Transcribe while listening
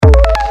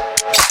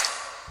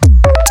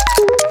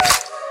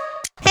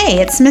Hey,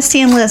 it's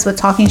Misty and Liz with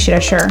Talking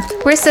Literature.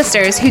 We're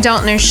sisters who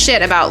don't know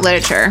shit about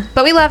literature,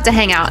 but we love to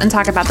hang out and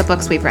talk about the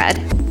books we've read.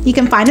 You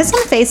can find us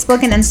on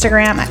Facebook and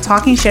Instagram at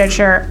Talking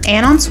Literature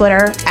and on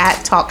Twitter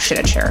at Talk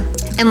Literature.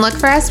 And look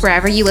for us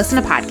wherever you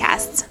listen to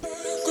podcasts.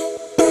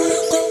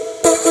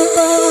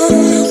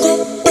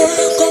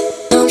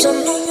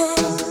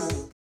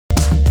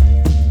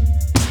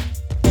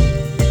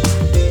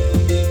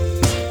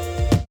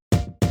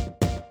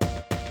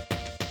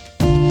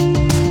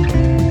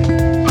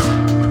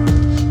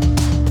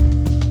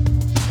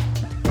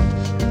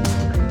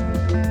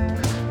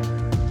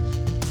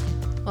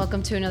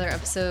 Welcome to another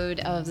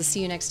episode of the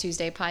See You Next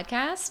Tuesday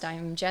podcast.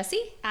 I'm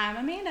Jessie. I'm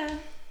Amanda.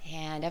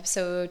 And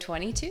episode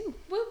 22.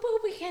 Whoop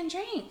whoop, we can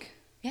drink.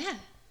 Yeah.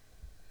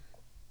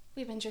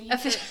 We've been drinking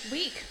for a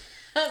week.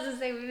 I was going to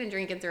say, we've been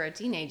drinking through our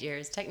teenage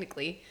years,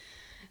 technically,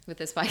 with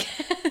this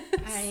podcast.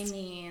 I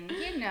mean,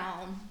 you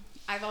know,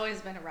 I've always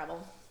been a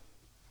rebel.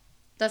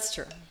 That's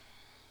true.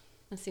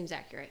 That seems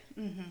accurate.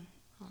 Mm-hmm.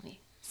 Let me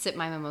sip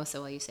my mimosa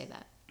while you say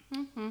that.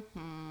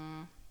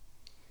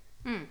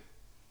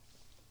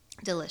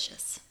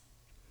 Delicious.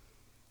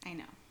 I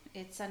know.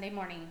 It's Sunday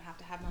morning. You have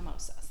to have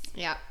mimosas.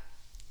 Yeah.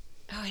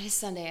 Oh, it is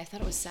Sunday. I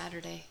thought it was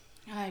Saturday.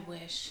 I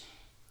wish.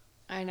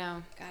 I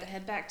know. Gotta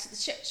head back to the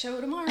shit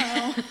show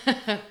tomorrow.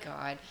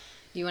 God.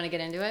 Do you want to get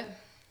into it?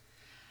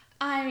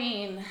 I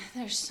mean,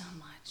 there's so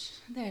much.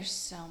 There's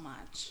so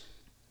much.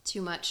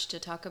 Too much to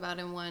talk about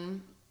in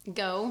one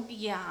go.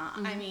 Yeah.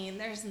 I mean,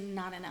 there's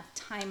not enough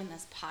time in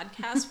this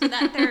podcast for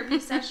that therapy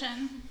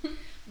session.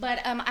 But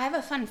I have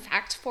a fun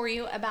fact for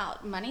you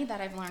about money that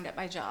I've learned at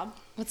my job.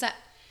 What's that?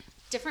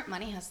 Different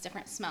money has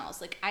different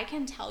smells. Like, I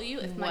can tell you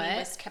if money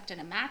was kept in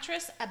a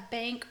mattress, a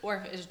bank, or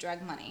if it was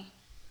drug money.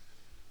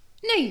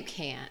 No, you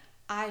can't.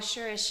 I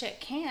sure as shit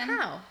can.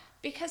 How?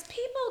 Because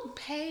people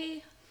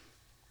pay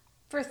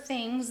for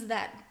things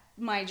that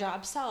my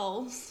job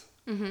sells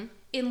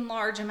in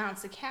large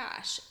amounts of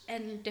cash.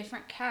 And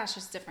different cash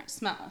has different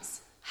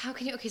smells. How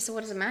can you? Okay, so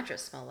what does a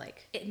mattress smell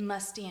like? It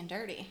musty and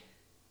dirty.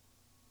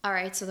 All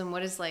right, so then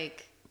what does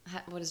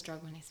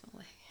drug money smell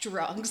like?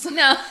 Drugs.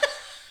 No.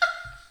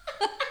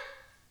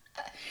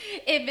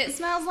 If it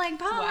smells like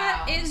pot,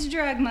 Wow. it's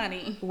drug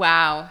money.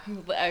 Wow.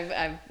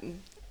 I've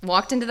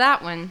walked into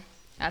that one.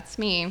 That's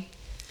me.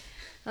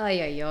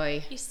 Ay, ay,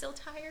 ay. You still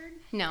tired?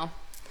 No.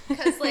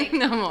 Because, like...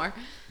 No more.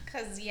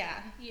 Because,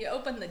 yeah, you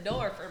opened the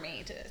door for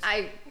me to...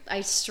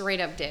 I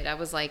straight up did. I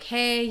was like,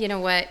 hey, you know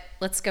what?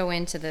 Let's go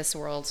into this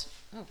world.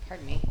 Oh,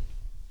 pardon me.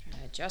 I'm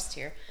trying to adjust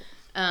here.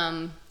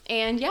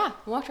 And, yeah,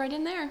 walked right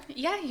in there.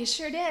 Yeah, you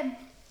sure did.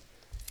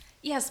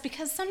 Yes,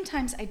 because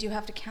sometimes I do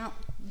have to count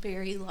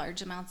very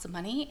large amounts of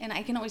money, and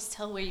I can always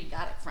tell where you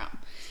got it from.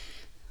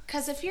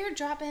 Because if you're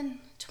dropping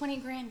 20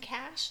 grand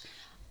cash,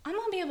 I'm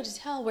going to be able to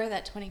tell where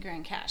that 20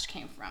 grand cash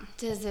came from.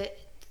 Does it,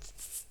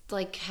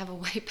 like, have a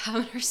white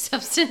powder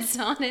substance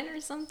on it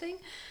or something?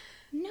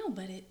 No,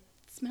 but it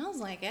smells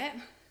like it.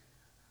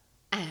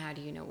 And how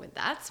do you know what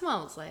that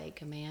smells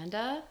like,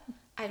 Amanda?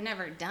 I've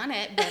never done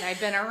it, but I've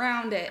been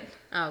around it.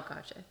 Oh,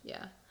 gotcha.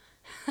 Yeah.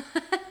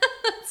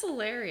 That's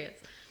hilarious.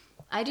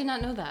 I did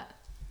not know that.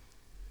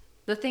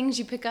 The things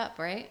you pick up,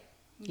 right?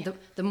 Yeah.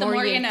 The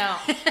more you know.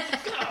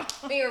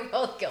 We were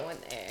both going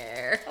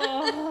there.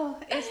 Oh,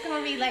 it's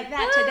going to be like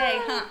that today,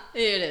 huh?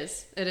 It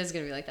is. It is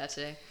going to be like that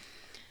today.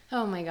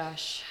 Oh my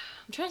gosh.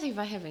 I'm trying to think if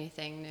I have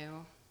anything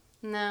new.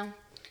 No.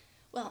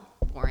 Well,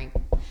 Boring.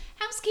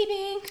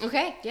 housekeeping.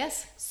 Okay,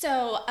 yes.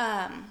 So,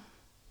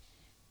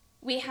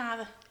 we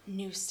have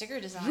new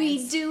sticker designs.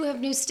 We do have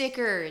new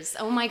stickers.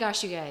 Oh my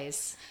gosh, you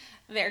guys.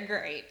 They're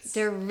great.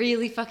 They're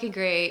really fucking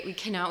great. We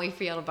cannot wait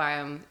for y'all to buy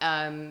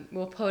them.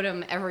 We'll put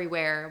them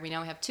everywhere. We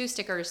now have 2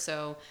 stickers,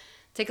 so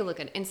take a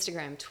look at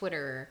Instagram,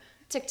 Twitter,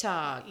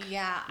 TikTok.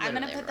 Yeah, I'm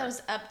going to put everywhere.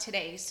 those up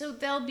today. So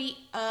they'll be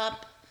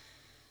up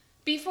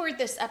before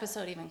this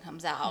episode even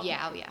comes out.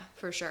 Yeah, oh yeah,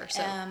 for sure.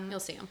 So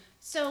you'll see them.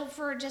 So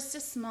for just a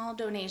small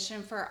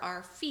donation for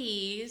our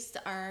fees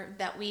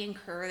that we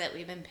incur, that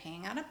we've been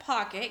paying out of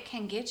pocket,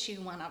 can get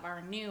you one of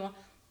our new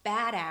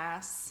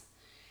badass,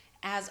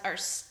 as our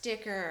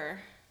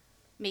sticker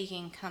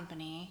making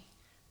company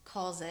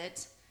calls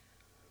it,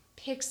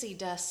 pixie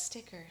dust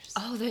stickers.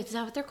 Oh, is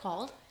that what they're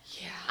called?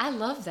 Yeah. I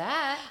love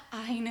that.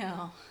 I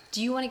know.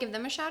 Do you want to give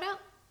them a shout out?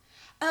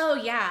 Oh,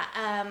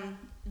 yeah.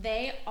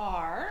 They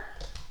are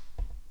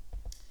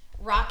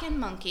Rockin'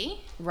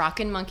 Monkey.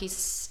 Rockin' Monkey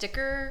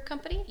Sticker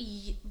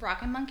Company?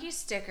 Rockin' Monkey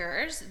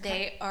Stickers.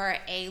 They are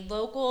a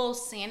local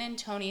San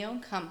Antonio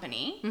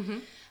company. Mm-hmm.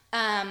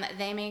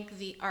 They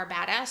make our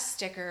badass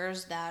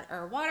stickers that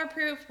are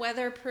waterproof,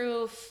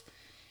 weatherproof,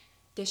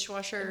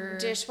 Dishwasher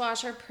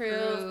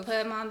proof. Put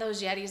them on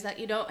those Yetis that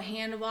you don't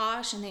hand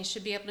wash, and they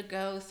should be able to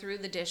go through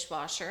the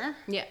dishwasher.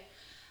 Yeah.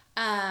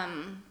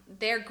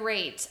 They're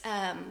great.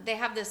 They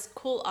have this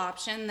cool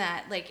option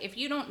that, like, if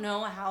you don't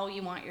know how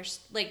you want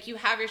you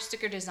have your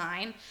sticker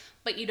design,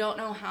 but you don't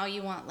know how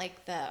you want,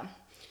 like, the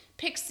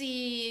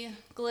pixie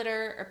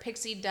glitter or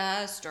pixie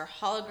dust or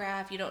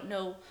holograph, you don't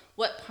know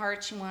what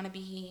parts you want to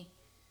be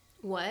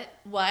What?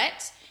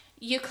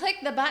 You click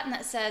the button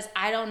that says,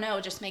 I don't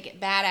know, just make it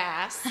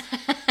badass.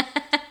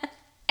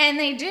 And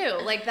they do.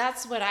 Like,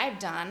 that's what I've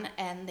done,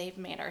 and they've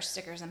made our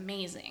stickers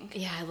amazing.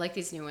 Yeah, I like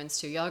these new ones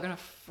too. Y'all are gonna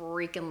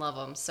freaking love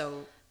them.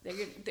 So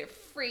They're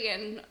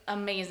freaking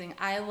amazing.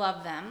 I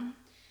love them.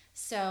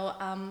 So,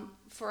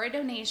 for a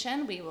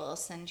donation, we will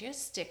send you a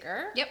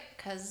sticker. Yep.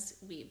 Because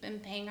we've been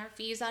paying our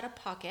fees out of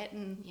pocket,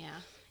 and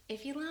yeah,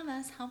 if you love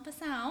us, help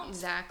us out.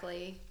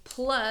 exactly.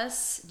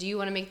 Plus, do you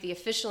want to make the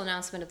official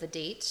announcement of the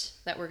date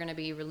that we're gonna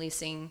be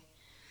releasing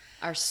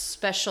our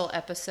special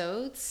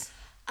episodes?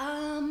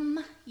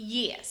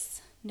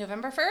 Yes.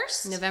 November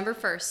 1st? November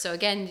 1st. So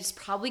again, it's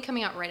probably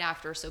coming out right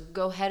after. So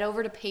go head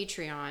over to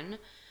Patreon,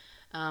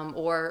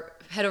 or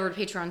head over to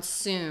Patreon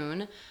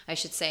soon, I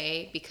should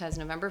say, because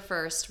November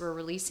 1st, we're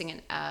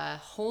releasing a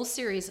whole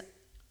series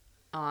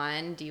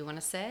on, do you want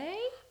to say?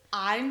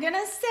 I'm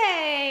gonna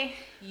say,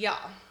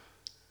 y'all,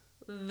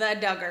 the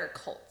Duggar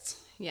cult.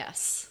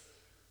 Yes.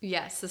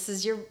 Yes, this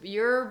is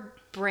your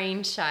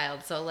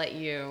brainchild, so I'll let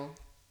you.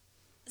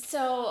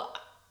 So,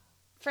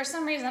 for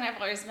some reason,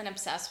 I've always been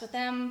obsessed with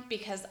them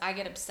because I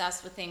get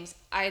obsessed with things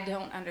I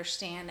don't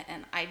understand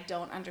and I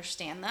don't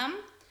understand them.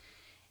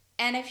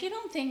 And if you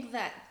don't think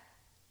that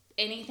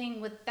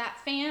anything with that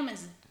fam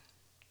is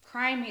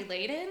crime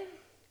related,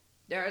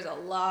 there's a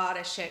lot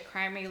of shit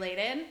crime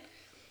related.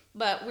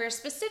 But we're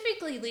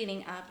specifically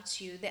leading up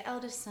to the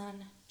eldest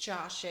son,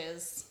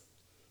 Josh's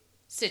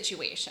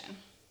situation.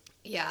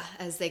 Yeah,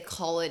 as they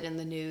call it in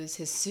the news,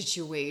 his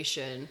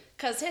situation.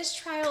 Because his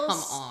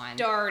trial's Come on.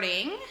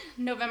 starting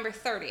November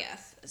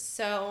 30th.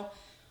 So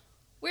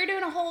we're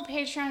doing a whole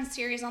Patreon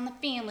series on the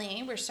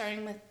family. We're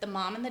starting with the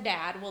mom and the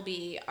dad will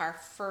be our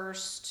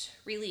first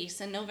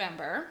release in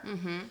November.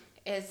 Mm-hmm.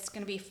 It's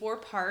going to be 4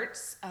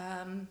 parts.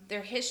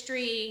 Their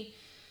history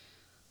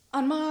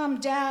on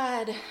mom,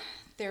 dad,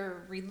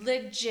 their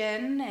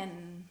religion,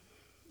 and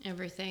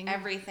Everything.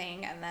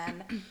 and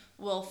then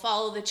we'll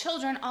follow the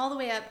children all the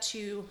way up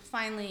to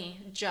finally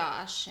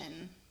Josh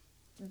and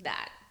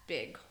that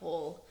big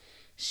whole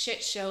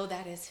shit show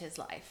that is his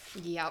life.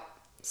 Yep.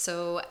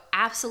 So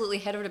absolutely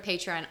head over to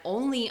Patreon,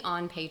 only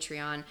on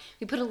Patreon.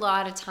 We put a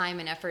lot of time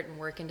and effort and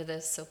work into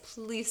this, so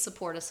please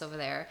support us over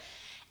there.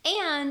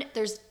 And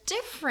there's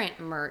different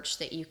merch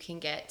that you can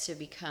get to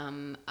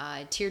become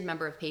a tiered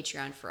member of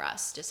Patreon for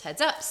us. Just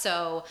heads up.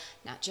 So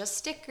not just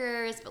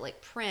stickers, but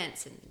like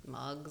prints and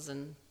mugs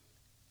and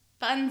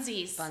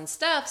Funsies. fun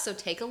stuff. So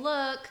take a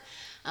look.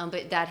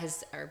 But that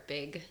is our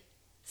big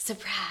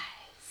surprise.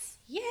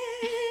 Yay!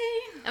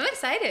 I'm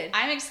excited.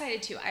 I'm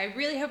excited too. I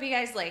really hope you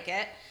guys like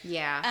it.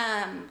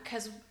 Yeah.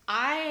 Because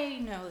I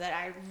know that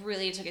I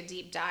really took a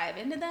deep dive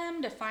into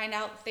them to find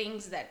out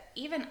things that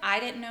even I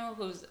didn't know.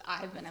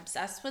 I've been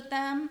obsessed with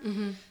them.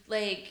 Mm-hmm.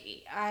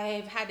 Like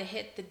I've had to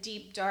hit the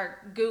deep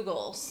dark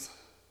Googles.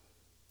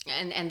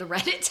 And the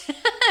Reddit.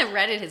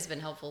 Reddit has been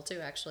helpful too,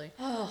 actually.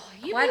 Oh,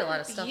 Quite a lot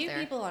of stuff you there.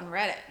 people on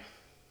Reddit.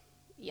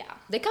 Yeah.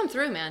 They come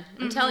through, man.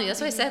 I'm telling you. That's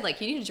why I said,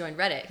 like, you need to join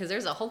Reddit because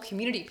there's a whole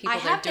community of people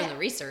that are doing the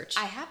research.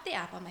 I have the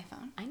app on my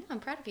phone. I know. I'm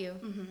proud of you.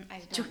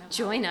 I don't know.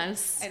 Join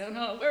us. I don't know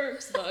how it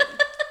works, but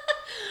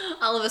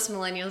All of us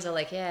millennials are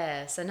like,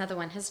 yes, another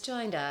one has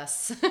joined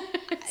us.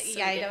 It's so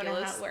yeah, I don't know how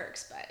ridiculous. it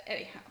works, but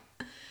anyhow.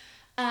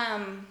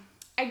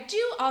 I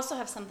do also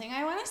have something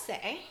I want to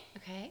say,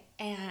 Okay.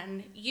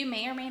 and you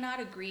may or may not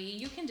agree.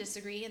 You can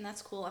disagree, and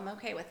that's cool. I'm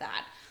okay with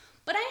that.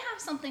 But I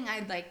have something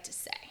I'd like to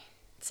say.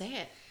 Say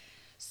it.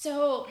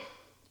 So,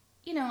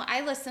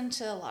 I listen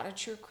to a lot of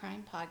true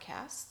crime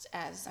podcasts,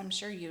 as I'm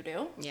sure you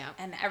do. Yeah.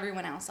 And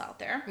everyone else out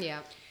there. Yeah.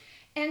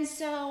 And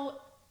so,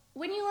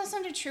 when you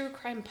listen to true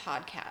crime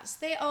podcasts,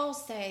 they all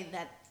say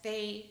that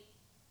they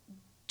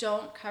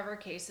don't cover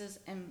cases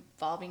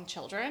involving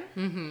children.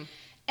 Mm-hmm.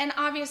 And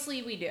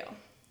obviously we do.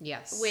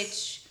 Yes.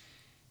 Which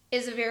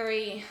is a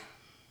very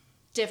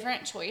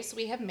different choice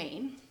we have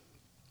made.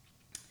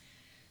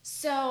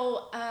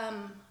 So,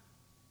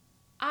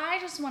 I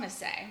just want to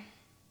say,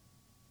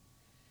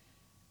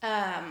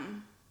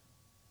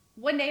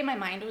 one day my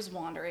mind was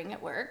wandering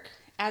at work,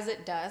 as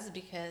it does,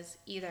 because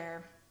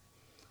either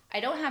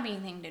I don't have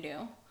anything to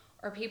do,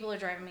 or people are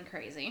driving me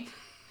crazy,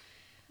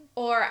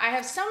 or I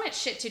have so much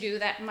shit to do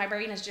that my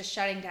brain is just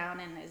shutting down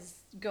and is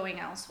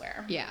going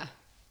elsewhere. Yeah.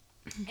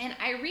 And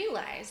I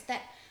realized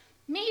that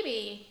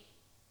maybe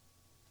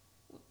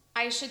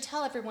I should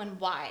tell everyone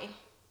why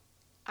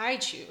I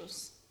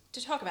choose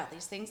to talk about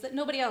these things that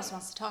nobody else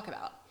wants to talk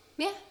about.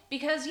 Yeah.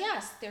 Because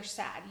yes, they're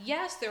sad.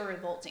 Yes, they're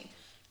revolting.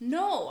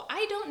 No,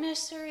 I don't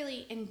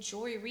necessarily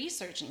enjoy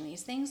researching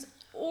these things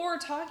or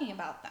talking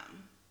about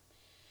them.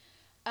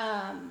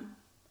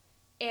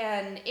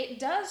 And it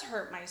does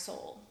hurt my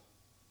soul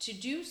to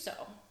do so.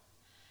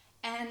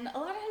 And a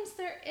lot of times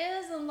there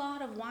is a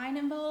lot of wine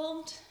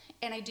involved,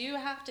 and I do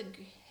have to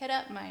hit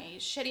up my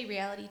shitty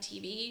reality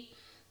TV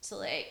to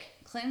like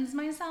cleanse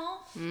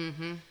myself.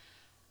 Mm-hmm.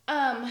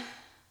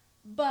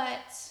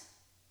 But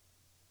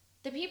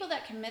the people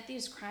that commit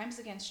these crimes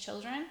against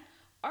children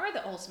are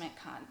the ultimate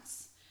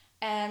cunts.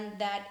 And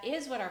that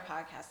is what our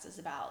podcast is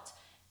about.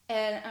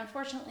 And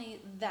unfortunately,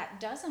 that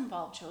does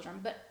involve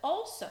children. But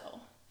also,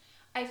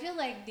 I feel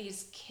like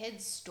these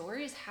kids'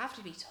 stories have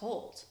to be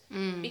told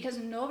because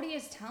nobody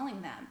is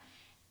telling them,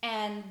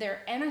 and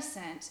they're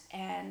innocent,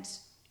 and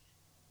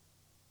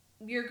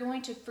you're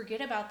going to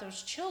forget about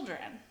those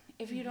children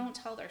if you don't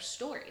tell their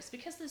stories,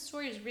 because the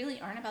stories really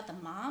aren't about the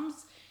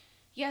moms.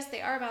 Yes,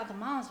 they are about the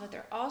moms, but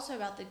they're also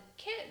about the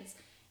kids.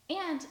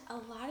 And a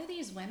lot of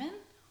these women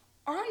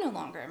are no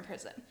longer in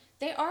prison.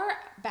 They are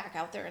back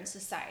out there in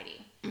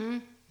society. That's a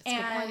good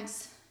And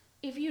point.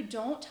 if you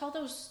don't tell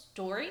those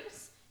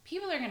stories,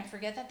 people are going to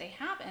forget that they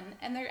happened,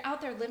 and they're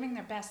out there living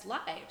their best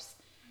lives.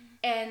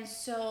 And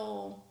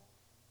so,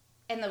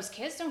 and those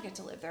kids don't get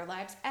to live their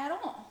lives at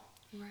all.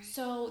 Right.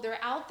 So they're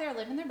out there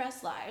living their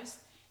best lives.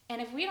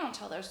 And if we don't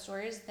tell those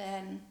stories,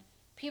 then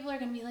people are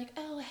going to be like,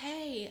 oh,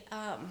 hey,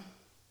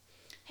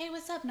 hey,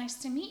 what's up? Nice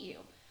to meet you.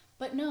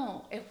 But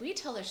no, if we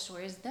tell their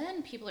stories,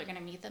 then people are going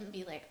to meet them and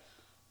be like,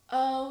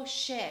 oh,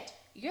 shit,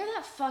 you're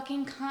that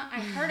fucking cunt I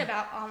heard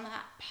about on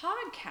that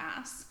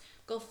podcast.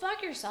 Go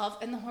fuck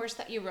yourself and the horse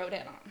that you rode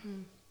in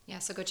on. Yeah,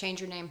 so go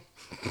change your name.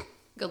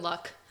 Good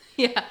luck.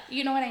 Yeah.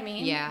 You know what I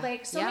mean? Yeah.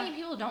 Like, so Yeah. many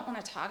people don't want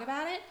to talk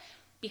about it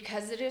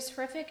because it is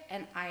horrific,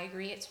 and I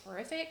agree it's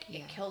horrific. Yeah.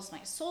 It kills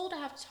my soul to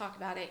have to talk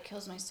about it. It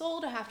kills my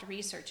soul to have to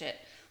research it.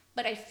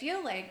 But I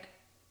feel like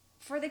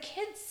for the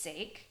kids'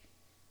 sake,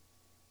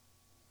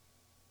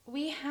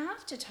 we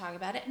have to talk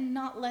about it and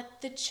not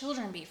let the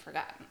children be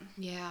forgotten.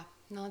 Yeah,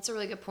 no, that's a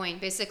really good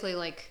point. Basically,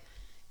 like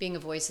being a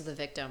voice of the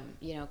victim,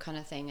 you know, kind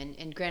of thing.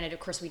 And granted, of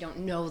course, we don't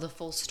know the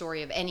full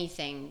story of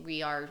anything.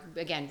 We are,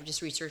 again, we're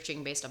just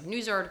researching based off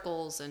news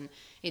articles and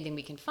anything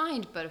we can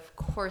find. But of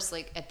course,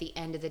 like at the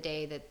end of the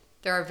day, that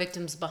there are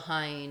victims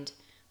behind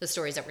the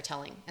stories that we're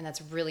telling. And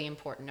that's really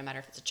important, no matter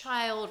if it's a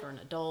child or an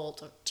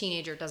adult or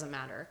teenager, it doesn't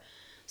matter.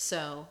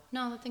 So,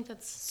 no, I think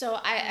that's... So,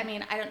 I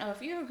mean, I don't know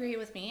if you agree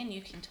with me, and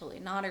you can totally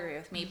not agree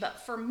with me, but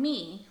for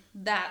me,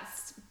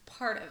 that's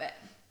part of it.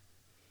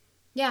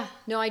 Yeah,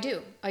 no, I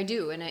do.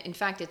 And in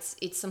fact,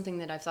 it's something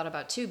that I've thought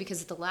about too,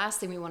 because the last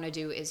thing we want to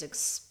do is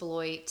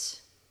exploit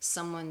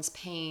someone's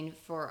pain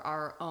for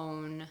our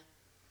own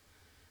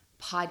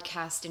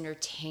podcast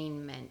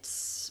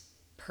entertainment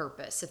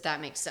purpose, if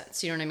that makes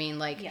sense. You know what I mean?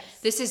 Like, Yes.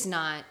 This is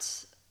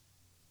not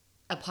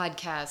a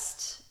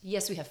podcast.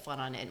 Yes, we have fun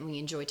on it and we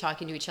enjoy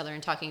talking to each other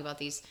and talking about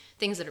these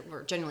things that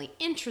we're generally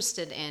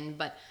interested in,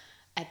 but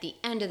at the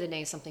end of the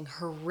day, something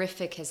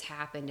horrific has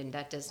happened, and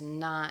that does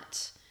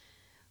not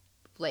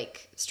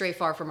like stray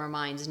far from our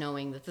minds,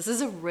 knowing that this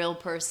is a real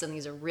person,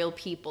 these are real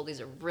people,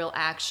 these are real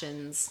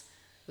actions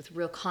with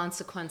real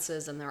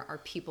consequences, and there are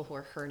people who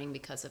are hurting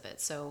because of it.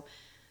 So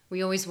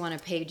we always want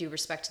to pay due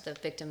respect to the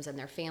victims and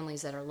their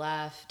families that are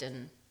left,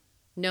 and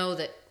know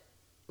that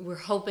we're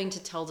hoping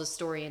to tell the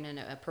story in an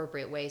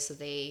appropriate way so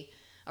they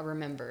are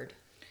remembered.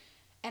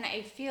 And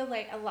I feel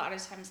like a lot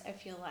of times, I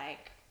feel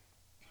like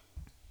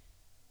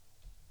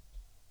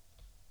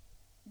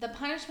the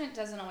punishment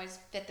doesn't always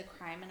fit the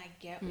crime, and I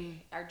get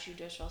our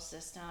judicial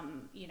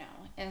system, you know,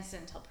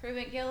 innocent until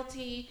proven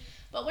guilty.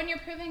 But when you're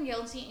proven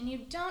guilty and you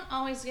don't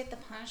always get the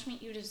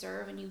punishment you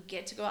deserve, and you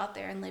get to go out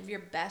there and live your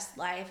best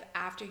life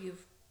after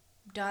you've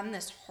done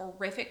this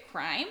horrific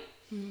crime,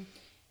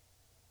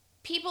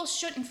 people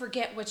shouldn't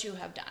forget what you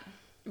have done.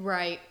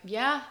 Right.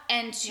 Yeah.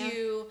 And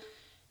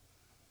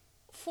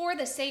for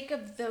the sake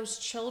of those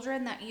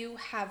children that you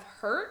have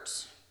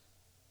hurt,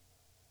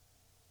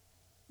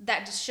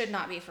 that just should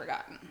not be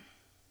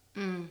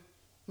forgotten.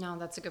 No,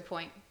 that's a good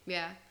point.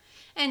 Yeah.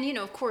 And, you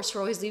know, of course, we're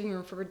always leaving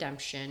room for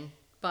redemption,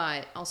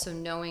 but also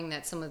knowing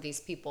that some of these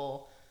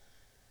people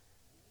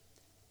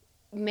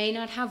may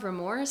not have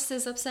remorse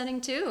is upsetting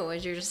too.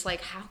 As you're just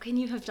like, how can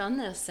you have done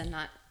this and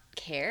not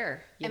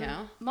care, you And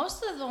know?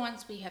 most of the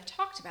ones we have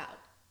talked about,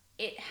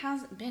 it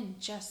hasn't been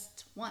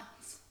just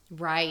once.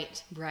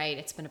 Right.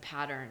 It's been a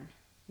pattern.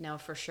 No,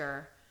 for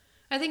sure.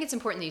 I think it's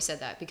important that you said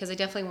that, because I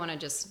definitely want to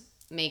just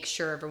make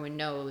sure everyone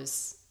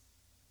knows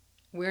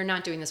we're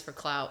not doing this for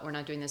clout. We're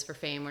not doing this for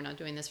fame. We're not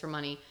doing this for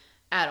money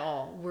at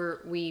all.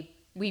 We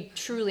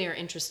truly are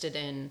interested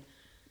in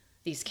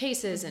these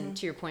cases. And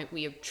to your point,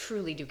 we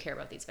truly do care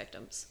about these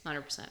victims,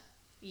 100%.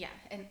 Yeah,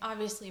 and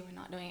obviously we're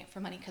not doing it for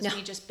money because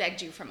we just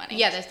begged you for money.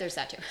 Yeah, there's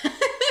that too.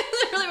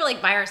 Literally, we're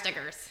like, buy our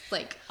stickers.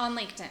 Like, On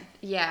LinkedIn.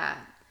 yeah.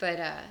 But,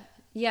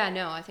 yeah,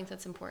 no, I think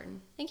that's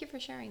important. Thank you for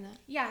sharing that.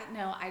 Yeah,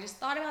 no, I just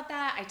thought about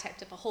that. I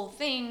typed up a whole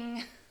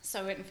thing so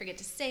I wouldn't forget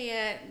to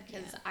say it,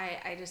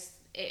 because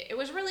it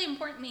was really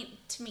important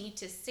to me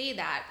to say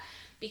that,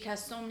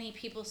 because so many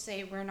people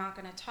say we're not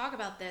going to talk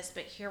about this,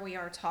 but here we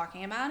are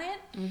talking about it.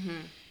 Mm-hmm.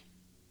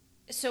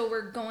 So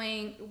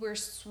we're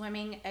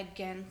swimming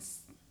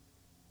against,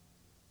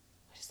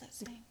 what is that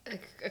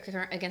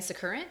saying? Against the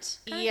current?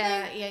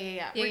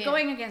 Yeah. We're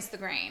going against the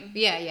grain.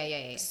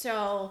 Yeah.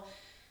 So,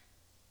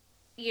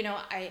 you know,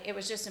 it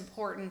was just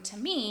important to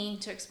me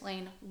to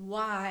explain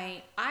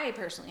why I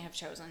personally have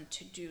chosen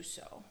to do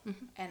so.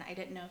 Mm-hmm. And I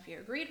didn't know if you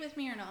agreed with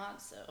me or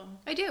not, so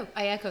I do.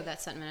 I echo that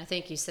sentiment. I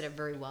think you said it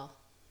very well.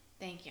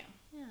 thank you.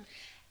 Yeah.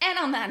 And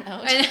on that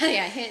note,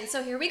 Yeah,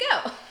 so here we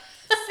go.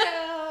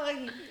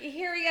 so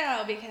here we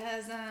go,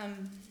 because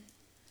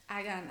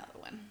I got another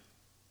one.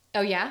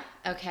 Oh, yeah?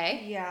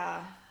 Okay.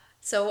 Yeah.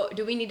 So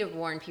do we need to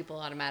warn people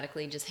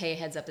automatically? Just, hey,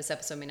 heads up, this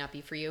episode may not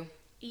be for you?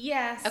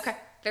 Yes. Okay,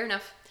 fair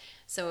enough.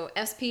 So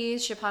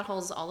SPs, ship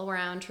potholes all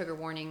around, trigger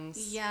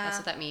warnings. Yeah. That's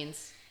what that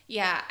means.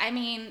 Yeah, I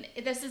mean,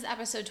 this is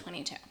episode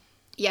 22.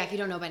 Yeah, if you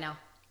don't know by now.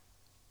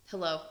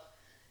 Hello.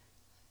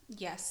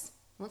 Yes.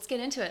 Let's get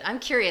into it. I'm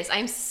curious.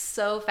 I'm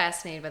so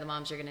fascinated by the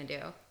moms you're going to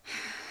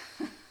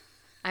do.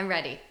 I'm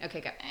ready.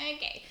 Okay, go.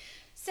 Okay.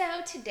 So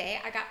today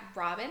I got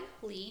Robin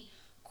Lee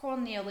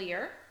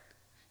Cornelier.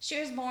 She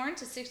was born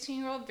to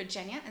 16-year-old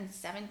Virginia and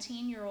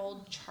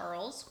 17-year-old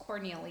Charles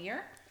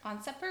Cornelier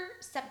on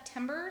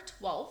September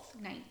 12th,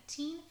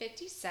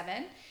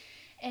 1957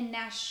 in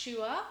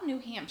Nashua, New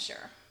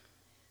Hampshire.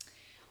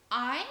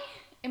 I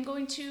am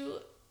going to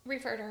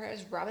refer to her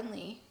as Robin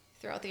Lee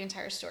throughout the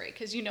entire story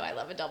because you know I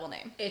love a double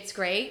name. It's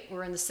great.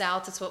 We're in the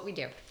South. It's what we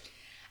do.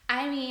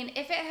 I mean,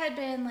 if it had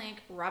been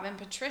like Robin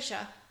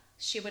Patricia,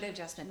 she would have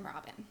just been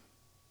Robin.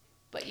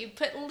 But you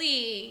put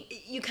Lee.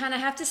 You kind of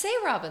have to say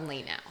Robin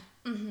Lee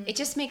now. Mm-hmm. It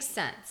just makes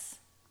sense.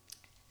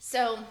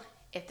 So,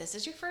 if this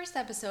is your first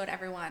episode,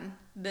 everyone,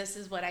 this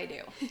is what I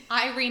do.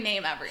 I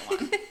rename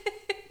everyone.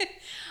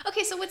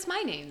 Okay, so what's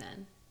my name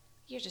then?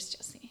 You're just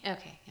Jessie.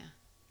 Okay, yeah.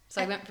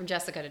 So I went from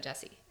Jessica to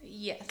Jessie.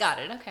 Yes. Got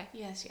it, okay.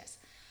 Yes.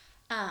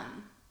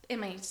 In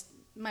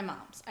my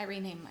mom's, I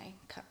rename my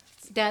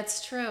cups.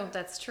 That's true.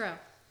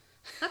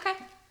 Okay.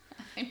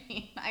 I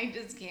mean, I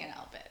just can't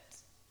help it.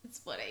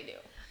 It's what I do.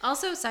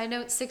 Also, side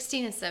note,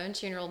 16 and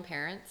 17-year-old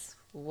parents.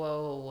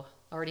 Whoa.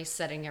 Already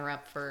setting her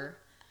up for...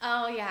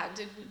 Oh, yeah.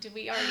 Did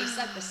we already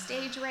set the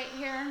stage right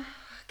here?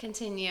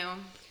 Continue.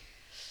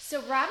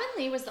 So Robin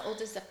Lee was the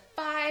oldest of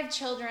 5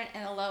 children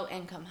in a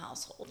low-income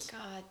household.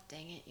 God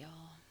dang it, y'all.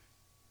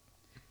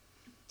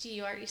 Do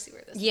you already see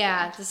where this is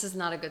Yeah, going? this is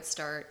not a good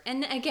start.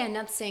 And again,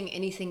 not saying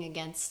anything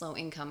against low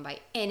income by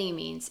any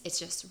means. It's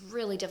just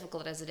really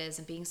difficult as it is.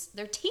 And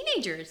they're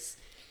teenagers.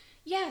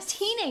 Yes.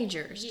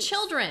 Teenagers. Yes.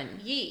 Children.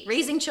 Yes.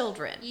 Raising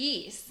children.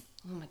 Yes.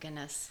 Oh my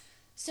goodness.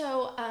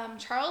 So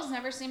Charles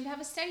never seemed to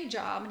have a steady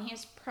job, and he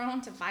was prone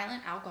to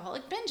violent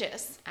alcoholic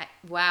binges.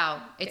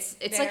 Wow. It's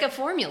like a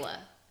formula.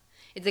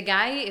 The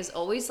guy is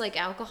always like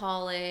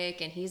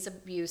alcoholic and he's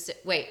abusive.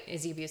 Wait,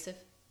 is he abusive?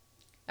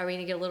 Are we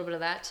going to get a little bit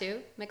of that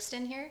too mixed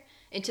in here?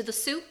 Into the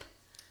soup?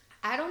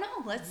 I don't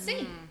know. Let's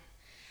see.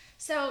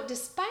 So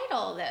despite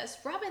all this,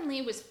 Robin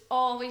Lee was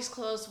always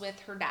close with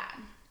her dad.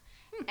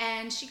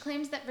 And she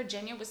claims that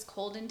Virginia was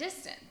cold and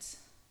distant.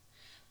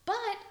 But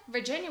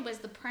Virginia was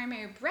the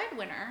primary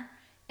breadwinner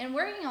and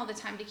working all the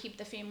time to keep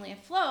the family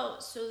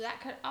afloat, so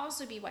that could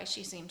also be why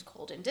she seemed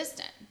cold and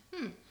distant.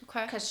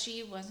 Okay. Because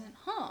she wasn't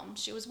home.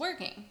 She was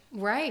working.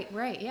 Right,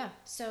 yeah.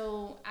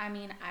 So, I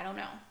mean, I don't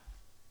know.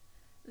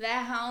 The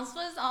house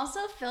was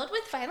also filled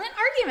with violent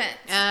arguments.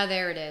 Ah,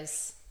 there it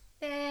is.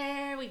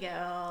 There we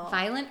go.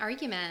 Violent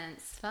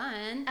arguments.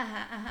 Fun.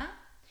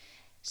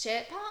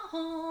 Shit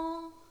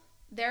pothole.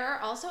 There are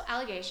also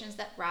allegations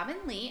that Robin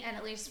Lee and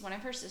at least one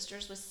of her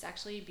sisters was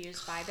sexually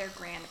abused by their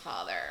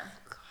grandfather.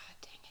 God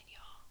dang it,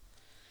 y'all.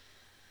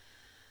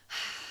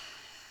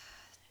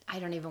 I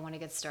don't even want to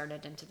get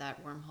started into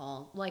that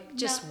wormhole. Like,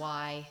 just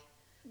why?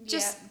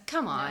 Just,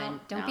 come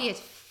on. Don't be a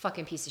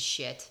fucking piece of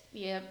shit.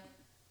 Yep.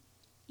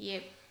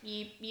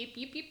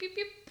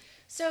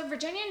 So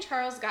Virginia and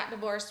Charles got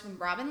divorced when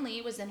Robin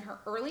Lee was in her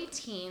early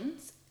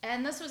teens,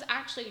 and this was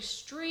actually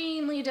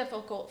extremely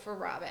difficult for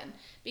Robin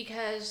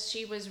because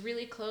she was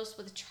really close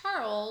with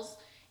Charles,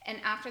 and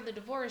after the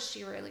divorce,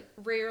 she really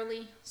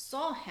rarely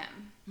saw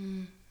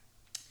him.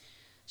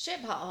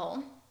 Shit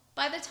pothole.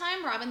 By the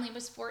time Robin Lee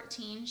was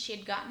 14, she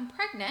had gotten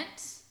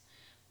pregnant,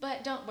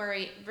 but don't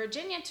worry,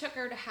 Virginia took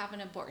her to have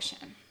an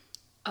abortion.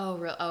 Oh,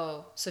 real?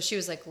 Oh, so she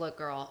was like, "Look,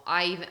 girl,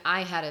 I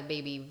had a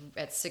baby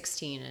at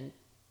 16, and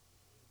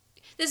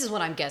this is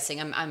what I'm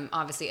guessing. I'm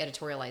obviously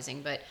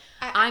editorializing, but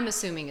I'm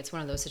assuming it's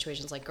one of those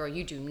situations like, girl,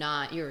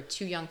 you're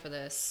too young for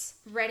this."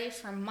 Ready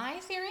for my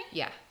theory?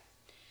 Yeah.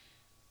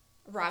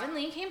 Robin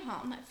Lee came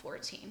home at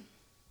 14,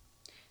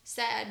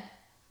 said,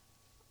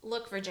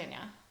 "Look,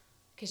 Virginia,"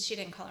 because she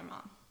didn't call her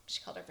mom.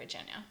 She called her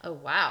Virginia. Oh,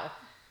 wow.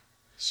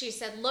 She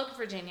said, "Look,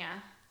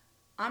 Virginia,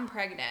 I'm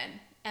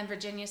pregnant." And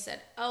Virginia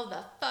said, "Oh,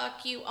 the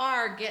fuck you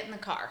are. Get in the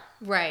car."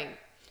 Right.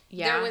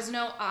 Yeah. There was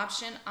no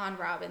option on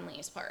Robin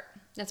Lee's part.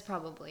 That's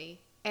probably.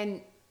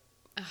 And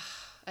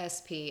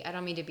SP, I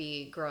don't mean to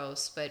be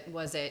gross, but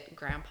was it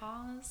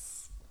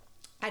grandpa's?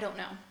 I don't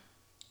know.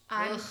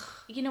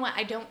 You know what?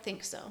 I don't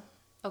think so.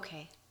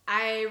 Okay.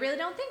 I really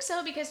don't think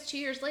so because 2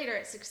 years later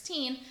at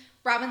 16,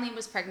 Robin Lee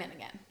was pregnant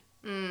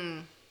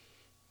again.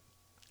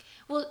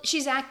 Well,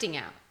 she's acting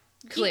out,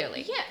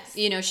 clearly. Yes.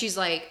 You know, she's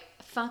like,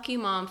 fuck you,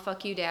 mom,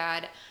 fuck you,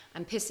 dad.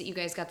 I'm pissed that you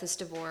guys got this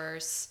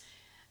divorce.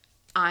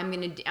 I'm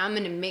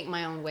gonna make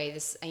my own way,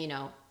 this, you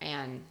know,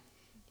 and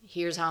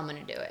here's how I'm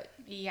gonna do it.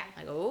 Yeah.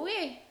 Like,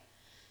 okay.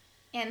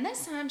 And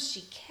this time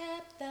she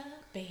kept the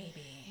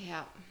baby.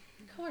 Yeah.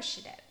 Of course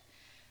she did.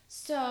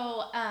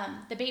 So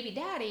the baby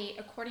daddy,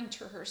 according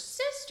to her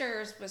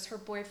sisters, was her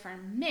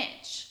boyfriend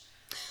Mitch.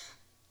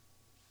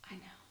 I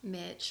know.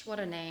 Mitch, what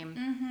a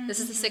name. This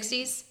is the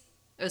 60s?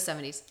 It was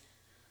 70s.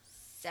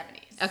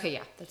 70s. Okay,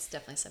 yeah, that's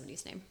definitely a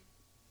 70s name.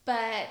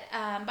 But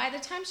by the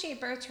time she gave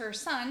birth to her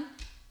son,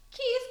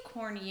 Keith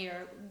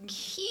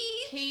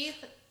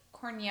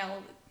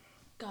Cornell.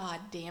 God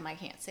damn, I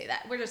can't say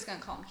that. We're just going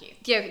to call him Keith.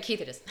 Yeah,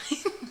 Keith it is.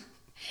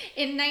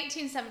 In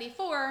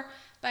 1974,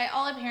 by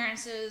all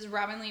appearances,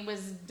 Robin Lee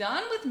was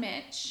done with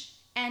Mitch,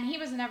 and he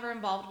was never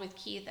involved with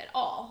Keith at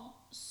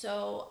all.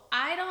 So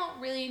I don't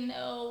really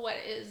know what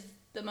is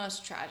the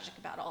most tragic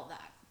about all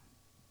that.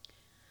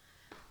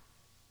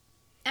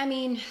 I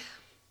mean,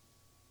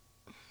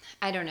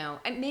 I don't know.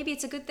 Maybe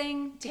it's a good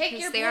thing. Take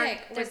your they're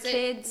pick.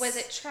 kids. Was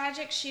it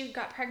tragic she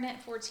got pregnant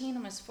at 14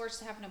 and was forced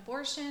to have an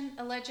abortion,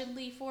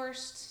 allegedly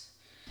forced?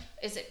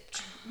 Is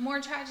it more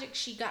tragic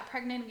she got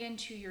pregnant again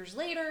 2 years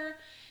later?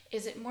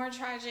 Is it more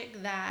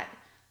tragic that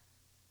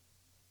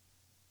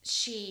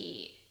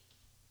she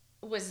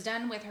was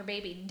done with her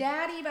baby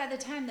daddy by the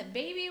time the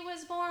baby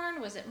was born?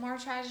 Was it more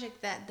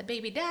tragic that the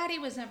baby daddy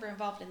was never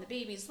involved in the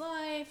baby's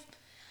life?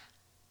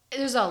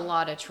 There's a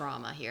lot of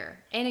trauma here.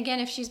 And again,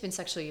 if she's been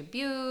sexually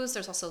abused,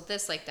 there's also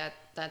this, like,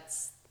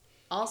 that's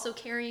also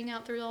carrying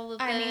out through all of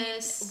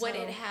this. I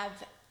mean,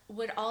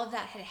 would all of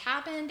that have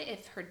happened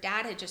if her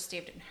dad had just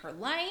stayed in her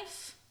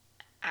life?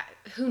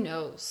 Who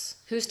knows?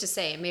 Who's to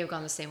say? It may have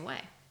gone the same way.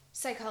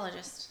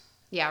 Psychologist,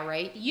 Yeah,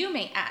 right? you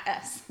may at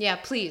us. Yeah,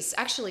 please.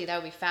 Actually, that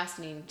would be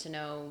fascinating to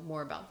know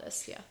more about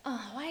this. Yeah.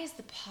 Oh, why is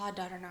the pod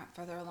daughter not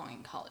further along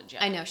in college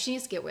yet? I know. She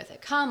needs to get with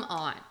it. Come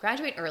on.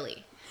 Graduate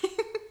early.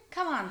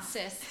 Come on,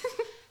 sis.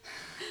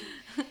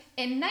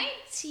 In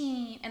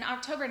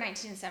October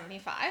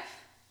 1975,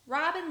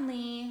 Robin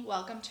Lee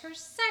welcomed her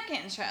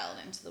second child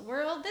into the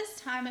world. This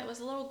time it was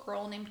a little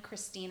girl named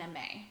Christina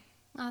May.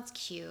 Oh, that's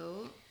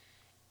cute.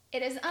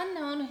 It is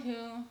unknown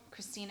who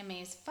Christina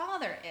May's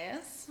father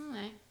is. All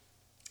right.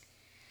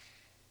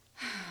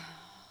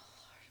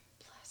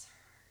 Bless her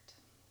heart.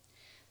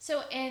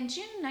 So in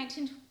June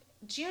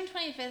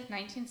 25th,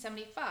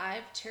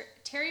 1975,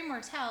 Terry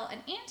Mortel, an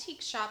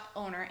antique shop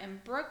owner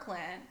in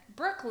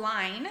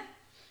Brookline,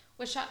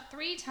 was shot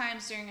 3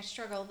 times during a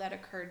struggle that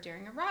occurred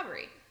during a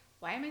robbery.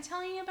 Why am I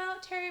telling you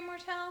about Terry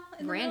Mortel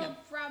in the middle of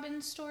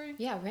Robin's story?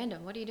 Yeah,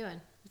 random. What are you doing?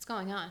 What's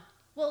going on?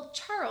 Well,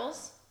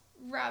 Charles,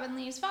 Robin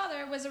Lee's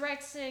father, was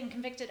arrested and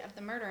convicted of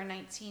the murder in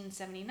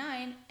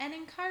 1979 and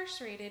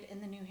incarcerated in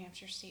the New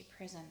Hampshire State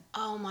Prison.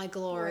 Oh, my For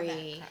glory.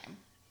 that crime.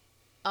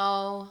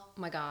 Oh,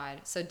 my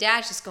God. So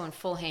dad's just going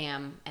full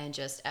ham and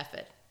just F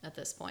it at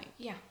this point.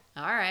 Yeah.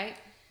 All right.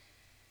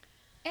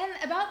 And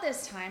about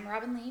this time,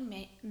 Robin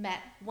Lee met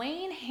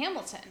Wayne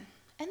Hamilton,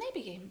 and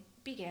they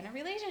began a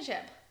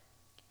relationship.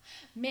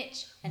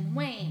 Mitch and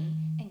Wayne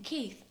and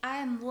Keith, I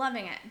am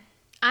loving it.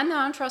 I'm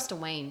not on trust of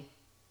Wayne.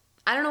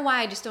 I don't know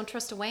why. I just don't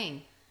trust a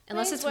Wayne.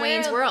 Unless it's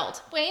Wayne's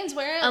World. Wayne's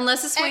World.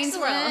 Unless it's Wayne's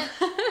Excellent.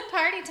 World.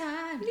 Party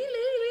time.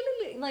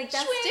 Like,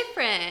 that's Schwing.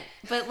 different.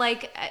 But,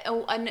 like,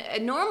 a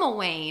normal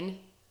Wayne,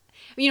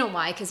 you know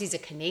why? Because he's a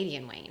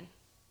Canadian Wayne.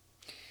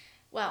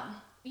 Well,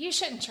 you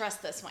shouldn't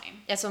trust this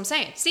Wayne. That's what I'm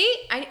saying.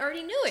 See? I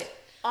already knew it.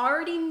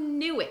 Already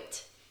knew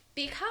it.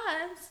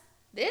 Because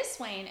this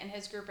Wayne and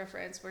his group of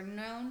friends were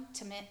known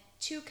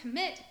to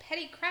commit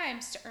petty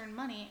crimes to earn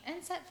money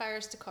and set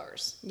fires to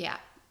cars. Yeah,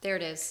 there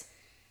it is.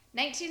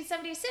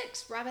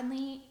 1976, Robin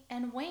Lee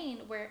and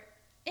Wayne were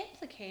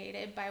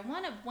implicated by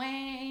one of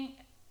Wayne's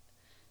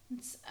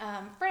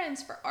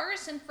friends for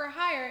arson for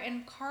hire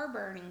and car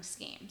burning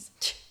schemes.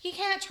 You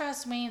can't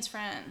trust Wayne's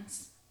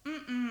friends.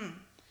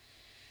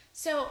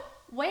 So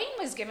Wayne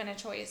was given a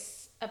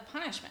choice of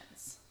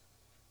punishments.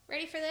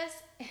 Ready for this?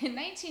 In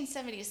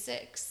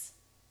 1976,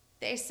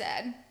 they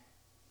said,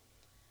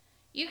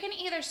 you can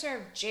either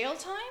serve jail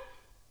time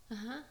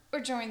or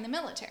join the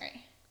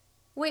military.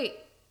 Wait,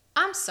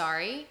 I'm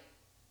sorry.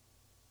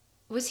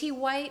 Was he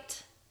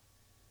white?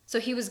 So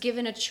he was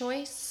given a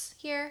choice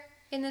here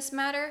in this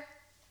matter?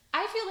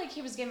 I feel like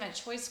he was given a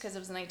choice because it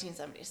was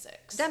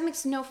 1976. That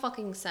makes no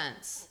fucking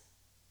sense.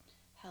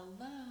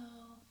 Hello,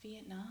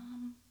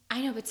 Vietnam.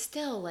 I know, but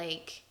still,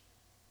 like,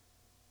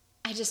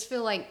 I just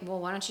feel like, well,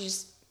 why don't you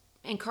just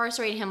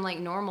incarcerate him like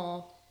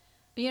normal?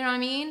 You know what I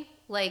mean?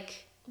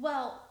 Like,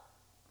 Well,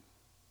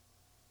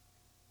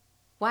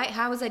 why?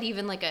 How is that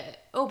even like a,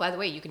 oh, by the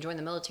way, you can join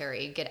the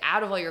military, get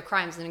out of all your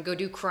crimes, and then go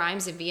do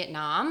crimes in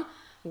Vietnam?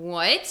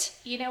 What?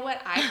 you know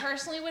what I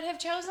personally would have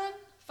chosen?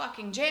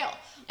 Fucking jail.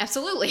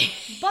 Absolutely.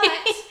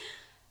 But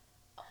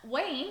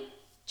Wayne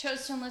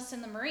chose to enlist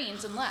in the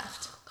Marines and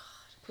left. Oh,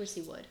 God, of course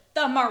he would.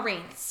 The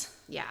Marines.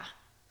 Yeah.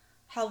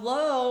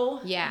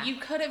 Hello. Yeah. You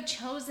could have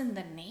chosen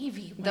the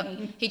Navy,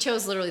 Wayne. He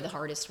chose literally the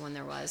hardest one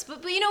there was.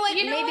 But you know what?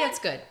 You know Maybe what? that's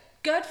good.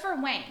 Good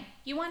for Wayne.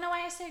 You want to know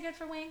why I say good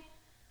for Wayne?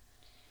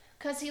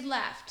 Because he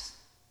left.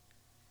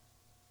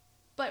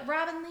 But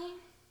Robin Lee,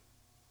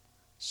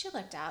 she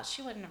looked out.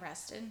 She wasn't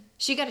arrested.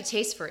 She got a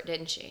taste for it,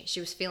 didn't she? She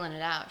was feeling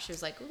it out. She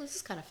was like, oh, this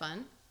is kind of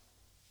fun.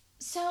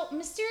 So,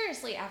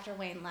 mysteriously, after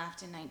Wayne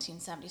left in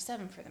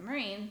 1977 for the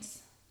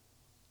Marines,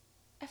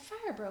 a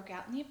fire broke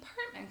out in the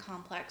apartment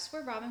complex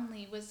where Robin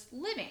Lee was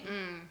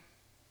living.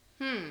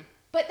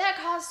 But that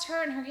caused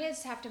her and her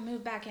kids to have to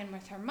move back in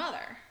with her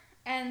mother.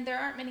 And there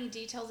aren't many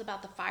details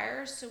about the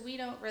fire, so we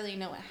don't really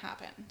know what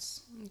happened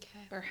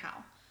Okay. or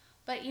how.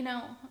 But, you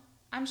know,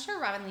 I'm sure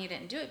Robin Lee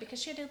didn't do it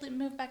because she had to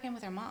move back in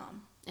with her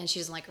mom. And she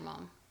doesn't like her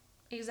mom.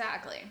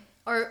 Exactly.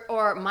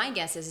 Or my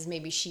guess is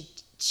maybe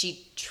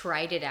she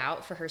tried it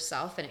out for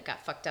herself and it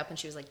got fucked up and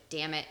she was like,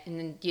 damn it. And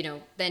then, you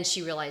know, then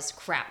she realized,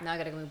 crap, now I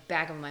gotta go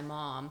back with my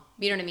mom.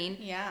 You know what I mean?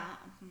 Yeah.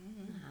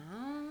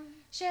 Mm-hmm.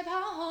 Ship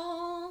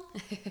hole.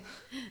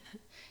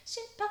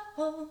 Ship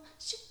hole.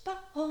 Ship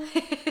hole.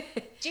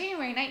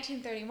 January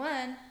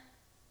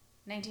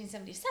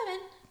 1977,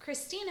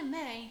 Christina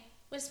May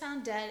was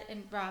found dead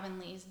in Robin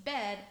Lee's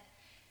bed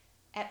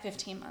at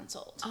 15 months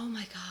old. Oh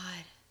my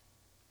God.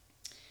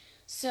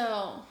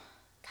 So,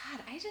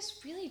 God, I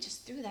just really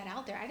just threw that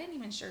out there. I didn't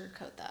even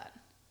sugarcoat that.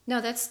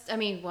 No, that's, I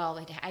mean, well,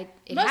 it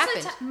Most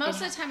happened.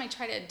 Most of the time I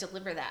try to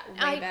deliver that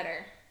way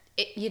better.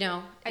 You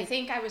know. I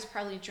think I was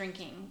probably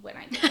drinking when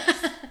I did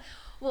this.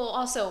 Well,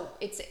 also,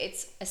 it's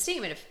a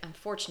statement of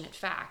unfortunate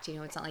fact. You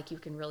know, it's not like you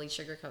can really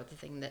sugarcoat the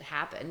thing that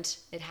happened.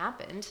 It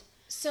happened.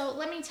 So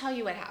let me tell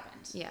you what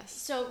happened. Yes.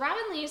 So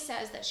Robin Lee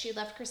says that she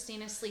left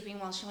Christina sleeping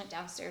while she went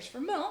downstairs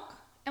for milk.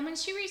 And when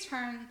she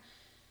returned,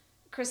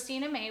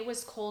 Christina May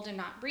was cold and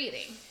not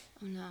breathing.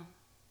 Oh, no.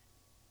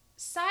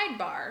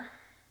 Sidebar.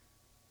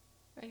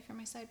 Ready for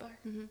my sidebar?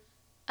 Mm-hmm.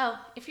 Oh,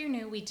 if you're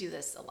new, we do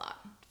this a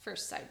lot.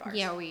 First sidebars.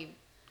 Yeah, we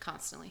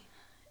constantly.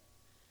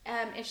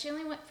 If she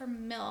only went for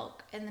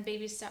milk and the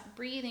baby stopped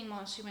breathing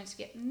while she went to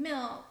get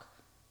milk,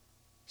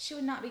 she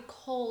would not be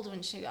cold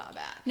when she got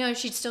back. No,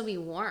 she'd still be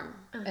warm,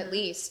 at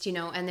least, you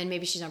know, and then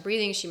maybe she's not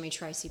breathing. She may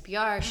try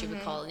CPR. She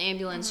would call an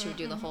ambulance. She would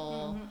do the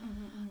whole,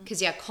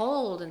 because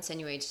cold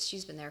insinuates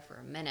she's been there for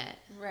a minute.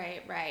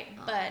 Right.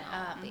 Oh, But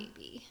no,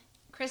 baby.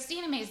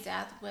 Christina May's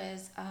death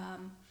was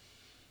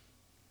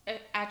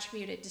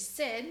attributed to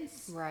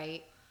SIDS.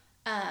 Right.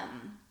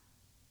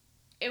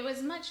 It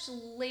was much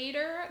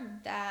later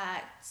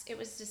that it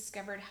was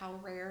discovered how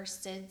rare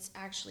SIDS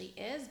actually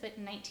is, but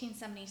in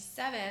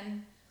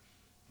 1977,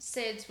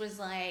 SIDS was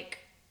like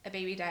a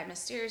baby died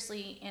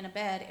mysteriously in a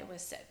bed. It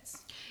was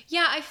SIDS.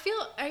 Yeah, I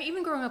feel,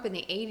 even growing up in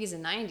the 80s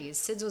and 90s,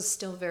 SIDS was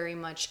still very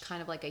much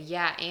kind of like a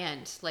yeah,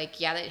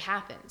 that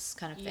happens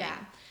kind of thing. Yeah.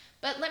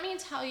 But let me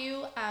tell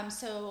you,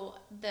 so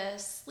the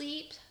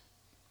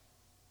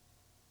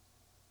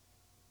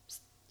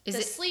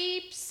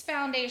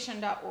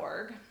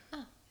sleepsfoundation.org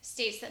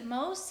states that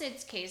most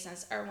SIDS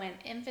cases are when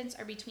infants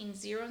are between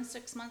 0 and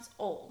 6 months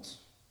old.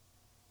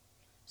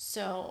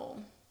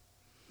 So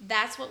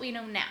that's what we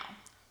know now.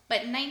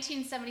 But in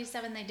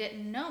 1977, they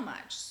didn't know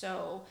much.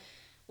 So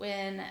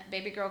when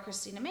baby girl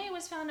Christina May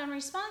was found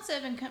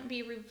unresponsive and couldn't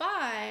be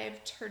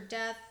revived, her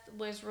death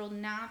was real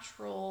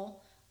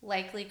natural,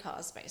 likely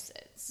caused by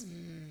SIDS.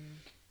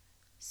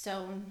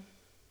 So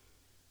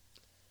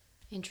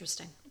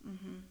Interesting.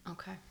 Mm-hmm.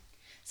 Okay.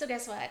 So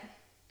guess what?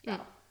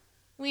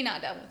 We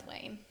not done with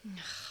Wayne.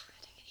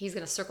 He's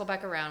going to circle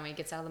back around when he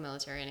gets out of the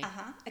military. And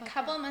A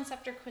couple of months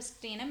after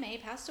Christina May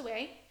passed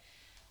away,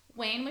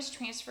 Wayne was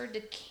transferred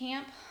to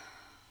Camp...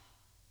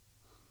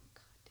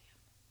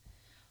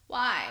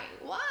 Why?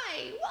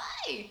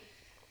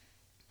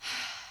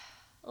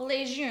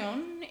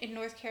 Lejeune in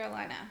North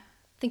Carolina. I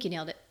think you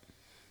nailed it.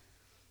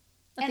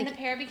 And the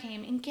pair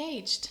became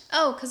engaged.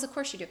 Oh, because of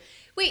course you do.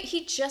 Wait,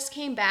 he just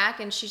came back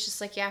and she's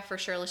just like, yeah, for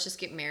sure, let's just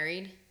get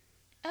married.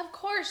 Of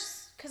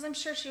course, because I'm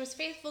sure she was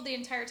faithful the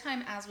entire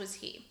time, as was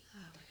he. Oh,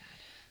 my God.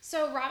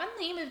 So Robin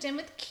Lee moved in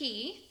with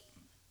Keith.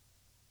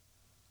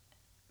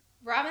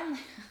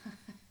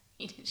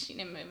 She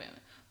didn't move in.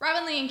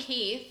 Robin Lee and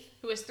Keith,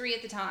 who was 3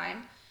 at the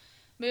time,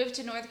 moved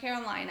to North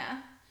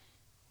Carolina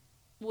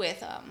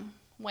with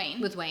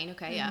Wayne. With Wayne,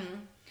 okay, yeah.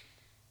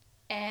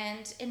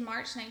 And in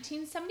March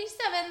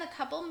 1977, the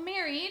couple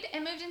married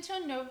and moved into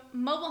a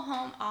mobile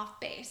home off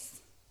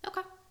base,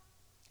 Okay.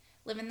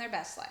 living their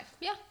best life.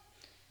 Yeah.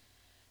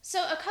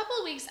 So a couple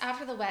of weeks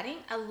after the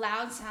wedding, a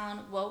loud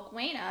sound woke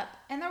Wayne up,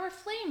 and there were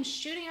flames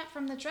shooting up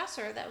from the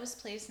dresser that was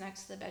placed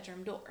next to the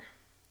bedroom door.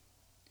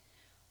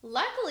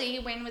 Luckily,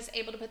 Wayne was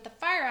able to put the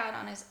fire out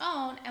on his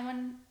own, and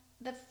when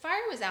the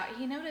fire was out,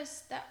 he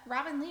noticed that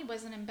Robin Lee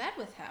wasn't in bed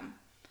with him,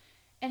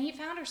 and he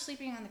found her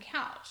sleeping on the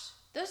couch.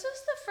 This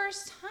was the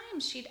first time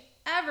she'd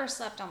ever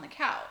slept on the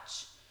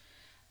couch.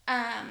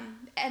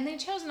 And they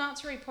chose not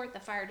to report the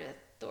fire to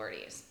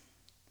authorities.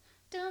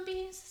 Don't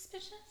be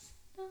suspicious.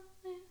 Don't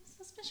be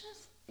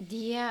suspicious.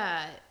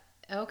 Yeah.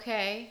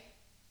 Okay.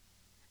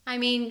 I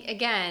mean,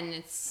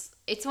 again,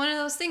 it's one of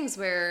those things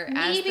where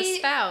as the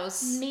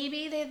spouse,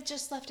 maybe they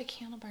just left a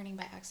candle burning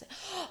by accident.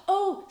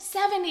 Oh,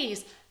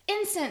 70s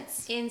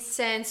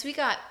incense. we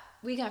got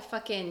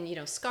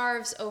fucking,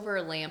 scarves over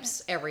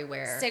lamps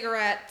everywhere.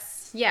 Cigarettes.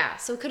 Yeah,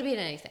 so it could have been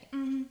anything.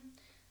 Mm-hmm.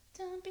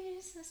 Don't be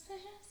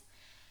suspicious.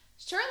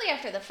 Shortly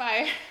after the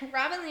fire,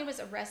 Robin Lee was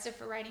arrested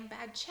for writing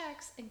bad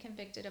checks and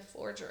convicted of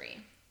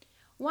forgery.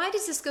 Why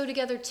does this go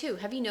together too?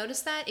 Have you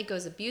noticed that? It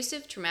goes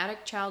abusive,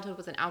 traumatic childhood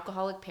with an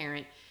alcoholic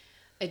parent,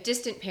 a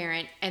distant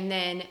parent, and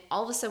then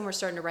all of a sudden we're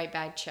starting to write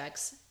bad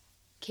checks.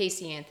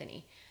 Casey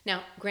Anthony.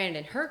 Now, granted,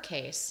 in her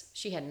case,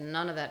 she had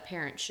none of that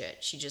parent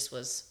shit. She just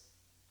was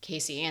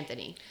Casey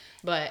Anthony.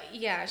 But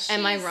Yeah,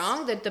 am I she's-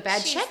 wrong that the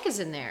bad she's- check is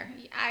in there?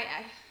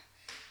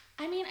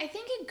 I mean, I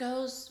think it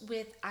goes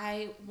with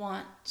I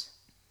want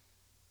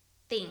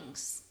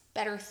things,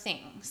 better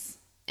things.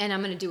 And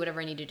I'm going to do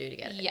whatever I need to do to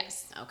get it.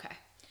 Yes. Okay.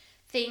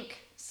 Think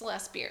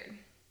Celeste Beard.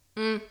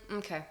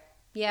 Okay.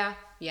 Yeah.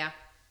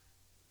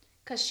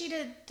 Because she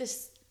did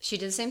this. She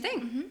did the same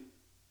thing.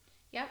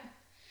 Yep.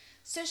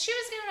 So she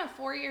was given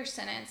a 4-year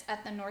sentence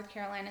at the North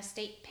Carolina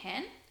State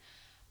Pen,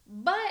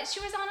 but she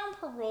was on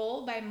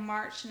parole by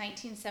March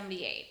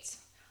 1978.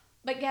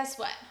 But guess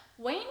what?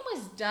 Wayne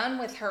was done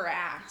with her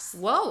ass.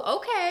 Whoa,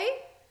 okay.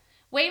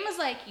 Wayne was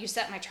like, you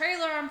set my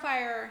trailer on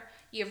fire,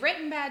 you've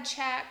written bad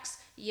checks,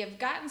 you've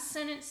gotten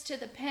sentenced to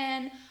the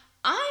pen.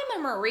 I'm a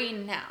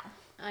Marine now.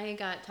 I ain't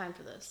got time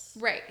for this.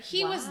 Right.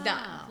 He was Wow.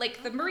 done.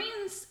 Like, the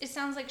Marines, it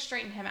sounds like,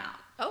 straightened him out.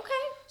 Okay.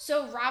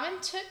 So Robin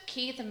took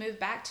Keith and moved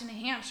back to New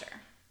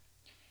Hampshire.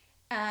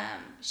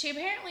 She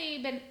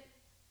apparently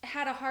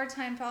had a hard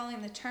time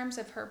following the terms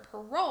of her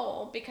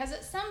parole because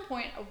at some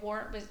point a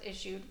warrant was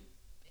issued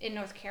in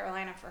North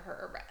Carolina for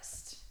her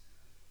arrest.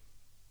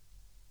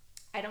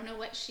 I don't know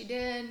what she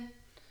did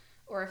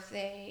or if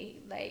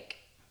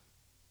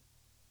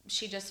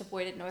she just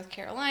avoided North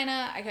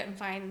Carolina. I couldn't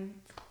find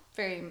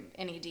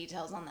any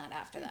details on that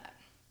after that.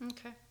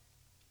 Okay.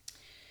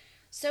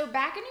 So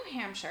back in New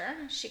Hampshire,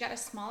 she got a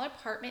small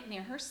apartment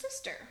near her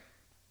sister,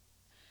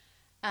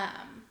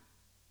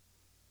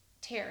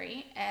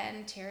 Terry,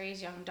 and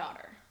Terry's young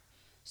daughter.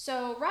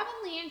 So Robin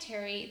Lee and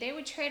Terry, they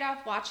would trade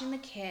off watching the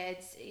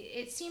kids.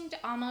 It seemed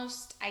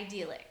almost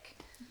idyllic.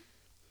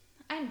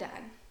 I'm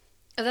done.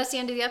 Oh, that's the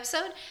end of the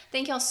episode?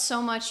 Thank y'all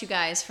so much, you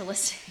guys, for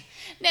listening.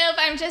 Nope,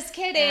 I'm just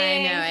kidding.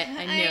 I know it.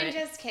 I knew I'm it.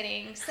 just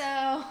kidding. So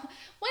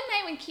one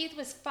night when Keith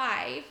was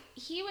 5,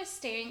 he was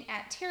staying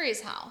at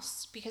Terry's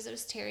house because it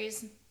was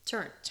Terry's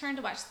Turn. turn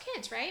to watch the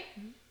kids, right?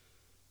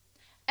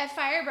 A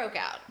fire broke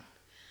out.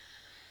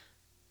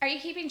 Are you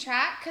keeping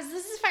track? Because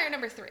this is fire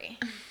number 3.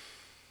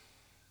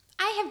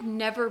 I have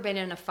never been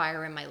in a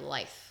fire in my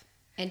life.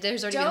 And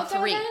there's already been Don't 3.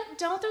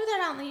 throw that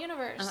out in the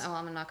universe. Oh,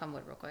 I'm going to knock on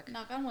wood real quick.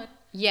 Knock on wood.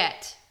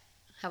 Yet.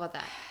 How about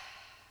that?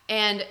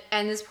 And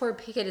this poor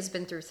kid has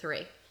been through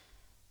 3.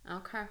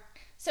 Okay.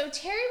 So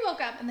Terry woke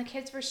up and the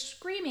kids were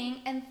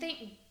screaming, and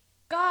thank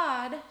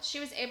God she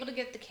was able to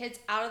get the kids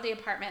out of the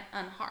apartment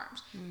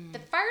unharmed. The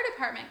fire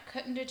department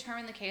couldn't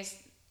determine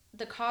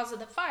the cause of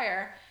the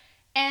fire,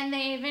 and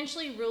they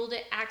eventually ruled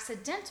it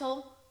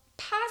accidental,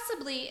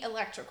 possibly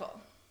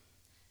electrical.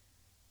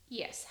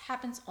 Yes,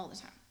 happens all the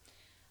time.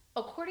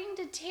 According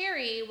to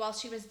Terry, while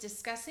she was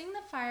discussing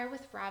the fire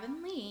with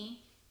Robin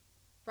Lee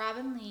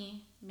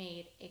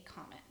made a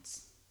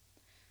comment.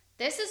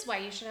 This is why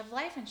you should have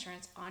life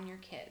insurance on your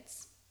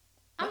kids.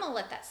 I'm going to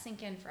let that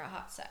sink in for a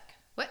hot sec.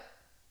 What?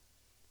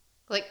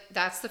 Like,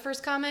 that's the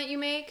first comment you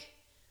make?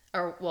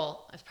 Or,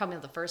 well, it's probably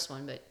not the first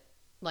one, but,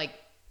 like,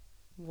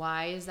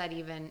 why is that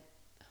even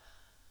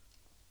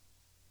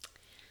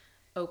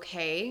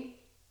okay?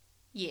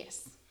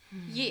 Yes.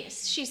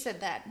 Yes, she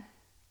said that.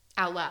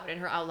 Out loud, in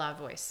her out loud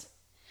voice.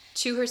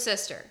 To her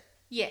sister.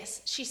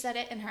 Yes, she said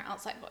it in her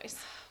outside voice.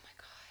 Oh, my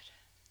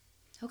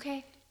God.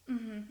 Okay.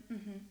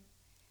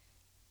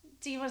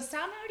 Do you want to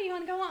stop now or do you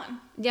want to go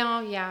on? No,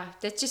 yeah.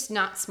 That's just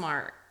not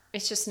smart.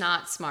 It's just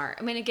not smart.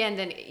 I mean, again,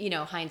 then,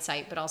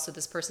 hindsight, but also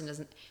this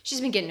person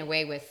she's been getting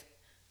away with,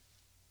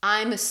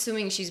 I'm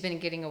assuming she's been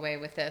getting away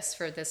with this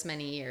for this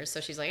many years. So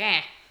she's like,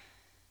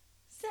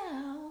 So,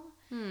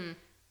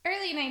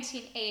 early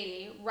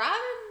 1980, Robin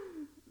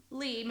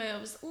Lee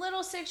moves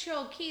little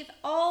 6-year-old Keith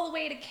all the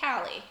way to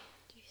Cali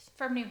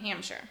from New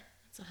Hampshire.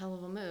 That's a hell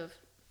of a move.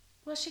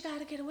 Well, she got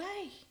to get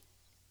away.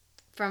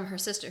 From her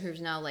sister, who's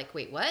now like,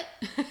 wait, what?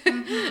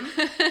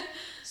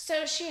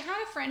 So she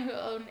had a friend who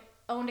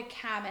owned a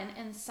cabin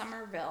in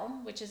Somerville,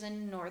 which is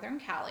in northern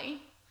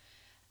Cali.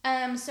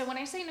 So when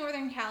I say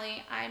northern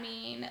Cali, I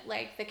mean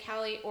like the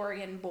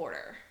Cali-Oregon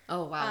border.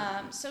 Oh,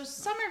 wow. So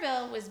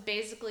Somerville was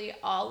basically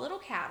all little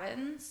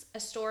cabins, a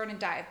store, and a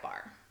dive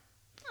bar.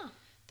 Oh.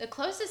 The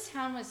closest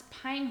town was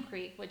Pine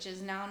Creek, which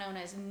is now known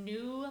as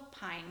New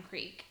Pine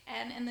Creek.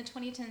 And in the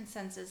 2010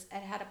 census,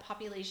 it had a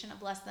population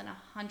of less than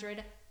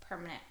 100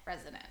 permanent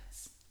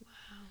residents.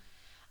 Wow.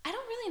 I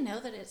don't really know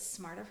that it's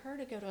smart of her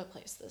to go to a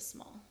place this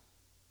small.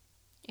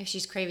 If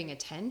she's craving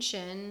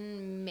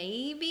attention,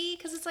 maybe,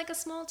 because it's like a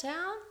small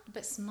town.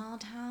 But small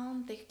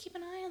town, they could keep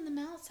an eye on them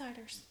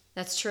outsiders.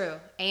 That's true.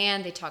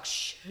 And they talk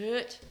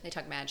shit. They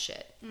talk mad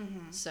shit.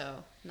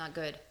 So, not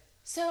good.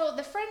 So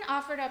the friend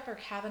offered up her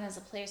cabin as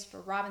a place for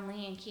Robin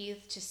Lee and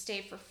Keith to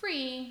stay for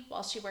free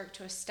while she worked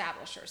to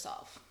establish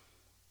herself.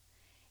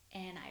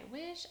 And I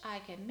wish I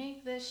could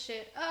make this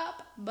shit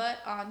up, but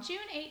on June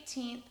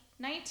 18th,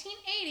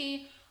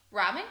 1980,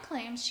 Robin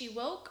claims she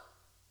woke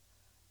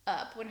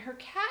up when her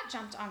cat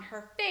jumped on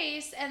her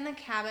face and the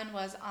cabin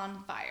was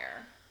on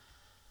fire.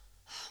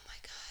 Oh,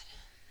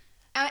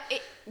 my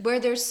God. Where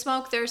there's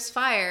smoke, there's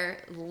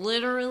fire.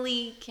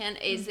 Literally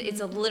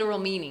it's a literal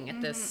meaning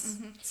at this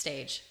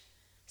stage.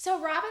 So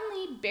Robin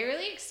Lee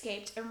barely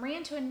escaped and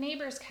ran to a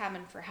neighbor's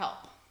cabin for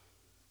help.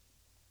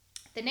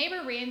 The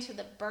neighbor ran to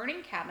the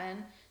burning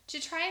cabin to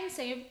try and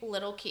save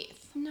little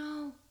Keith.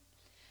 No.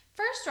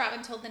 First,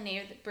 Robin told the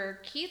neighbor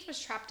Keith was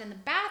trapped in the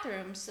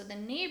bathroom, so the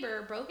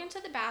neighbor broke into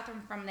the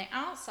bathroom from the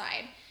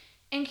outside,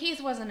 and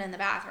Keith wasn't in the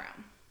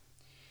bathroom.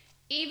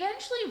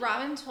 Eventually,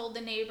 Robin told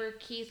the neighbor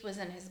Keith was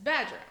in his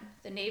bedroom.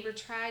 The neighbor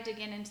tried to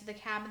get into the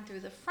cabin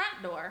through the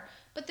front door,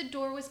 but the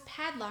door was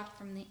padlocked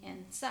from the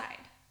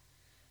inside.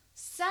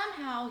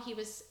 Somehow, he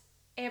was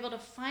able to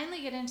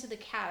finally get into the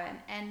cabin,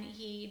 and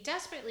he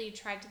desperately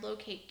tried to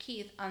locate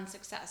Keith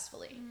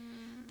unsuccessfully.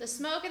 The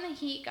smoke and the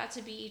heat got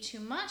to be too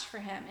much for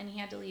him, and he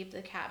had to leave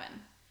the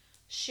cabin.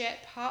 Shit,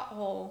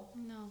 pothole,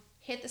 No.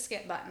 hit the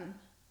skip button.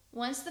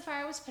 Once the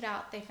fire was put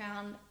out, they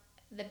found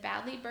the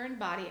badly burned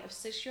body of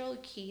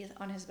 6-year-old Keith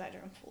on his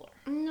bedroom floor.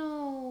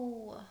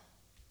 No.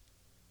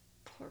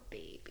 Poor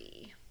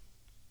baby.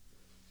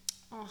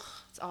 Oh,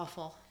 it's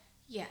awful.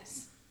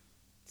 Yes.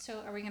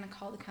 So are we going to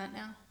call the cunt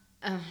now?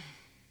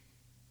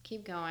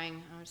 Keep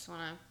going. I just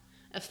want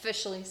to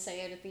officially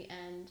say it at the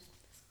end.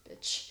 This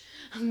bitch.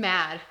 I'm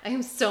mad. I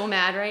am so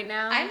mad right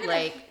now.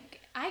 I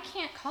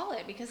can't call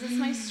it because it's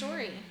my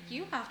story.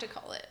 You have to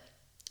call it.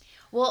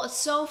 Well,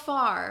 so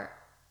far,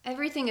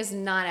 everything is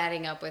not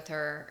adding up with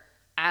her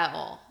at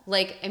all.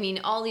 Like, I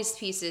mean, all these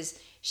pieces,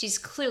 she's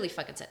clearly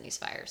fucking setting these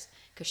fires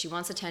because she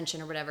wants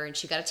attention or whatever, and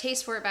she got a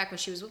taste for it back when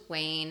she was with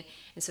Wayne,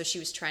 and so she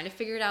was trying to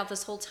figure it out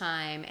this whole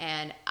time,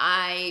 and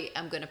I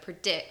am going to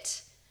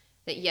predict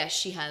that, yes,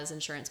 she has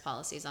insurance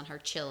policies on her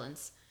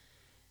chillins.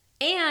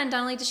 And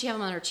not only does she have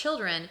them on her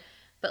children,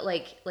 but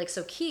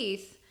so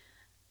Keith,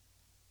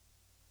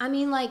 I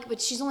mean,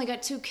 but she's only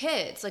got 2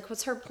 kids. Like,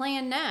 what's her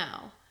plan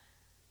now?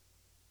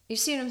 You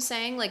see what I'm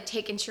saying? Like,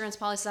 take insurance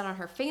policies out on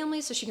her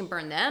family so she can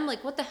burn them?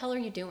 Like, what the hell are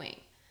you doing?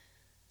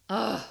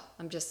 Ugh,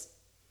 I'm just,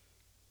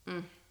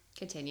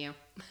 continue.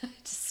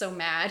 Just so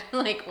mad.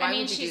 Like, why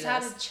would you do this? She's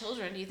had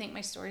children. Do you think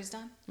my story's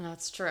done? No,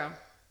 that's true.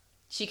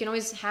 She can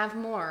always have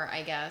more,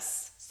 I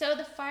guess. So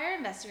the fire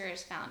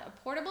investigators found a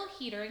portable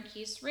heater in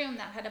Keith's room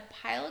that had a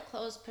pile of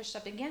clothes pushed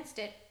up against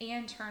it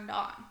and turned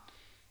on.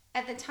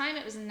 At the time,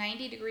 it was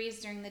 90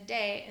 degrees during the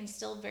day and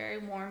still very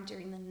warm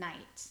during the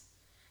night.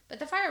 But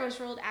the fire was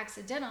ruled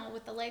accidental,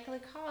 with the likely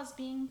cause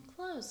being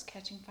clothes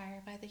catching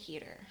fire by the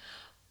heater.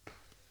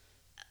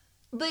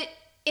 But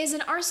as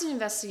an arson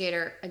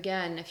investigator,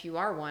 again, if you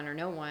are one or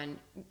know one,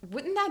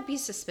 wouldn't that be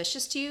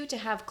suspicious to you to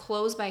have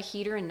clothes by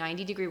heater in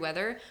 90-degree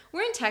weather?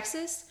 We're in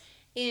Texas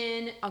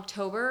in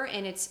October,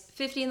 and it's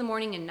 50 in the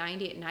morning and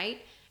 90 at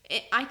night.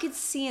 I could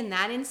see in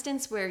that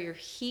instance where your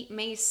heat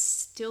may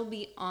still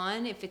be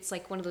on if it's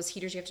like one of those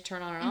heaters you have to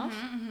turn on and off.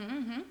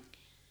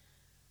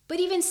 But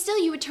even still,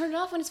 you would turn it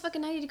off when it's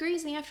fucking 90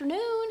 degrees in the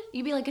afternoon.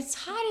 You'd be like, it's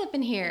hot up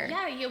in here.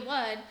 Yeah, you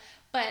would.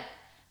 But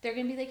they're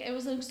going to be like, it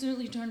was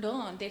absolutely turned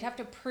on. They'd have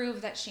to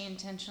prove that she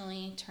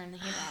intentionally turned the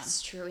heat on.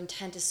 That's true.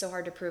 Intent is so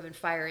hard to prove, and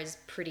fire is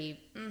pretty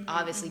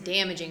obviously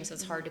damaging, so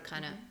it's hard to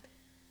kind of...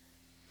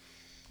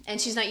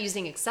 And she's not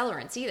using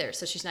accelerants either,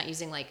 so she's not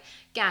using like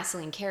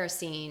gasoline,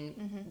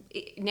 kerosene,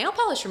 nail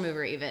polish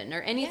remover even,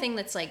 or anything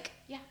that's like...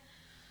 Yeah.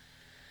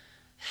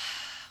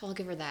 Well, I'll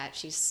give her that.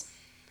 She's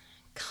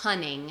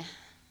cunning.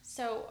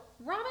 So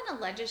Robin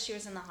alleges she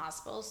was in the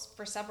hospital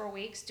for several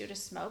weeks due to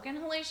smoke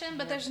inhalation,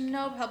 but there's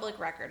no public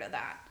record of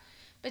that.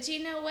 But do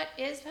you know what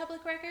is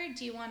public record?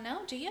 Do you want to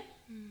know? Do you?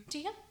 Do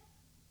you?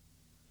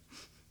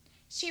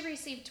 She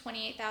received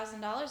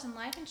 $28,000 in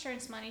life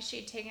insurance money she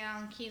had taken out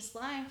on Keith's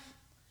life.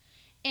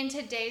 In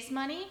today's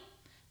money,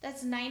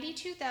 that's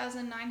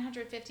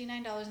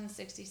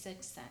 $92,959.66.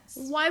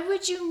 Why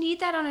would you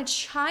need that on a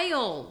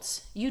child?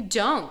 You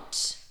don't.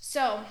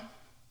 So,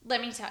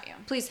 let me tell you.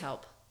 Please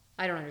help.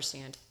 I don't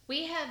understand.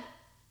 We have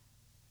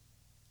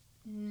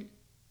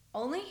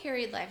only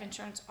carried life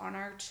insurance on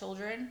our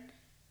children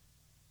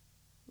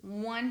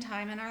one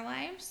time in our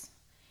lives.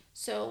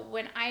 So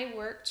when I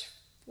worked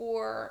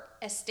for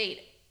a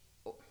state,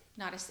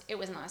 it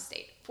was not a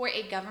state, for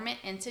a government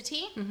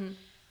entity,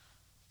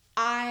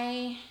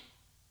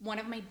 one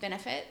of my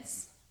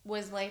benefits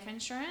was life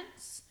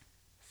insurance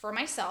for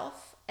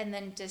myself and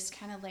then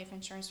discounted life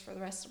insurance for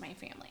the rest of my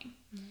family.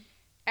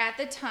 At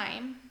the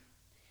time,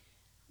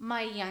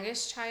 my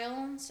youngest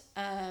child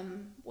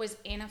was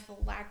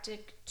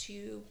anaphylactic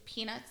to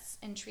peanuts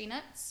and tree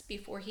nuts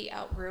before he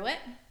outgrew it.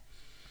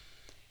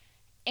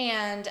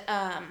 And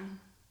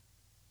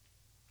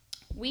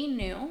we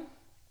knew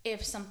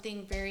if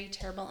something very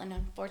terrible and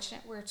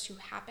unfortunate were to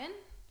happen,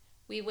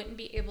 we wouldn't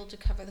be able to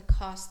cover the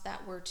costs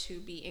that were to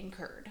be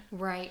incurred.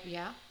 Right,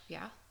 yeah.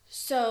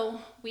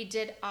 So we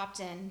did opt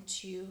in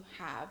to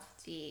have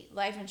the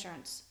life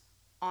insurance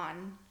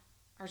on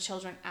our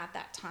children at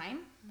that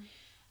time.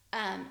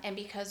 And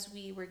because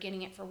we were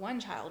getting it for one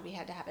child, we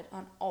had to have it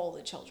on all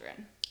the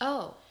children.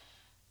 Oh.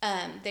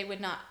 They would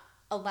not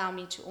allow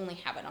me to only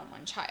have it on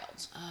one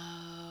child.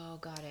 Oh,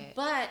 got it.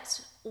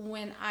 But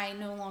when I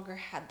no longer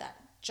had that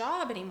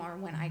job anymore,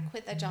 when I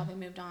quit that job and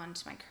moved on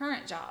to my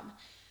current job,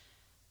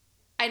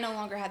 I no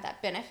longer had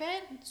that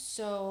benefit.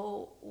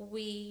 So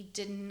we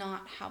did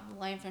not have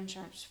life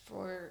insurance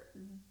for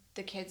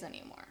the kids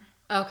anymore.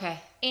 Okay.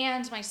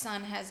 And my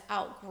son has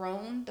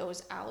outgrown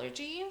those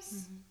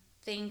allergies.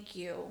 Thank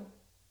you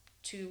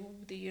to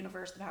the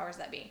universe, the powers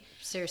that be.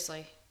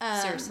 Seriously.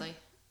 Seriously.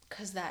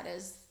 Because that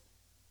is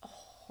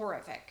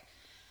horrific.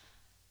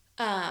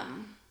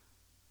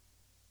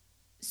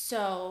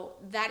 So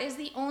that is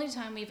the only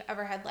time we've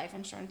ever had life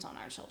insurance on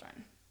our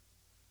children.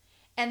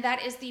 And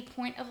that is the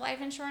point of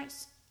life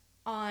insurance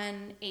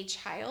on a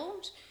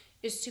child,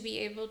 is to be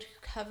able to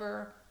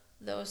cover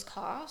those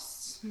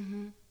costs.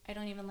 I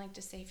don't even like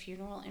to say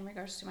funeral in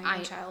regards to my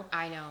own child.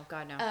 I know.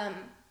 God, no.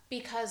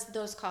 Because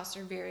those costs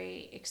are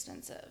very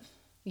expensive.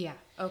 Yeah.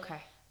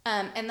 Okay.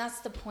 And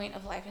that's the point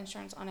of life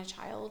insurance on a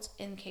child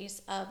in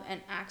case of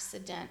an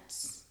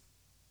accident.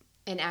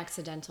 An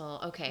accidental.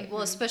 Okay.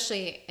 Well,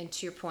 especially, and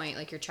to your point,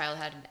 like your child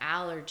had an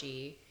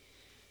allergy.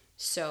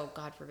 So,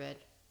 God forbid,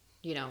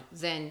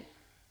 then,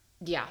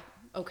 yeah.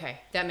 Okay.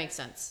 That makes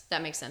sense.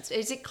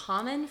 Is it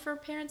common for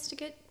parents to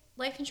get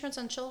life insurance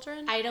on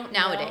children? I don't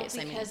nowadays,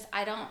 know, because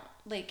I don't,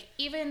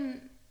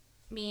 even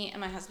me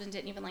and my husband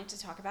didn't even like to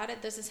talk about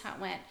it. This is how it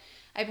went.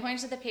 I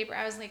pointed to the paper.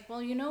 I was like, well,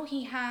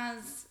 he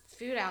has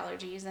food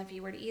allergies, and if he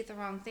were to eat the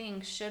wrong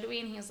thing, should we?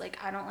 And he was like,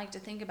 I don't like to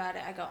think about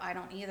it. I go, I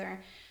don't either.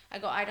 I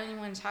go, I don't even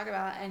want to talk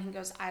about it. And he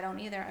goes, I don't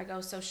either. I go,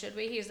 so should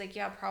we? He was like,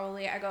 yeah,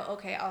 probably. I go,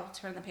 okay, I'll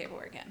turn the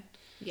paperwork in.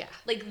 Yeah.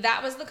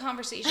 That was the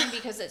conversation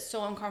because it's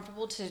so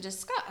uncomfortable to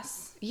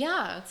discuss.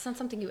 Yeah. It's not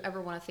something you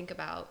ever want to think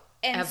about.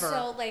 And ever.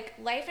 So,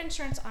 life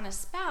insurance on a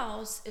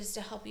spouse is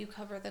to help you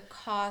cover the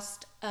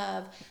cost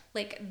of,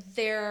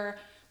 their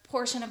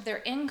portion of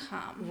their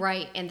income.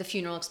 Right. And the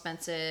funeral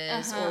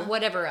expenses or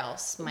whatever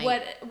else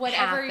might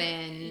whatever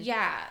happen.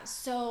 Yeah.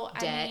 So,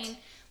 Debt.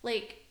 I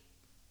mean,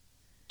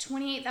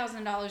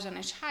 $28,000 on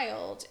a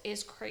child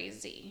is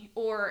crazy.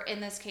 Or in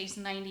this case,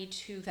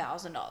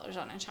 $92,000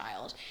 on a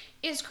child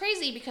is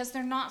crazy because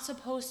they're not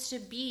supposed to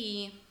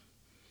be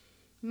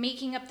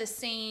making up the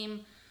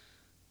same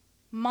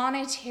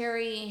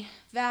monetary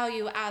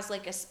value as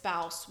a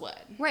spouse would.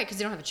 Right, because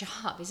they don't have a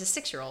job. He's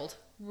a 6-year-old.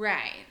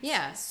 Right.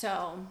 Yeah.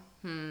 So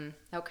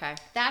Okay.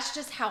 that's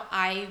just how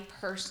I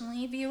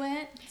personally view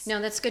it. No,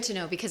 that's good to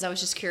know because I was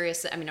just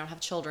curious. I mean, I don't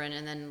have children,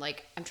 and then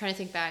I'm trying to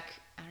think back.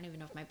 I don't even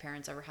know if my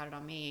parents ever had it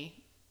on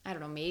me. I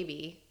don't know,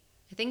 maybe.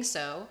 I think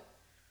so.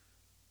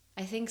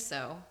 I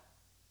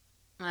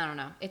don't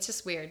know. It's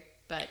just weird,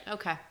 but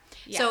okay.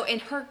 Yeah. So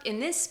in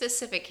this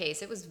specific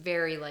case, it was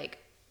very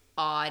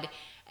odd.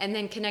 And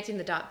then connecting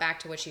the dot back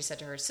to what she said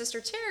to her sister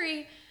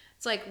Terry,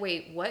 it's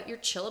wait, what? You're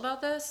chill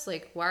about this?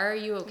 Why are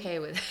you okay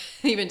with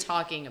even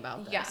talking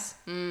about this?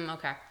 Yeah.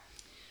 Okay.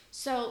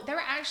 So there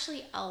were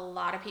actually a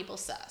lot of people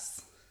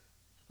sus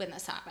when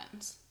this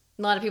happened.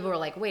 A lot of people were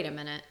like, wait a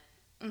minute.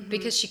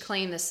 Because she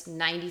claimed this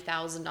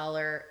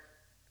 $90,000,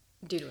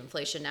 due to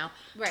inflation now,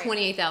 right.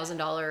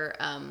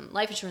 $28,000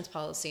 life insurance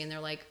policy. And they're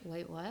like,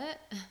 wait,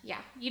 what? Yeah.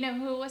 You know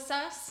who was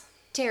sus?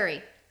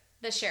 Terry.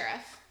 The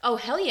sheriff. Oh,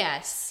 hell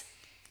yes.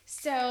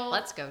 So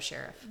let's go,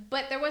 sheriff.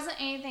 But there wasn't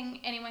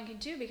anything anyone could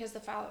do because the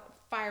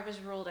fire was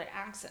ruled an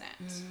accident.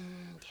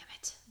 Damn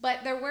it. But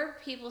there were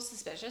people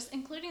suspicious,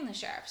 including the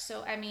sheriff.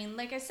 So, I mean,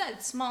 like I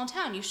said, small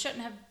town. You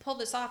shouldn't have pulled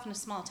this off in a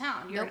small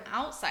town. You're an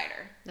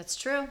outsider. That's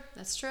true.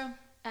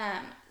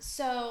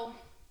 So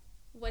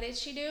what did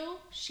she do?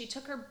 She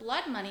took her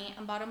blood money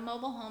and bought a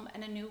mobile home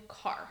and a new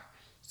car.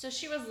 So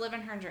she was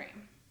living her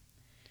dream.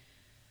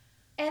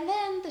 And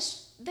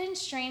then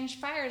strange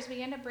fires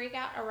began to break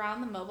out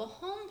around the mobile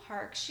home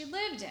park she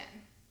lived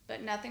in.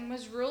 But nothing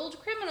was ruled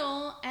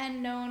criminal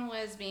and no one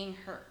was being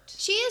hurt.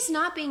 She is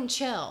not being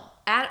chill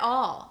at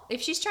all.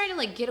 If she's trying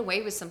to get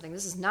away with something,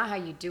 this is not how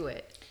you do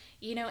it.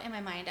 In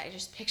my mind, I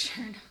just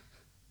pictured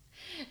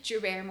Drew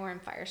Barrymore in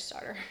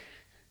Firestarter.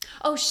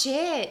 Oh,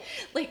 shit.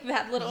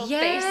 That little face.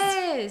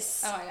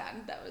 Yes. Oh, my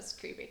God. That was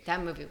creepy.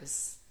 That movie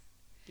was,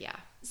 yeah.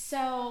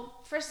 So,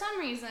 for some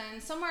reason,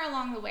 somewhere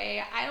along the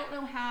way, I don't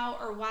know how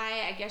or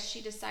why, I guess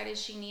she decided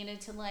she needed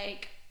to,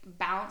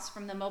 bounce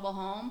from the mobile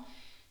home.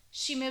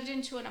 She moved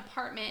into an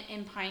apartment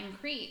in Pine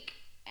Creek,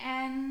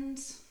 and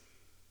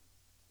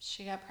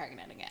she got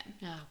pregnant again.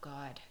 Oh,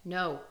 God.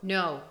 No.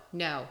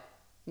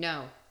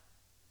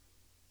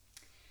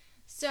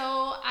 So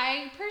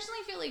I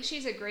personally feel like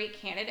she's a great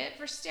candidate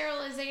for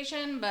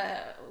sterilization,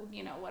 but,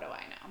 what do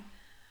I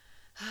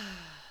know?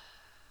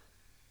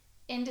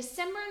 In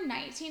December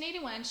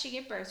 1981, she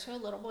gave birth to a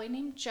little boy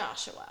named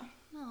Joshua.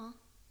 Aw.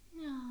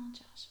 Oh,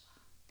 Joshua.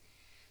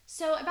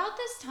 So about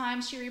this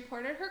time, she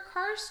reported her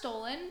car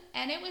stolen,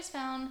 and it was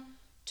found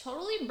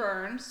totally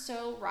burned.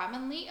 So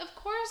Robin Lee, of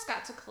course,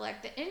 got to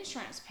collect the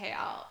insurance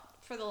payout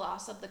for the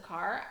loss of the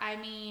car. I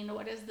mean,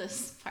 what is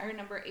this? Fire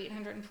number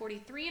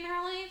 843 in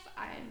her life?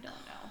 I don't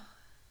know.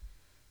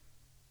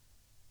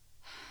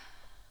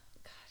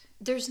 God.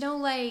 There's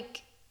no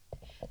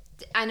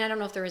and I don't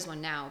know if there is one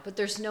now, but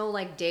there's no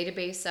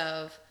database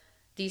of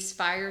these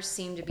fires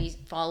seem to be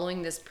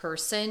following this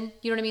person.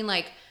 You know what I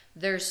mean?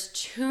 There's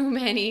too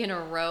many in a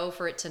row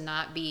for it to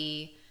not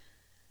be.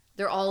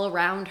 They're all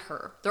around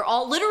her. They're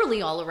all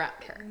literally all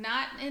around her.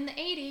 Not in the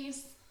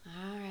 80s.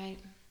 All right.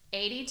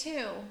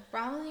 82.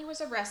 Robin Lee was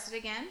arrested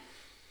again.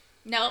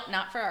 Nope,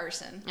 not for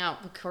arson. No,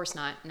 of course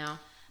not. No.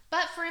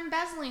 But for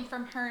embezzling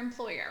from her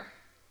employer.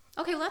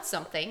 Okay, well, that's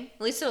something.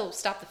 At least it'll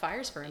stop the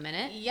fires for a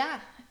minute Yeah,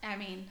 I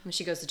mean, when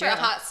she goes to for jail. a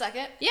hot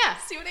second. Yeah.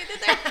 See what I did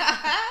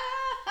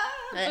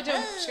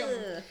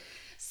there?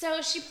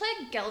 So she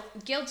pled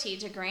guilty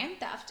to grand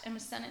theft and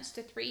was sentenced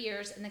to 3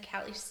 years in the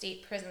Cali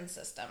State prison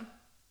system.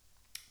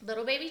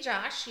 Little baby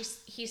Josh,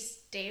 he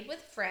stayed with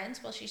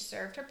friends while she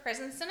served her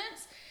prison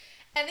sentence.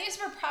 And these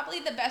were probably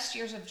the best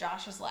years of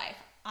Josh's life.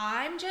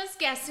 I'm just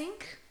guessing,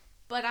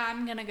 but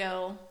I'm going to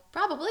go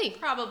Probably.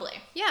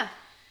 Yeah.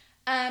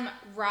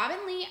 Robin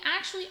Lee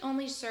actually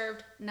only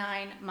served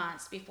 9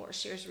 months before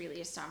she was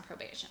released on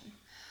probation.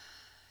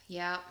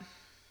 Yeah.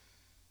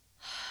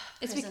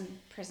 It's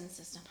Prison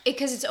system.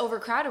 because it's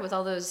overcrowded with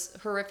all those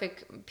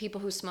horrific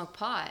people who smoke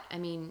pot. I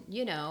mean,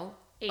 you know,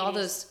 all 80s.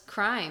 those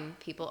crime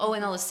people. Oh,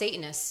 and all the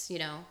Satanists, you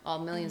know, all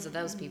millions of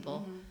those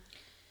people.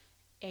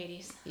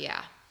 80s.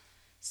 Yeah.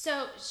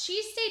 So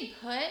she stayed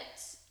put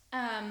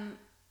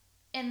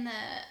in the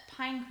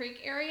Pine Creek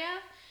area.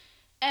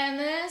 And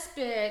this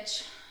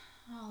bitch,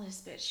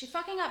 she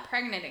fucking got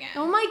pregnant again.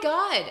 Oh my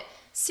God.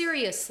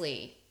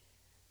 Seriously.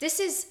 This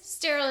is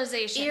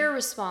Sterilization.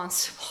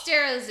 irresponsible.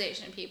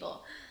 Sterilization,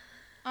 people.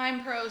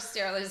 I'm pro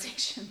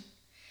sterilization.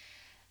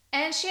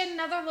 And she had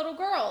another little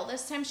girl.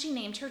 This time she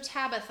named her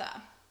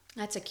Tabitha.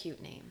 That's a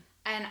cute name.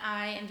 And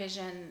I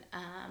envision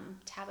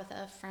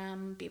Tabitha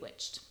from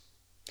Bewitched.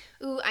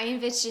 Ooh, I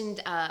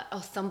envisioned,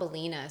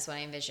 Thumbelina is what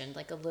I envisioned.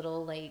 Like a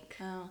little, like,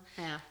 Oh.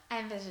 yeah, I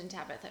envision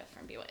Tabitha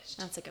from Bewitched.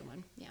 that's a good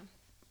one. Yeah.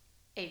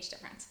 Age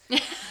difference.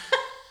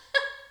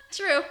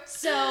 True.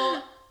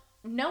 So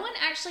no one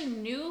actually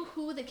knew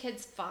who the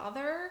kid's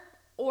father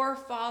or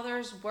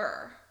fathers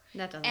were.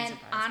 That doesn't And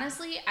surprise me.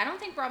 honestly, I don't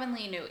think Robin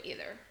Lee knew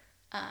either.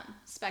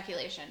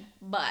 Speculation,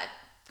 but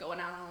going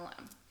out on a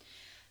limb.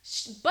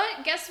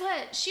 But guess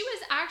what? She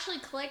was actually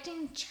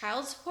collecting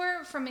child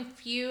support from a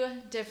few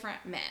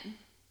different men.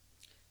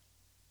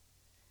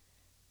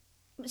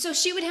 So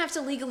she would have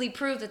to legally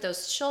prove that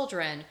those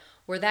children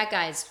were that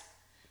guy's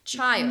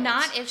child.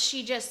 Not if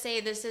she just say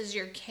this is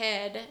your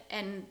kid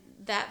and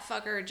that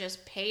fucker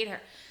just paid her.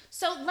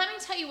 So let me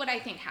tell you what I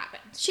think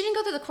happened. She didn't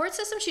go through the court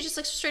system. She just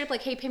like straight up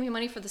like, hey, pay me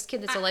money for this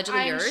kid that's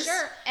allegedly I'm yours.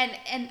 sure. And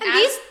And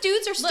these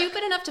dudes are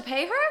stupid enough to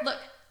pay her? Look,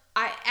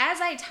 as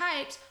I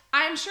typed,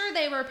 I'm sure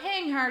they were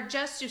paying her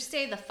just to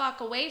stay the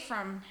fuck away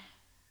from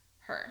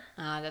her.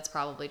 That's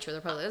probably true.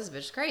 They're probably, this bitch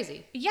is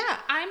crazy. Yeah,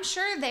 I'm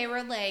sure they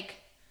were like,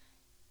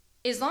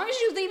 as long as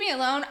you leave me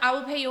alone, I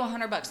will pay you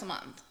 $100 a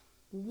month.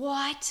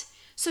 What?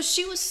 So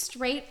she was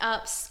straight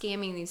up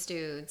scamming these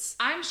dudes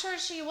I'm sure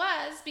she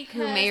was because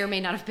who may or may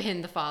not have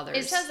been the fathers.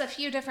 it says a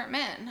few different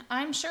men.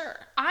 I'm sure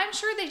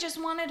they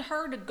just wanted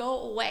her to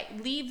go away,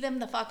 leave them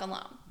the fuck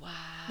alone. Wow.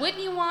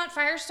 Wouldn't you want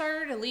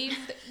Firestarter to leave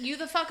you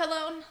the fuck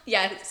alone?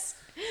 Yes.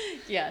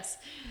 Yes.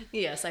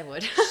 Yes, I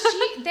would.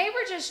 They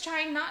were just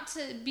trying not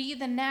to be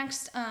the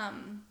next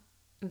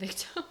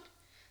Victim.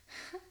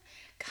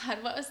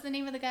 God, what was the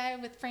name of the guy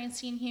with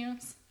Francine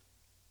Hughes?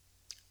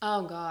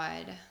 Oh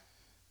God.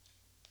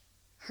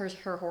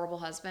 Her horrible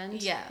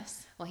husband.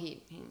 Yes. Well,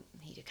 he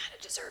kind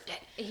of deserved it.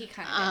 He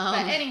kind of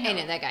did. But anyhow. I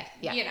know that guy.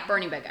 Yeah. You know.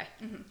 Burning bed guy.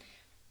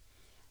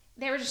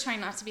 They were just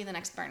trying not to be the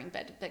next burning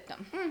bed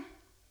victim.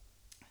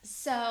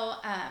 So,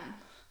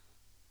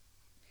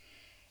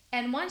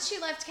 and once she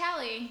left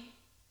Cali,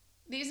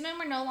 these men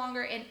were no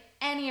longer in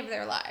any of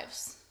their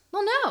lives.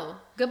 Well, no.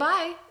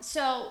 Goodbye.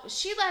 So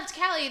she left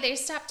Cali, they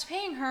stopped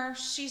paying her,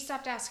 she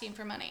stopped asking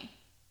for money.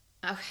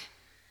 Okay.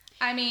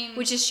 I mean,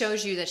 Which just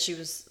shows you that she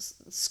was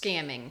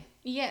scamming.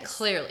 yes.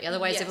 Clearly.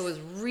 Otherwise, if Yes. it was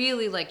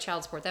really like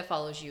child support, that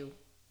follows you.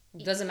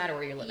 Doesn't matter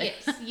where you're living.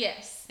 Yes,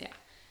 yes. Yeah.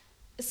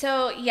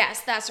 So,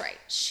 yes, that's right.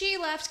 She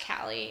left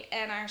Cali,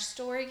 and our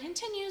story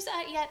continues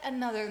at yet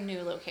another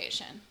new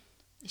location.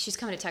 She's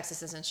coming to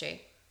Texas, isn't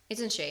she?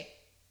 Isn't she?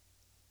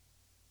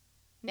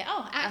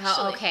 No,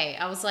 actually. Okay.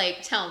 I was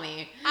like, tell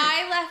me.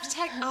 I left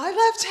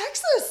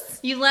Texas.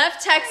 You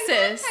left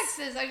Texas.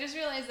 Texas. I just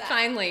realized that.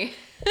 Finally.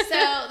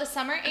 So the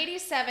summer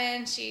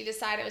 '87, she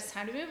decided it was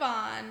time to move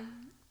on,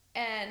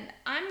 and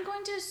I'm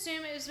going to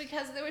assume it was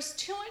because there was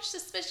too much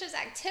suspicious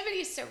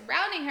activity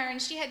surrounding her,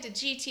 and she had to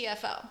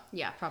GTFO.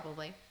 Yeah,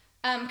 probably.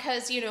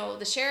 Because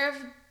the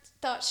sheriff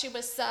thought she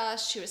was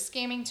sus. She was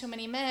scamming too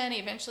many men.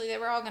 Eventually, they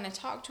were all going to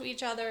talk to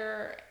each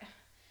other.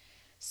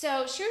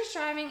 So she was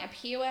driving a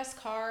POS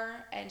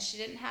car, and she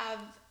didn't have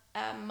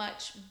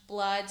much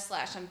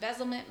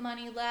blood/embezzlement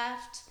money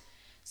left.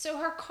 So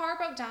her car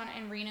broke down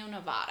in Reno,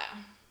 Nevada.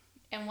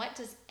 And what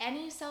does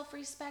any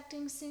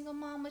self-respecting single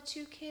mom with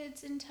 2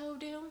 kids in tow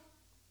do?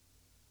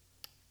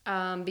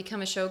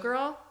 Become a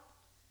showgirl?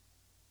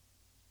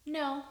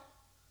 No.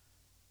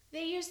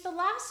 They used the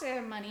last of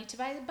their money to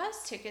buy the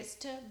bus tickets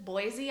to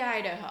Boise,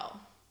 Idaho.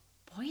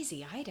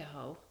 Boise,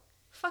 Idaho?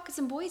 Fuck is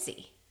in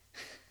Boise?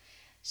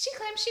 She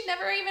claimed she'd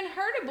never even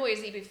heard of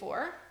Boise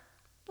before.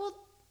 Well,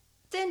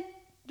 then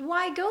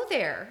why go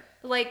there?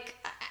 Like,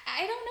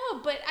 I don't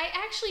know, but I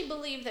actually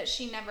believe that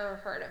she never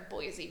heard of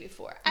Boise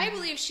before. I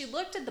believe she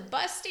looked at the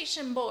bus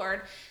station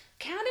board,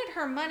 counted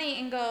her money,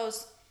 and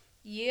goes,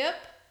 Yep.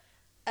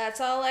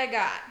 That's all I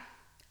got.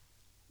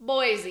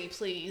 Boise,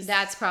 please.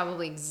 That's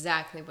probably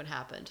exactly what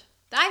happened.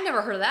 I've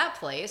never heard of that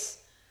place.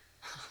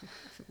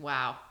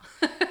 Wow.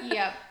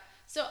 Yep.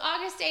 So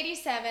August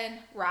 87,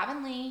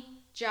 Robin Lee,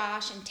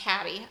 Josh, and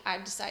Tabby. I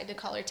decided to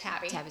call her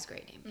Tabby. Tabby's a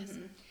great name. Yes.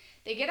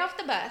 They get off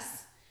the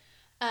bus.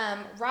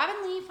 Robin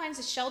Lee finds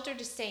a shelter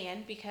to stay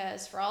in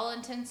because, for all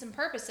intents and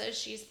purposes,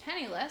 she's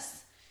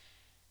penniless.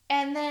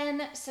 And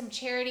then some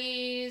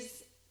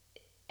charities,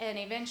 and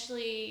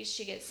eventually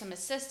she gets some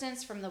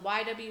assistance from the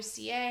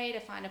YWCA to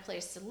find a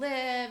place to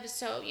live.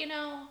 So,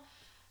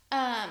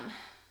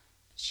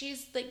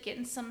 she's like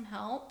getting some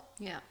help.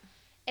 Yeah.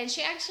 And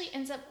she actually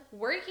ends up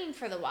working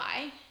for the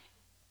Y.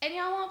 And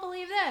y'all won't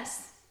believe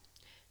this.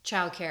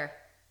 Childcare.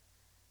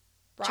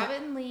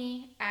 Robin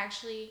Lee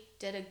actually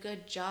did a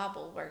good job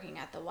while working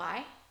at the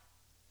Y.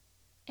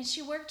 And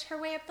she worked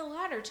her way up the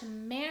ladder to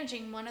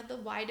managing one of the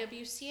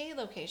YWCA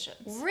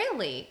locations.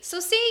 Really? So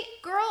see,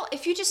 girl,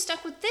 if you just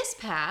stuck with this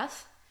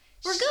path,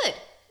 we're good.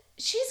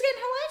 She's getting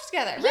her life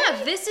together, right?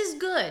 Yeah, this is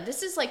good.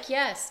 This is like,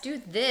 yes,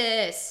 do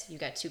this. You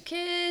got 2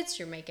 kids,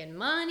 you're making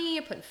money,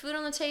 you're putting food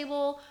on the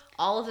table.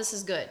 All of this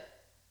is good.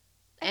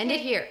 End it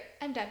here.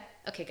 I'm done.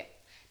 Okay, good.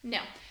 No.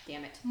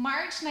 Damn it.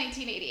 March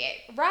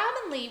 1988.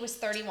 Robin Lee was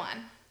 31.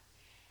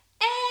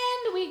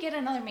 And we get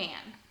another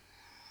man.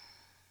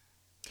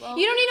 Well,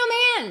 You don't need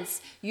no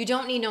mans. You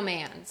don't need no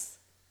mans.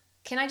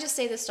 Can I just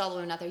say this to all the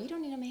women out there? You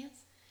don't need no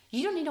mans.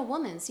 You don't need no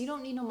womans. You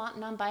don't need no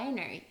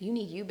non-binary. You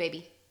need you,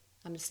 baby.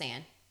 I'm just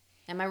saying.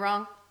 Am I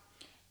wrong?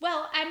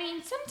 well, I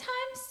mean,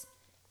 sometimes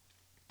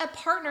a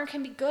partner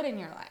can be good in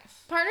your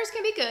life. Partners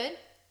can be good.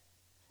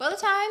 Other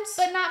times.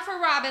 But not for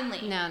Robin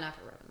Lee. No, not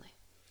for Robin Lee.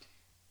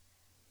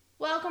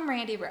 Welcome,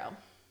 Randy Rowe.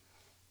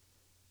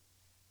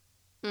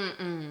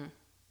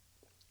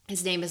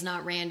 His name is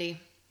not Randy.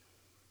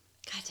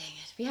 God dang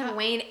it. We have a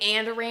Wayne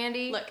and a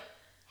Randy. Look,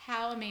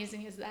 how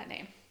amazing is that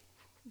name?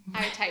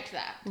 I typed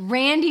that.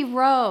 Randy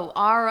Rowe.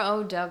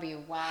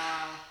 R-O-W.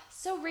 Wow.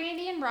 So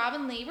Randy and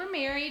Robin Lee were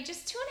married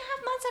just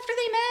 2.5 months after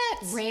they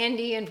met.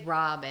 Randy and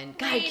Robin.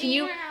 God, Randy can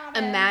you and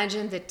Robin.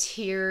 imagine the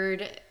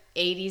tiered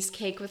 80s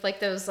cake with like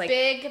those like...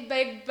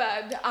 Big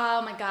bud.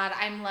 Oh my God,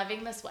 I'm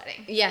loving this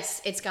wedding.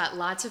 Yes, it's got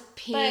lots of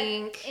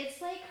pink. But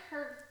it's like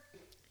her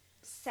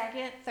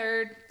second,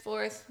 third,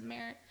 fourth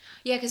marriage.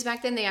 Yeah, because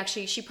back then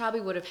she probably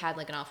would have had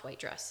like an off-white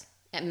dress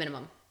at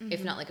minimum,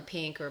 if not like a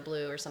pink or a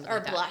blue or something Or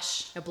like that.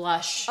 blush. A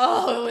blush.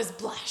 Oh, it was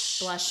blush.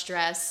 Blush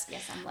dress.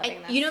 Yes, I'm loving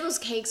And this. you know those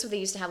cakes where they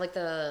used to have like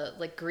the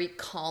like Greek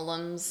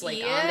columns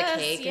like on the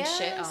cake and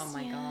shit? Oh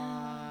my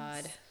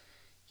God.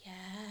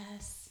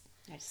 Yes.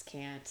 I just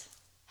can't.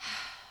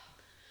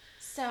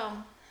 So,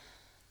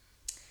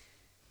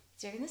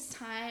 during this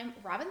time,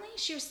 Robin Lee,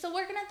 she was still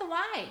working at the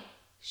Y.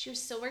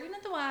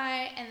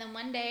 And then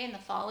one day in the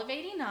fall of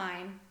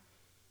 89,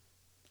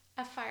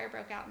 a fire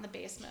broke out in the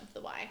basement of the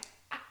Y.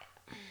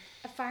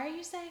 A fire,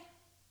 you say?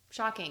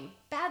 Shocking.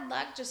 Bad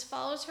luck just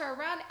follows her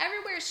around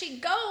everywhere she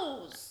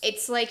goes.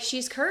 It's like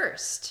she's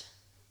cursed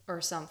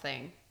or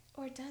something.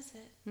 Or does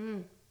it?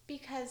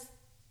 Because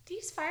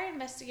these fire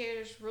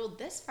investigators ruled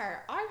this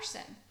fire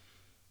arson.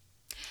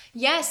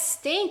 Yes,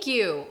 thank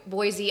you,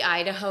 Boise,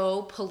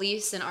 Idaho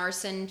police and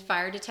arson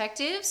fire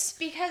detectives.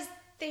 Because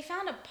they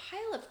found a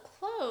pile of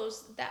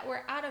clothes that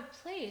were out of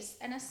place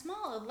and a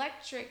small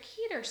electric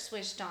heater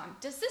switched on.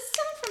 Does this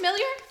sound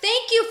familiar?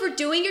 Thank you for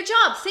doing your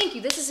job. Thank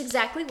you. This is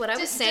exactly what I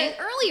was saying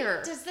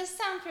earlier. Does this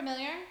sound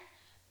familiar?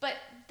 But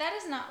that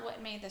is not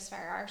what made this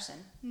fire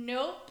arson.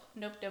 Nope.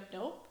 The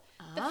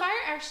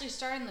fire actually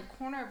started in the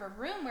corner of a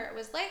room where it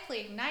was likely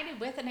ignited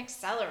with an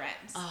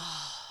accelerant.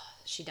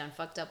 She done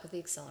fucked up with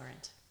the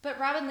accelerant. But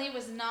Robin Lee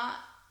was not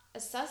a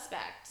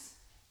suspect.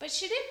 But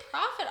she did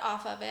profit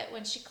off of it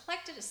when she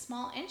collected a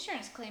small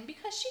insurance claim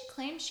because she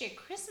claimed she had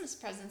Christmas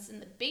presents in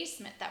the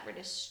basement that were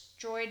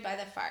destroyed by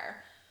the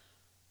fire.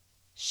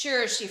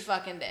 Sure, she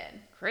fucking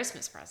did.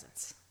 Christmas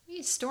presents. Are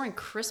you storing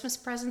Christmas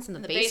presents in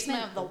the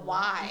basement of the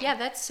Y. Yeah,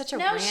 that's such a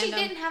No, random... she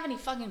didn't have any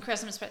fucking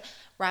Christmas presents.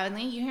 Robin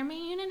Lee, you hear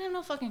me? You didn't have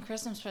no fucking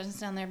Christmas presents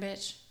down there,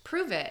 bitch.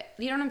 Prove it.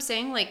 You know what I'm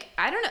saying? Like,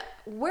 I don't know.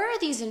 Where are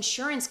these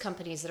insurance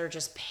companies that are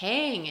just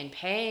paying and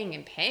paying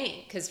and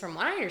paying? Because from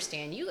what I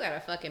understand, you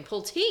gotta fucking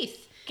pull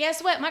teeth.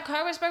 Guess what? My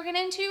car was broken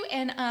into,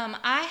 and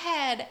I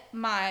had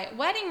my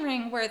wedding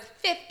ring worth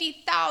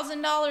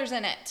 $50,000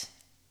 in it.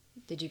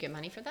 Did you get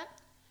money for that?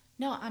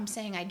 No, I'm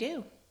saying I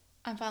do.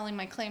 I'm filing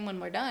my claim when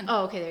we're done.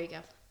 Oh, okay, there you go.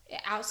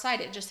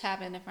 Outside, it just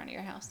happened in front of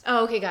your house.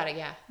 Oh, okay, got it,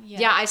 yeah.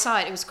 Yeah, I saw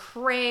it. It was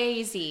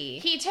crazy.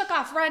 He took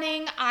off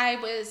running. I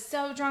was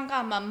so drunk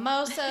on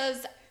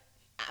mimosas.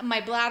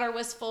 My bladder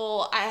was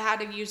full. I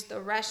had to use the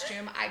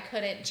restroom. I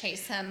couldn't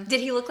chase him.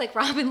 Did he look like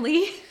Robin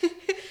Lee?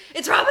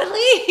 It's Robin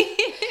Lee!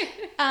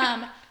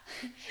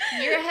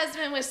 Your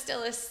husband was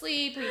still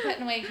asleep. We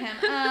couldn't wake him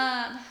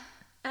up.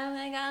 Oh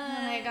my God.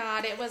 Oh my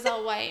God, it was a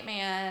white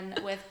man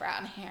with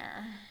brown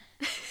hair.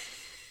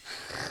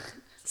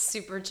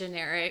 Super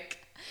generic.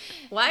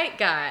 White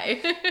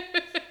guy.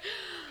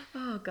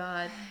 Oh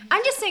God.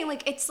 I'm just saying,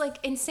 like, it's like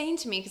insane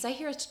to me because I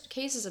hear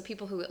cases of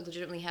people who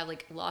legitimately have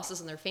like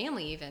losses in their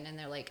family, even, and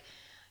they're like,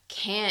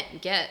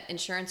 can't get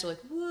insurance. They're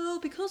like, well,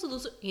 because of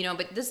those,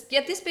 but this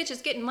bitch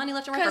is getting money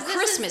left and right for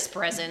Christmas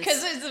presents.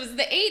 Because it was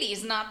the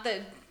 80s, not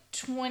the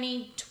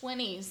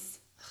 2020s.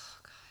 Oh,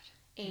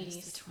 God. 80s.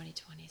 It's the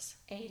 2020s.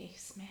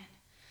 80s, man.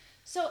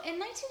 So in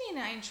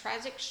 1989,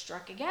 tragic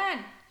struck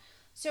again.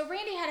 So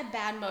Randy had a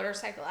bad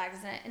motorcycle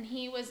accident and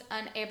he was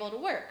unable to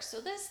work.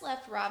 So this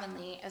left Robin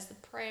Lee as the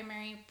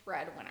primary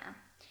breadwinner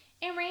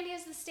and Randy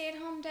as the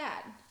stay-at-home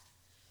dad.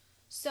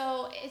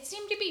 So it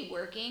seemed to be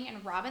working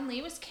and Robin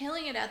Lee was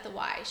killing it at the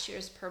Y. She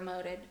was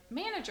promoted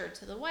manager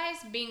to the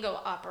Y's bingo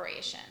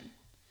operation.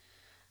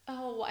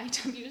 Oh,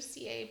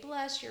 YWCA,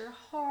 bless your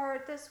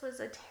heart. This was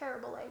a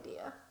terrible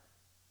idea.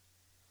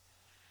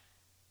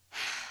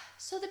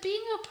 So the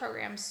bingo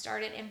program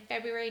started in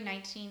February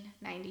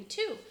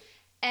 1992.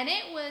 And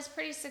it was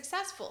pretty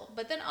successful.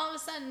 But then all of a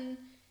sudden,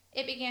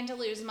 it began to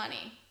lose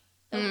money.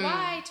 The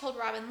Y told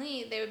Robin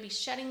Lee they would be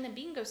shutting the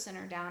bingo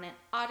center down and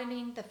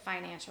auditing the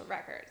financial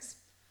records.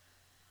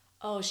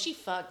 Oh, she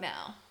fucked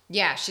now.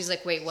 Yeah, she's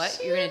like, wait, what?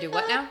 You're going to do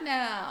what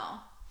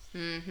now?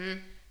 Mm-hmm.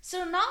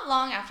 So not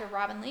long after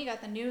Robin Lee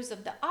got the news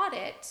of the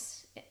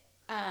audit,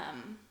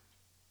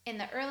 in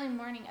the early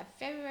morning of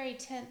February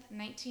 10th,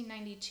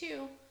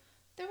 1992,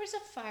 there was a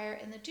fire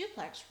in the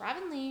duplex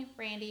Robin Lee,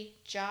 Randy,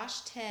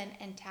 Josh 10,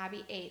 and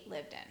Tabby 8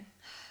 lived in.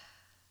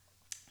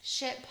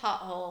 Shit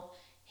pothole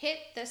hit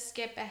the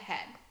skip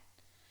ahead.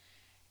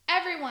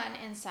 Everyone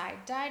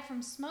inside died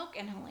from smoke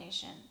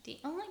inhalation. The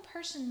only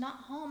person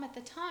not home at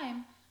the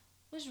time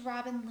was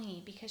Robin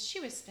Lee because she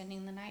was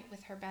spending the night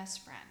with her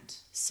best friend.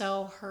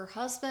 So her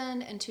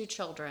husband and 2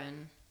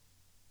 children,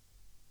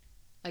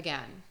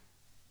 again.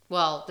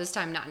 Well, this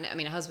time not,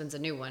 a husband's a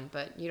new one,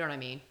 but you know what I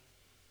mean.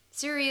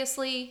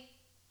 Seriously?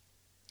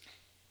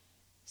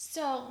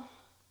 So,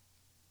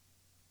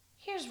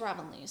 here's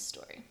Robin Lee's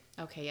story.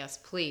 Okay, yes,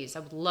 please.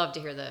 I would love to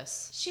hear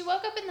this. She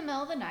woke up in the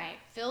middle of the night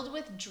filled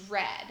with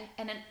dread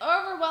and an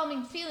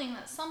overwhelming feeling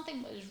that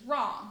something was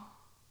wrong.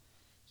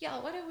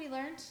 Y'all, what have we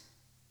learned?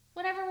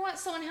 Whenever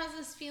someone has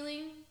this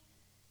feeling,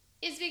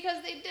 it's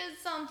because they did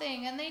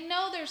something and they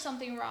know there's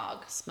something wrong.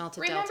 Smell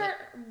to Remember, Delta.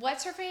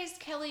 what's her face?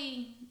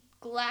 Kelly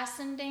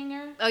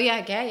Glassendinger? Oh,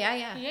 yeah.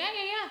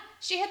 Yeah.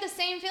 She had the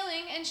same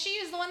feeling and she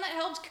is the one that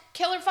helped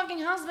kill her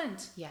fucking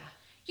husband. Yeah.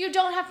 You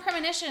don't have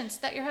premonitions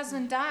that your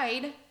husband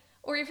died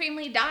or your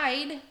family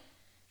died.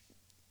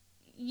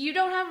 You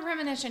don't have a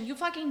premonition. You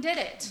fucking did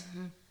it.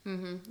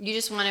 You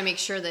just want to make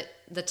sure that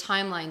the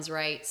timeline's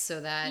right so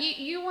that...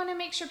 You want to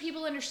make sure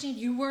people understand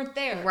you weren't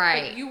there.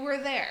 Right. But you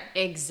were there.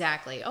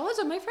 Exactly. Oh, I was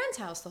at my friend's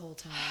house the whole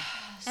time.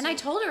 And I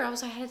told her, I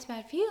had this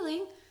bad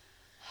feeling.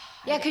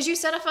 Yeah, because you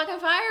set a fucking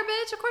fire,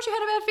 bitch. Of course you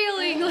had a bad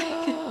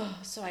feeling.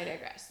 So I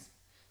digress.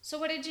 So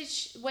what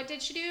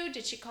did she do?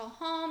 Did she call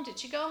home? Did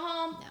she go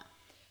home? No.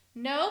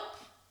 Nope.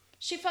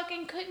 She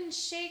fucking couldn't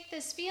shake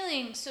this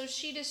feeling, so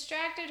she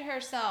distracted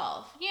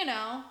herself,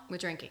 With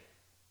drinking.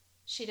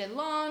 She did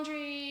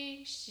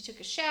laundry, she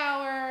took a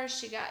shower,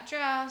 she got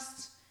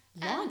dressed.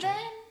 Laundry? And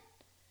then,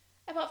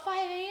 about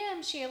 5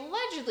 a.m., she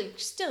allegedly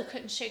still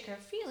couldn't shake her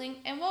feeling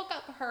and woke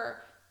up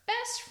her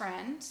best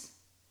friend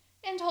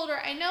and told her,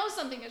 I know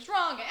something is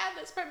wrong. I had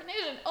this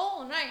premonition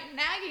all night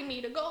nagging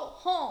me to go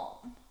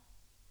home.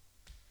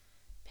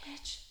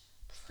 Bitch,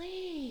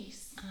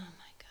 please. Oh, my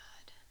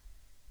God.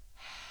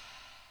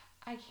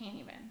 I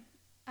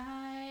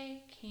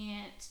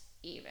can't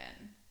even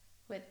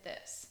with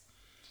this.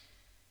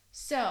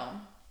 So,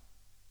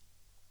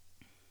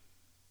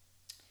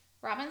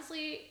 Robin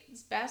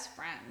Lee's best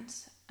friend,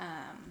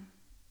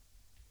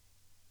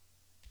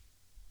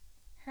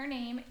 her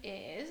name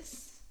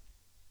is...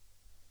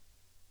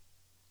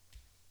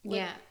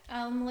 Yeah.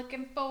 I'm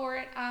looking for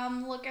it.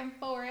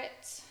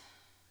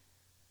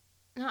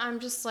 No, I'm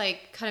just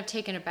like kind of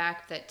taken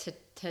aback that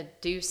to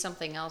do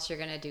something else, you're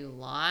going to do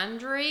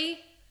laundry?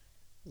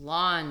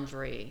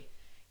 Laundry.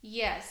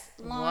 Yes,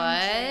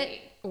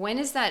 laundry. What? When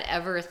is that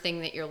ever a thing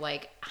that you're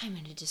like, I'm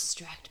going to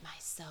distract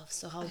myself,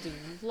 so I'll do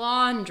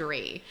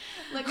laundry?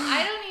 Look,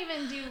 I don't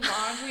even do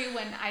laundry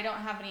when I don't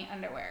have any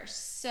underwear,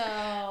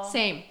 so...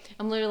 Same.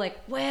 I'm literally like,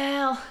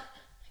 well, I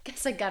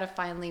guess I got to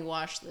finally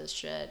wash this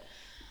shit.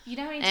 You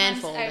know how many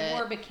And times I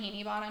wore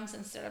bikini bottoms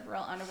instead of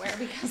real underwear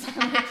because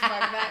I'm like,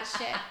 fuck that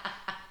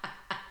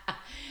shit.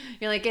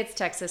 You're like, it's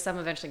Texas. I'm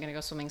eventually going to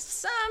go swimming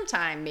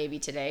sometime, maybe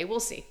today. We'll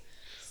see.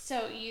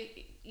 So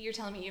you're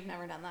telling me you've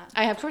never done that?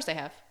 Of course I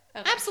have.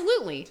 Okay.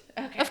 Absolutely.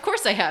 Okay. Of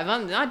course I have.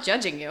 I'm not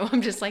judging you.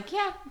 I'm just like,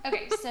 yeah.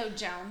 Okay, so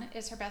Joan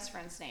is her best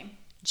friend's name.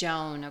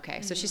 Joan.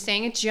 Okay. So she's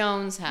staying at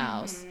Joan's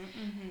house.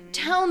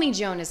 Tell me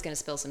Joan is going to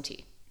spill some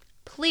tea.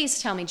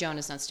 Please tell me Joan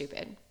is not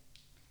stupid.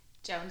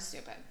 Joan's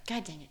stupid.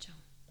 God dang it, Joan.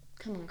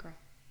 Come on, girl.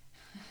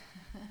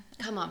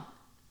 Come on.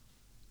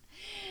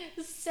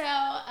 So,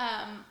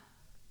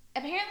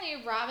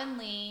 apparently Robin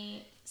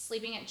Lee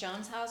sleeping at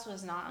Joan's house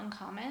was not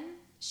uncommon.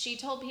 She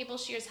told people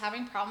she was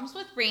having problems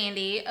with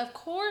Randy. Of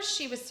course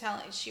she was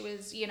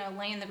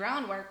laying the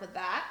groundwork with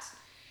that.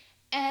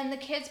 And the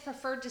kids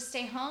preferred to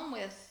stay home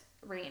with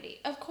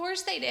Randy. Of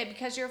course they did,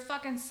 because you're a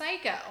fucking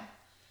psycho.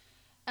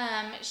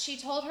 She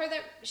told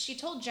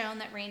Joan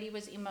that Randy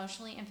was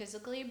emotionally and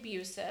physically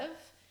abusive,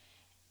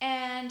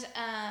 and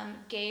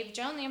gave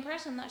Joan the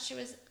impression that she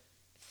was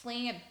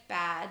fleeing a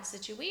bad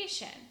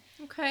situation.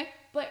 Okay.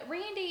 But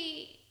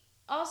Randy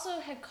also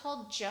had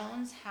called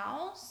Joan's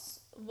house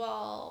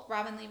while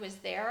Robin Lee was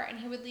there, and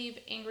he would leave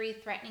angry,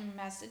 threatening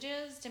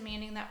messages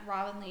demanding that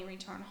Robin Lee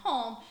return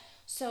home.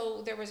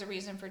 So there was a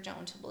reason for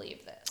Joan to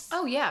believe this.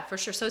 Oh yeah, for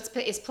sure. So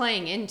it's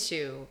playing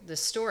into the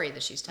story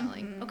that she's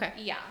telling. Mm-hmm. Okay.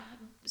 Yeah.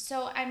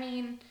 So I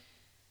mean,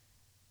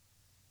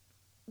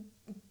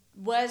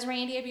 was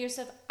Randy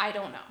abusive? I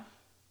don't know.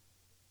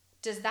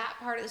 Does that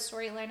part of the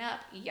story line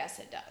up? Yes,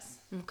 it does.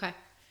 Okay.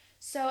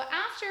 So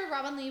after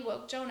Robin Lee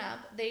woke Joan up,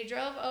 they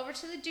drove over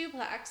to the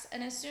duplex,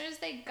 and as soon as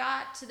they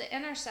got to the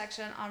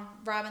intersection on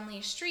Robin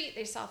Lee Street,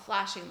 they saw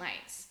flashing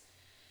lights.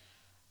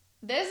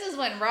 This is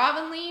when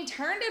Robin Lee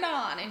turned it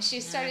on, and she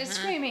started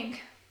screaming,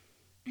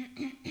 "That's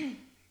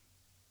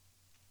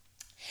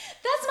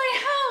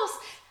my house!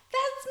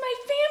 My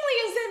family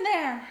is in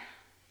there!"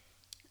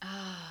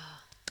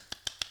 Ah.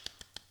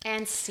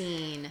 And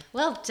scene.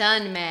 Well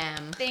done,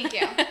 ma'am. Thank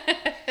you.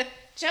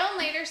 Joan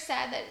later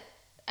said that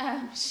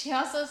she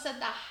also said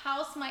the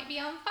house might be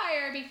on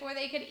fire before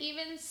they could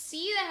even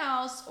see the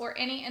house or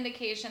any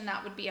indication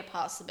that would be a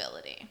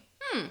possibility.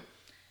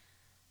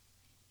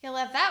 You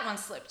let that one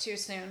slip too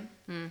soon.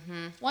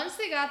 Mm-hmm. Once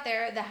they got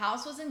there, the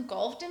house was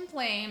engulfed in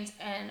flames,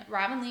 and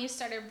Robin Lee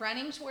started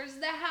running towards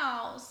the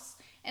house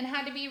and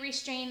had to be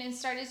restrained and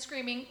started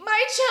screaming,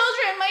 "My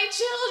children, my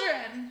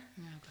children!"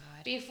 Oh,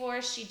 God.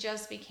 Before she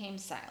just became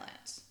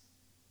silent.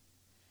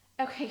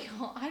 Okay,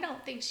 y'all, I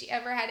don't think she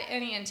ever had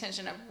any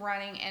intention of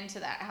running into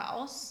that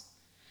house.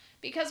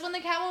 Because when the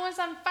cabin was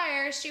on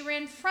fire, she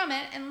ran from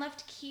it and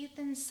left Keith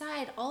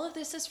inside. All of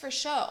this is for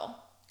show.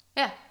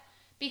 Yeah.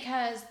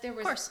 Because there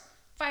was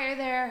fire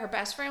there, her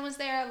best friend was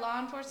there, law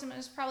enforcement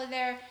was probably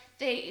there.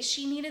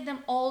 She needed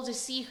them all to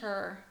see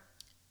her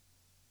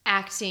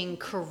Acting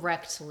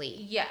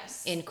correctly.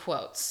 Yes. In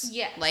quotes.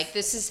 Yes. Like,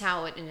 this is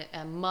how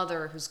a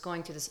mother who's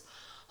going through this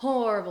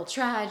horrible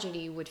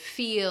tragedy would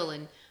feel,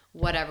 and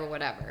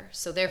whatever.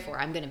 So therefore,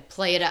 I'm going to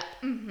play it up.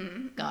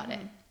 Mm-hmm. Got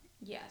it.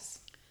 Yes.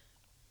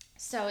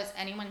 So is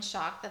anyone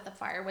shocked that the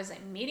fire was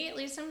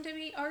immediately assumed to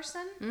be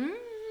arson? No.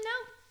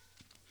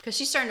 Because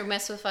she's starting to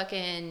mess with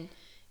fucking,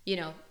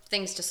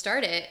 things to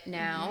start it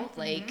now,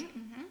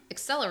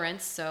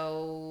 accelerants,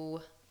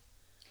 so...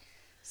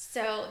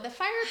 So the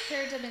fire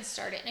appeared to have been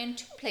started in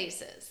two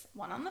places.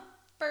 One on the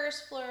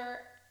first floor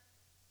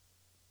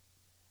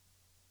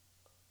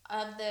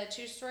of the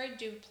two-story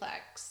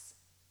duplex.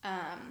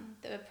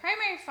 The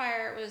primary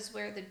fire was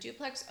where the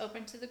duplex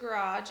opened to the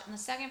garage, and the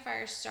second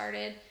fire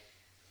started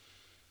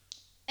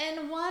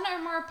in one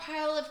or more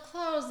pile of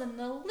clothes in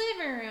the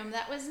living room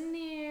that was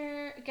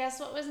near. Guess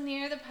what was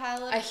near the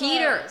pile of clothes?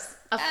 Heater.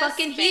 A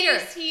fucking heater.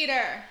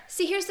 Heater.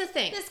 See, here's the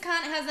thing. This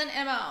cunt has an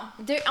MO.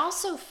 There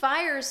also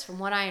fires, from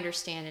what I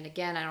understand, and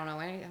again, I don't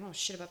know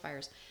shit about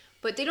fires,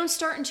 but they don't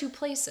start in two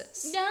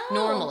places. No.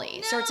 Normally.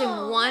 It starts in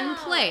one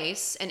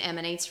place and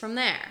emanates from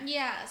there.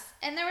 Yes.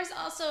 And there was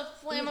also a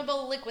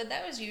flammable liquid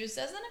that was used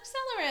as an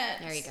accelerant.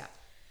 There you go.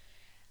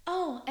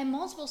 Oh, and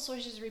multiple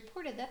sources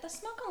reported that the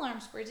smoke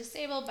alarms were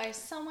disabled by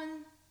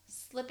someone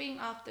slipping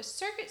off the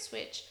circuit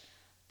switch,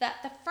 that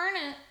the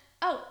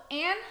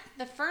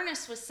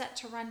furnace was set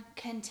to run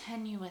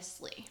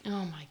continuously.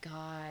 Oh my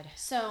God.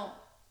 So,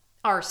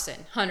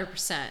 arson,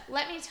 100%.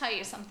 let me tell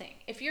you something.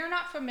 If you're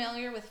not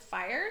familiar with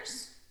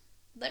fires,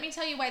 let me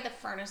tell you why the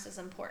furnace is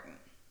important.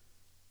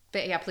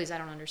 But yeah, please, I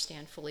don't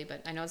understand fully,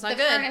 but I know it's not The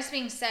good. furnace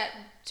being set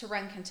to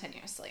run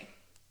continuously.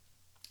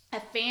 A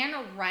fan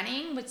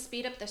running would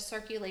speed up the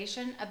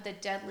circulation of the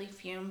deadly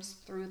fumes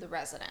through the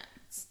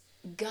residence.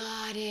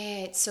 Got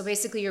it. So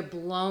basically you're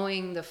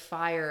blowing the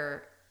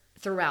fire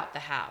throughout the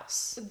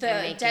house.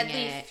 The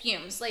deadly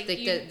fumes. Like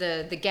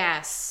the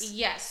gas.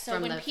 Yes. So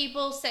when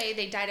people say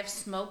they died of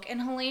smoke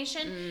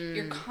inhalation,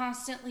 you're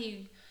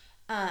constantly...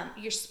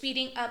 you're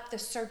speeding up the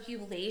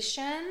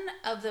circulation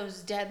of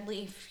those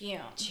deadly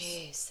fumes.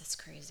 Jeez, that's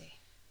crazy.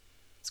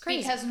 It's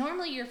crazy. Because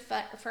normally your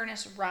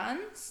furnace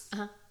runs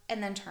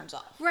and then turns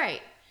off.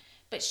 Right.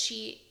 But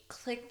she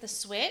clicked the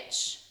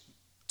switch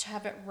to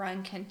have it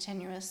run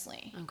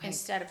continuously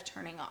instead of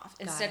turning off,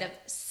 instead of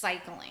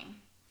cycling.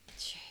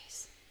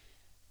 Jeez.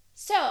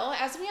 So,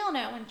 as we all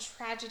know, when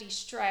tragedy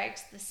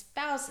strikes, the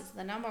spouse is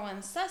the number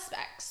one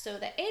suspect. So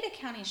the Ada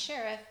County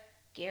Sheriff,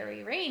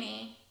 Gary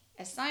Rainey,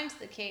 assigned to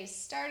the case,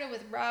 started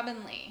with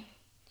Robin Lee.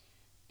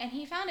 And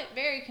he found it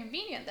very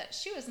convenient that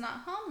she was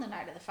not home the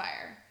night of the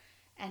fire.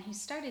 And he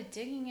started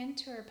digging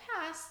into her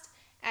past,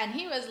 and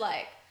he was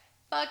like,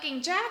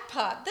 fucking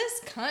jackpot,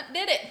 this cunt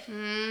did it.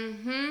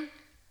 Mm-hmm.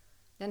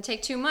 Doesn't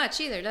take too much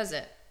either, does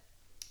it?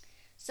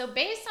 So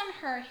based on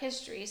her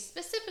history,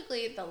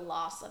 specifically the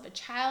loss of a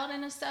child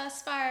in a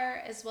sus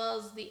fire, as well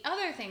as the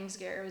other things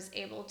Gary was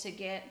able to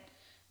get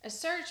a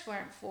search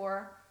warrant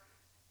for,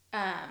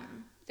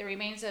 the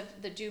remains of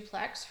the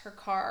duplex, her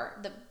car,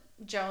 the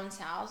Jones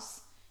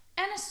house,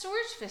 and a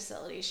storage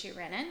facility she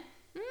rented.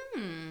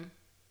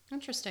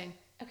 Interesting.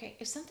 Okay,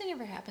 if something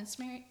ever happens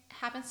to me,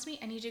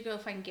 I need to go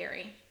find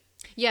Gary.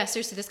 Yeah,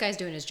 seriously, this guy's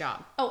doing his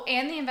job. Oh,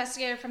 and the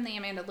investigator from the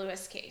Amanda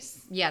Lewis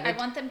case. Yeah, I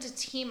want them to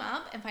team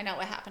up and find out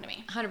what happened to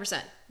me.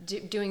 100%.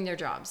 Doing their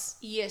jobs.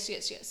 Yes.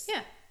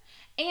 Yeah.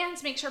 And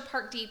to make sure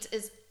Park Dietz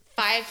is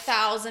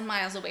 5,000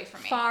 miles away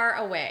from me. Far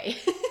away.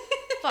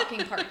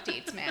 Fucking Park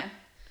Dietz, man.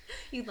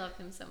 You love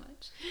him so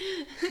much.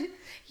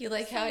 You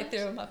like how I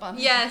threw him up on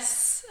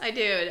Yes, I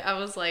do. I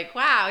was like,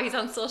 wow, he's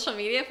on social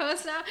media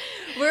posts now.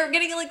 We're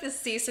getting like this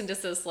cease and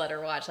desist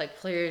letter watch. Like,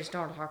 please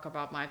don't talk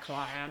about my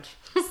client.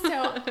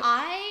 So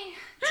I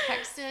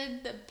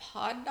texted the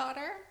pod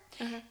daughter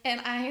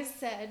and I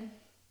said,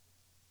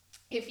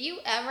 if you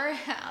ever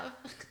have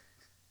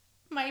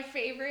my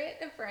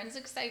favorite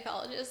forensic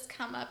psychologist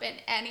come up in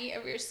any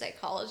of your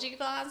psychology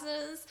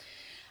classes,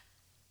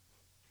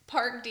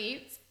 Park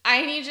Dietz,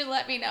 I need you to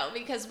let me know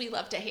because we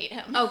love to hate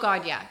him. Oh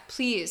God, yeah.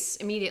 Please,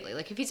 immediately.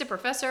 Like if he's a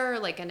professor,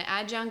 like an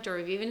adjunct, or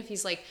even if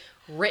he's like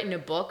written a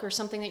book or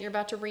something that you're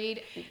about to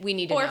read, we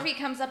need to know. Or if he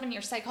comes up in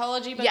your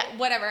psychology book,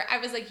 whatever. I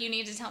was like, you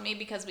need to tell me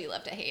because we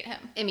love to hate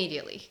him.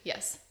 Immediately,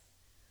 yes.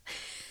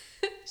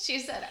 She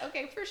said,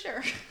 okay, for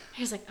sure.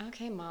 He was like,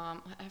 okay,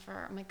 Mom,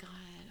 whatever. Oh my God,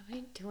 what are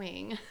you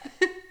doing?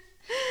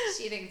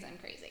 She thinks I'm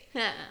crazy.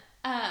 Yeah.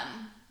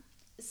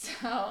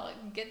 So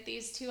get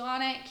these two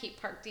on it.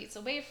 Keep Park Dietz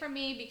away from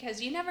me because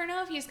you never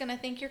know if he's going to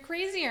think you're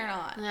crazy or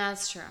not.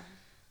 That's true.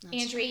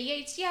 Andrea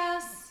Yates,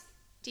 yes.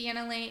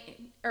 Andrea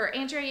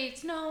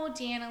Yates, no.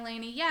 Deanna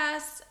Laney,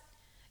 yes.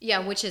 Yeah,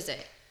 which is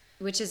it?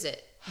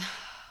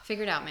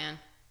 Figure it out, man.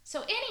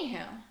 So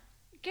anywho,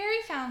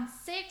 Gary found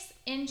 6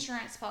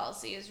 insurance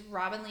policies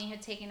Robin Lee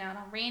had taken out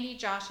on Randy,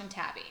 Josh, and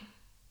Tabby.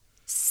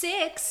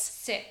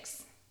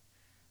 6.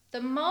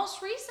 The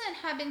most recent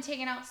had been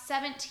taken out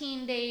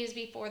 17 days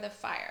before the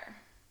fire.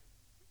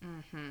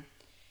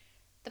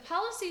 The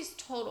policies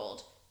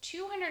totaled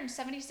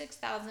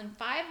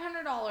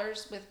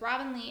 $276,500 with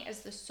Robin Lee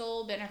as the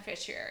sole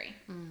beneficiary.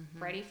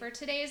 Ready for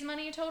today's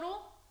money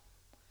total?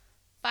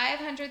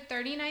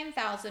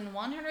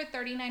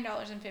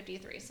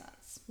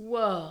 $539,139.53.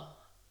 Whoa.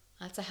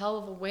 That's a hell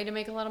of a way to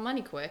make a lot of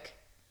money quick.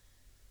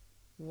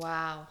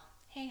 Wow.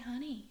 Hey,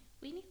 honey,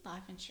 we need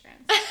life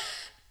insurance.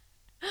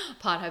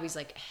 Pod hubby's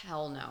like,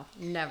 hell no,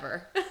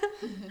 never.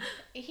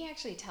 He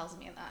actually tells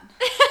me that.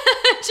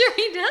 Sure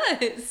he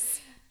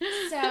does.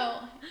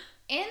 So,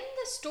 in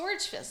the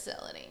storage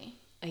facility.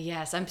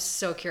 Yes, I'm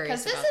so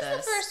curious about this. Because this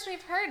is the first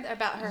we've heard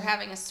about her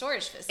having a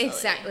storage facility.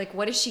 Exactly. Like,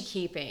 what is she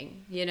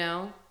keeping, you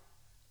know?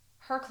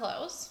 Her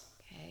clothes.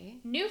 Okay.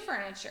 New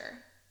furniture.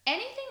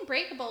 Anything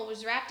breakable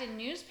was wrapped in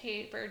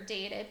newspaper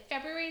dated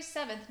February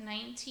 7th,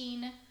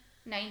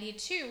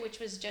 1992, which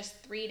was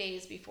just 3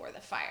 days before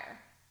the fire.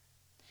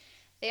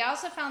 They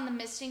also found the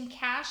missing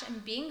cash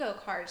and bingo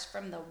cards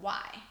from the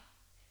Y.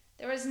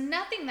 There was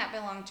nothing that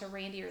belonged to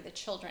Randy or the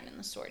children in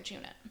the storage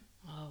unit.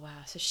 Oh,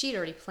 wow. So she'd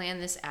already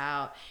planned this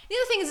out. The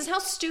other thing is how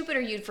stupid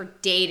are you for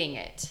dating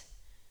it?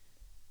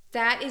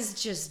 That is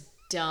just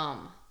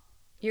dumb.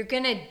 You're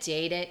going to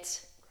date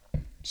it?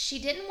 She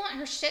didn't want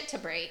her shit to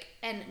break,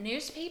 and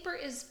newspaper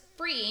is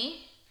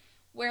free,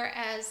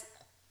 whereas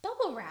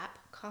bubble wrap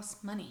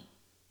costs money.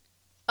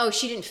 Oh,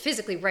 she didn't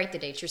physically write the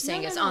date. You're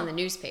saying it's on the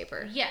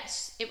newspaper.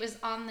 Yes, it was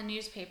on the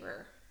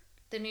newspaper.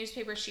 The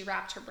newspaper she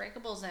wrapped her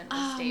breakables in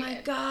was dated. Oh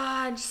my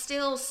God,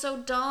 still so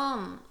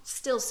dumb.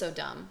 Still so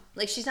dumb.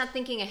 Like, she's not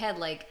thinking ahead,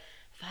 like,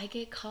 if I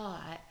get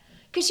caught.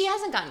 Because she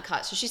hasn't gotten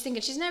caught, so she's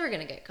thinking she's never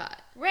going to get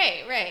caught.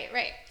 Right.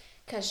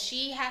 Because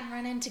she hadn't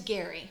run into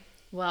Gary.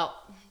 Well,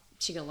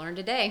 she can learn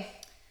today.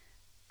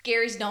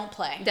 Gary's don't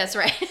play. That's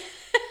right.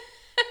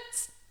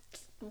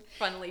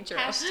 Funnily true.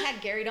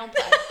 # Gary don't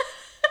play.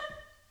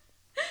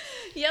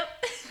 Yep.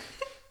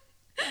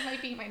 That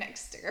might be my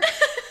next sticker.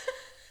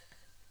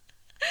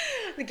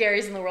 The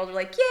Garys in the world are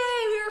like,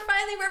 yay, we were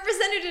finally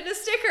represented in a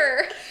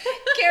sticker.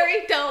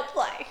 Gary don't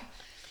play.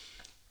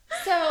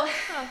 So,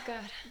 oh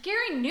God.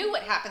 Gary knew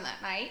what happened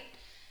that night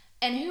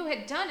and who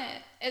had done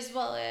it, as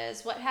well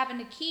as what happened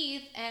to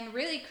Keith and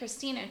really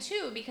Christina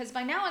too, because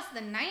by now it's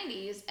the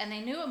 90s and they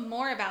knew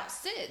more about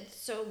SIDS.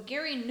 So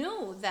Gary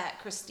knew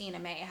that Christina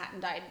May hadn't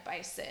died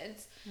by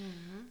SIDS.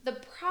 The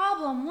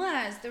problem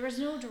was there was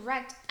no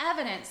direct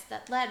evidence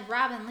that led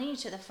Robin Lee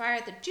to the fire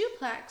at the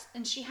duplex,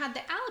 and she had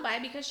the alibi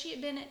because she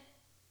had been at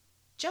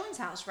Joan's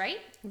house,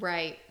 right?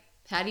 Right.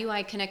 How do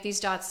I connect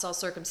these dots? It's all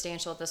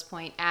circumstantial at this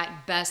point.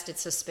 At best,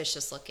 it's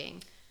suspicious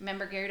looking.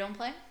 Remember Gary don't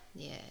play?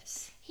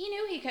 Yes. He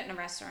knew he couldn't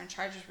arrest her on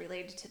charges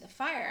related to the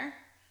fire,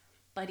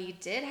 but he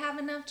did have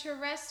enough to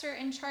arrest her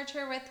and charge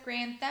her with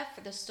grand theft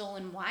for the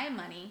stolen Y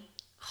money.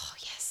 Oh,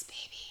 yes,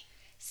 baby.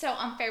 So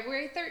on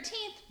February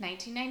 13th,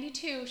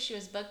 1992, she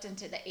was booked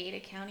into the Ada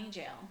County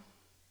Jail.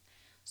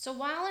 So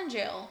while in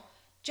jail,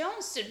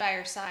 Joan stood by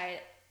her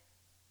side,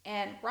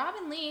 and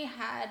Robin Lee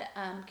had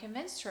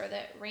convinced her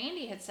that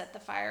Randy had set the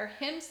fire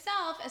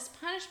himself as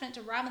punishment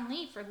to Robin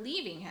Lee for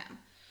leaving him.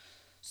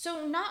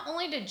 So not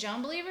only did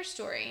Joan believe her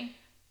story,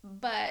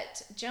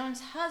 But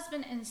Joan's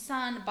husband and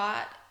son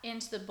bought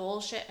into the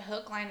bullshit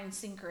hook, line, and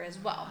sinker as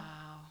well.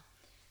 Wow.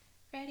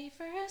 Ready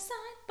for a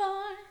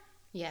sidebar?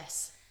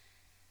 Yes.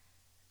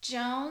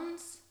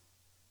 Joan's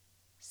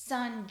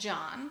son,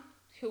 John,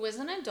 who was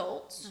an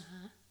adult,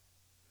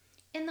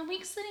 in the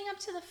weeks leading up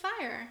to the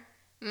fire,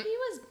 he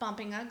was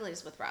bumping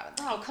uglies with Robin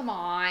Lee. Oh, come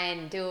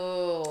on,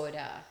 dude.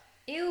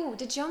 Ew,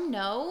 did Joan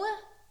know?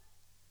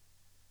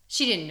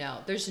 She didn't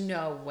know. There's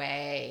no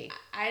way.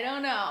 I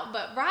don't know,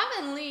 but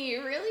Robin Lee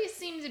really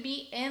seemed to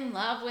be in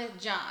love with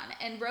John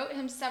and wrote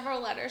him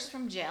several letters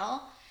from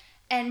jail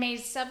and made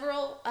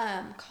several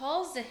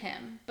calls to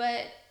him.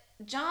 But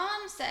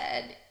John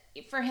said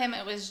for him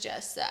it was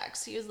just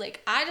sex. He was like,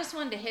 I just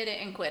wanted to hit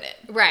it and quit it.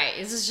 Right.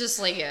 This is just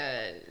like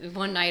a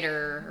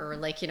one-nighter or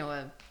like,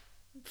 a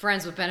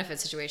friends with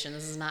benefits situation.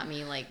 This is not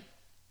me like...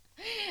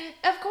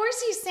 Of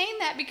course he's saying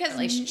that because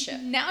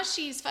relationship. Now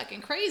she's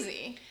fucking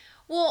crazy.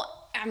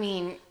 Well, I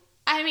mean,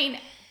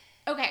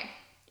 okay,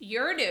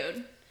 you're a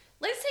dude.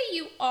 Let's say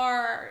you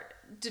are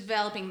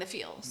developing the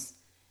feels.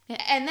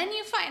 And then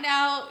you find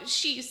out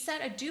she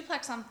set a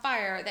duplex on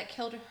fire that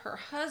killed her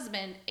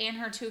husband and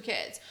her 2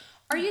 kids.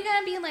 Are you going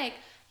to be like,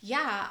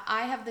 yeah,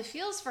 I have the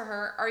feels for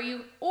her? Or are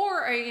you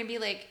going to be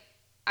like,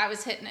 I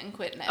was hitting it and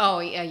quitting it? oh,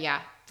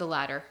 yeah, the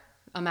latter.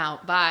 I'm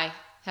out. Bye.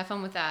 Have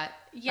fun with that.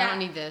 Yeah, I don't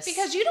need this.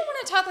 Because you don't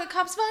want to talk to the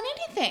cops about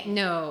anything.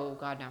 No,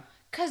 God, no.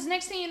 Because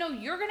next thing you know,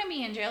 you're going to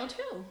be in jail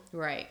too.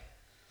 Right.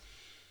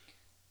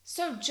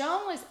 So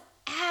Joan was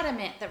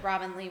adamant that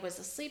Robin Lee was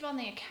asleep on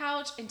the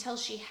couch until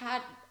she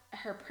had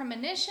her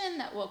premonition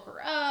that woke her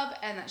up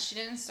and that she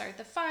didn't start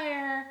the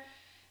fire.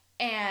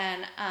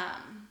 And,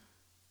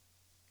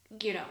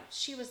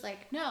 she was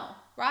like, no,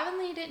 Robin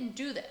Lee didn't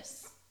do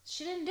this.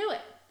 She didn't do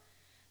it.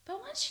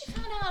 But once she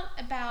found out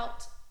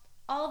about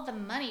all the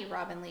money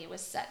Robin Lee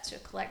was set to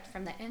collect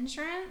from the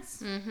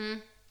insurance,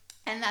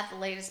 and that the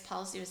latest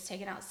policy was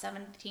taken out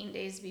 17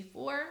 days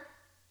before,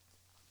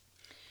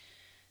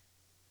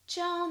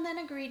 Joan then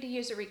agreed to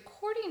use a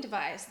recording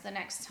device the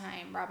next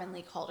time Robin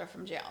Lee called her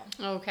from jail.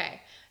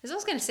 Okay. As I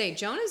was going to say,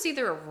 Joan is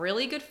either a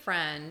really good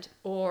friend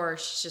or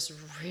she's just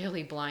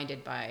really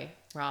blinded by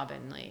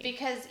Robin Lee.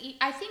 Because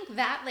I think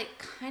that,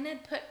 kind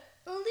of put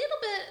a little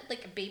bit,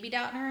 like, a baby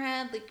doubt in her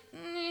head.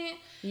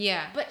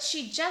 Yeah. But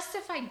she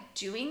justified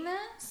doing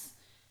this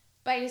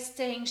by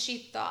saying she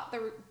thought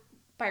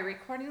by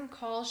recording the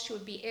call, she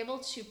would be able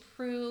to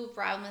prove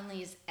Robin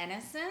Lee's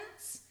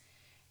innocence.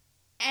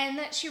 And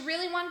that she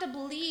really wanted to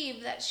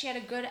believe that she had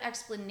a good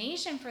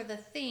explanation for the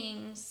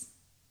things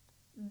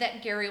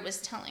that Gary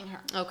was telling her.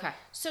 Okay.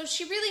 So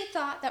she really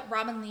thought that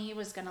Robin Lee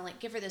was going to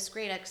give her this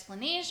great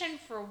explanation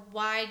for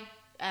why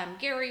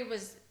Gary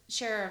was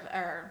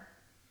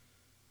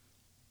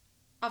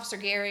Officer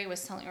Gary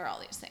was telling her all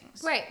these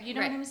things. Right. You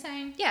know what I'm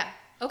saying? Yeah.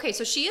 Okay,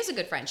 so she is a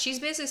good friend. She's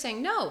basically saying,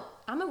 no,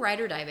 I'm a ride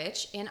or die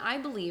bitch, and I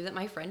believe that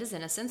my friend is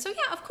innocent. So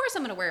yeah, of course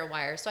I'm going to wear a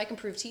wire so I can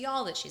prove to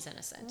y'all that she's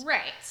innocent.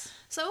 Right.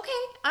 So okay,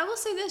 I will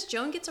say this,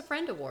 Joan gets a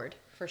friend award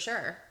for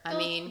sure.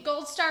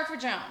 Gold star for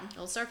Joan.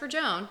 Gold star for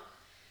Joan.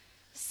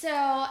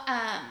 So,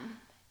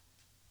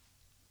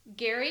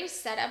 Gary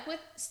set up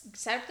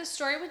the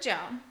story with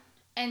Joan,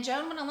 and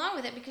Joan went along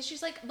with it because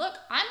she's like, look,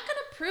 I'm going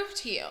to prove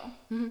to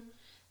you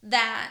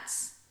that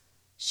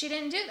she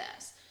didn't do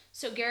this.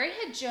 So Gary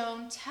had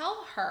Joan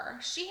tell her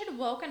she had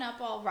woken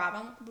up while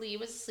Robin Lee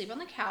was asleep on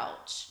the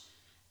couch,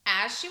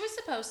 as she was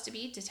supposed to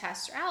be, to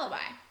test her alibi.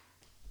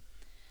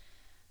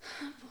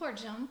 Poor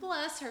Joan,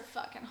 bless her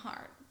fucking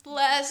heart.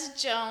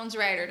 Bless Joan's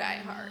ride or die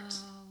heart.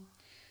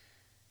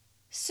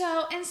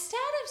 So instead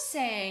of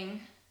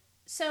saying,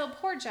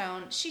 poor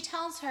Joan, she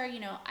tells her,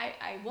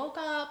 I woke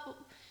up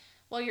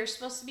while you're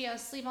supposed to be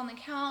asleep on the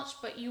couch,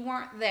 but you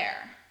weren't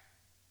there.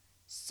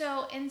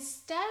 So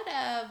instead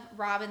of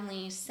Robin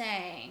Lee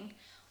saying,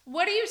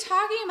 what are you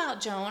talking about,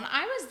 Joan?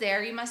 I was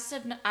there. I must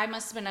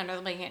have been under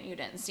the blanket and you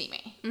didn't see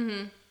me.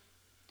 Mm-hmm.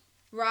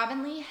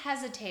 Robin Lee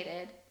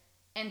hesitated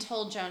and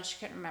told Joan she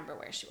couldn't remember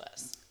where she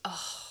was.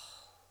 Oh,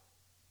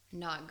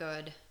 not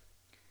good.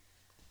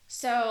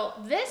 So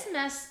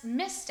this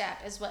misstep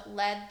is what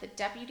led the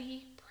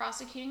deputy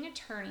prosecuting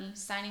attorney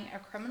signing a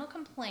criminal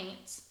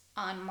complaint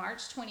on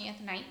March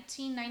 20th,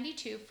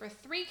 1992 for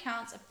 3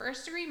 counts of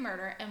first-degree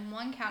murder and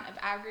 1 count of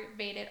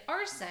aggravated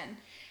arson,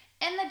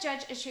 and the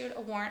judge issued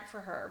a warrant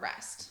for her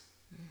arrest.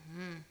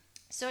 Mm-hmm.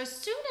 So as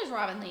soon as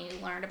Robin Lee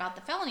learned about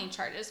the felony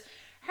charges,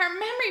 her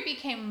memory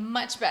became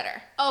much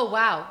better. Oh,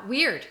 wow.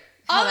 Weird.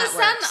 All of a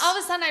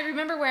sudden, I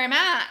remember where I'm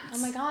at. Oh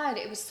my God,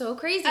 it was so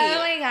crazy. Oh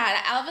my God.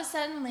 All of a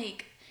sudden,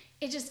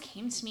 it just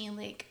came to me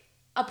like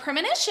a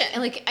premonition.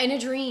 And in a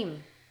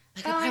dream.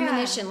 Like a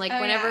premonition. God.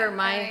 Whenever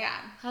my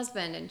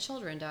husband and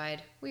children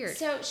died. Weird.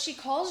 So she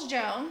calls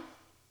Joan,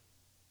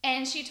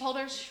 and she told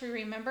her she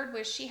remembered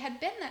where she had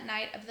been that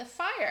night of the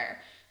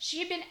fire. She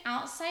had been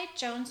outside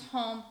Joan's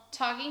home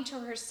talking to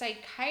her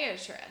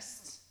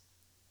psychiatrist.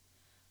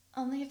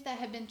 Only if that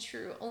had been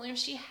true. Only if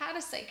she had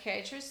a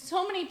psychiatrist,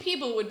 so many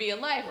people would be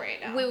alive right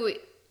now.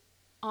 Wait.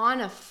 On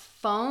a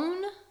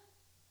phone?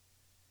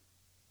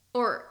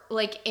 Or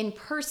like in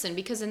person,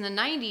 because in the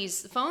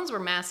 90s, phones were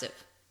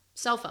massive.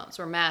 Cell phones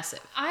were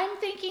massive. I'm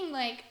thinking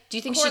like Do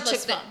you think she took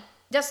cordless the...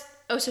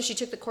 phone. So she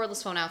took the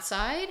cordless phone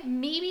outside?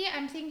 Maybe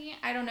I'm thinking,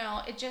 I don't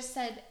know. It just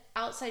said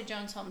outside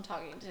Joan's home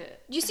talking to.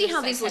 You see her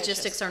how these psychiatrist.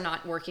 logistics are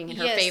not working in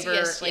her Yes, favor?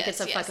 yes, Like yes,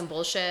 it's a yes. fucking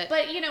bullshit.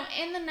 But you know,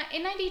 in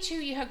 '92,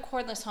 you had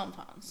cordless home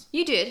phones.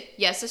 You did.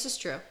 Yes, this is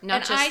true. Not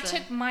And just I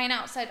took mine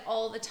outside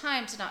all the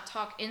time to not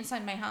talk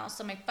inside my house,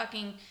 so my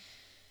fucking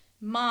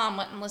mom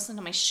wouldn't listen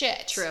to my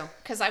shit. True.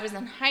 Because I was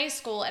in high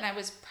school and I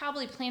was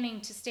probably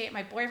planning to stay at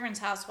my boyfriend's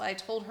house while I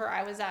told her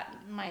I was at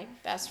my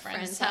best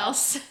friend's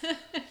house.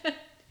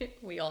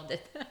 We all did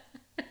that.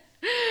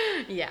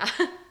 Yeah.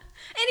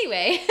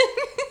 Anyway.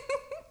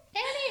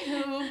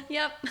 Anywho.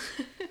 Yep.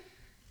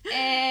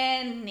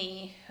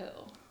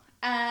 Anywho.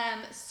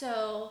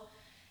 So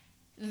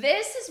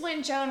this is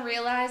when Joan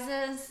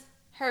realizes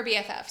her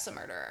BFF's a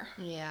murderer.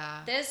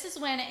 Yeah. This is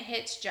when it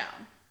hits Joan.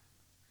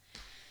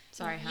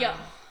 Sorry, hon.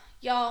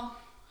 Y'all,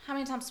 how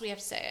many times do we have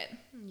to say it?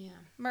 Yeah.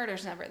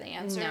 Murder's never the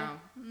answer. No.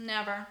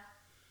 Never.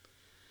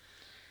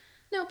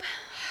 Nope.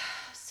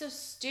 So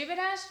stupid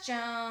ass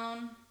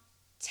Joan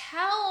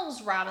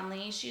tells Robin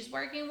Lee she's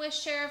working with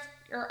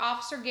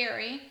Officer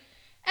Gary,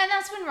 and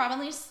that's when Robin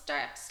Lee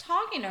starts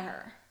talking to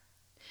her.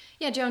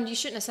 Yeah, Joan, you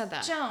shouldn't have said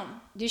that.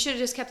 Joan. You should have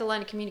just kept the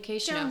line of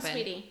communication Joan, open.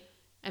 sweetie.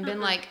 And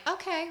been like,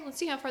 okay, let's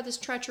see how far this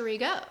treachery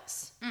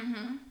goes.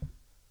 Mm-hmm.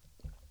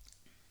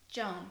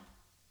 Joan.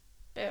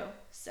 Boo.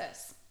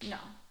 Sis. No.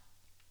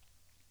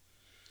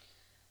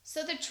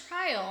 So the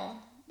trial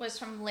was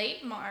from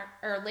late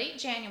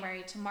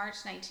January to March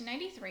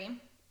 1993.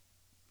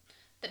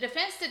 The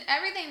defense did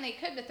everything they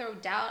could to throw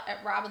doubt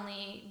at Robin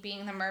Lee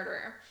being the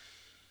murderer.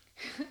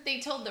 They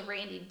told the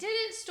Randy did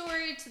it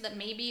story to that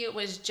maybe it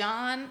was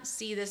John.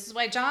 See, this is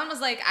why John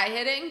was like, I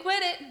hit it and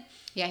quit it.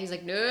 Yeah, he's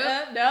like,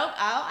 nope. Nope.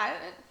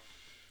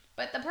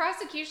 But the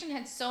prosecution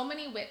had so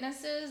many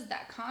witnesses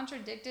that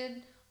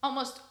contradicted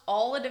almost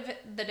all of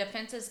the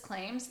defense's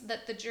claims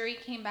that the jury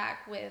came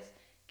back with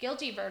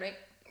guilty verdict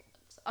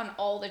on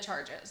all the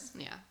charges.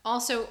 Yeah.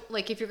 Also,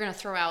 like, if you're going to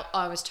throw out,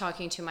 I was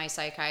talking to my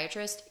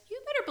psychiatrist, you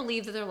better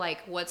believe that they're like,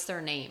 what's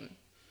their name?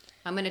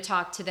 I'm going to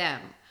talk to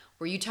them.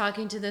 Were you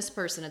talking to this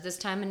person at this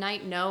time of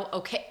night? No?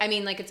 Okay. I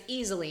mean, like, it's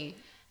easily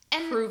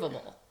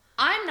provable.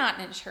 I'm not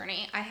an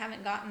attorney. I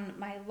haven't gotten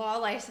my law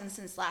license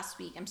since last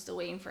week. I'm still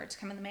waiting for it to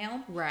come in the mail.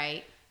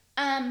 Right.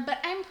 But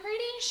I'm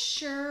pretty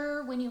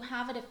sure when you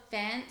have a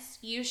defense,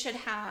 you should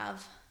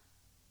have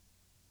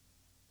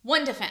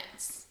one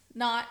defense,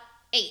 not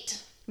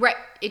 8. Right.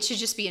 It should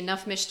just be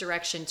enough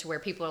misdirection to where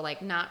people are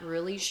like, not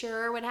really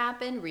sure what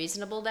happened,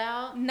 reasonable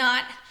doubt.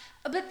 Not,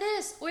 but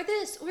this, or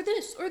this, or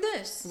this, or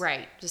this.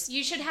 Right. Just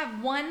You should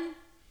have one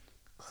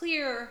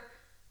clear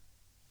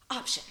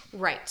option.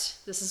 right.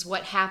 This is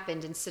what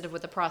happened instead of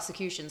what the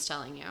prosecution's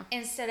telling you.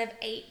 Instead of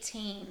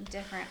 18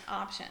 different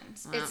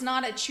options. Wow. It's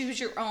not a choose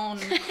your own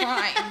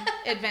crime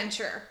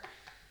adventure.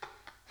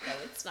 No,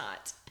 it's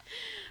not.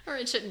 Or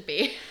it shouldn't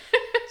be.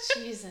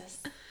 Jesus.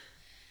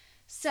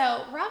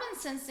 So,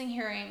 Robin's sentencing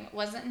hearing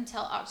wasn't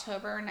until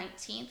October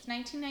 19th,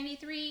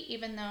 1993,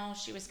 even though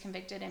she was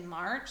convicted in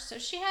March. So,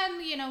 she had,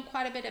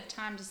 quite a bit of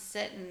time to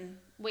sit and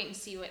wait and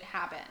see what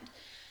happened.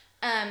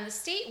 The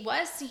state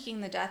was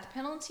seeking the death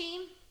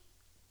penalty.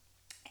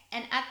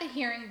 And at the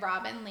hearing,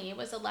 Robin Lee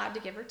was allowed to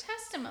give her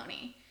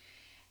testimony.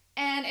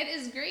 And it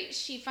is great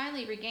she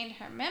finally regained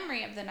her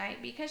memory of the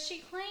night because she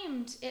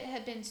claimed it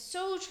had been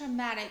so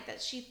traumatic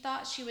that she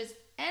thought she was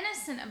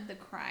innocent of the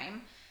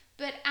crime.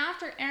 But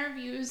after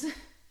interviews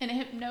and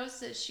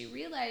hypnosis, she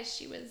realized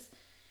she was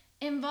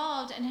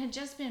involved and had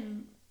just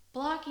been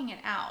blocking it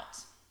out.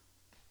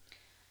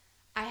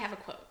 I have a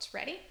quote.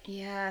 Ready?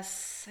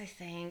 Yes, I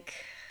think.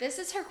 This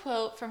is her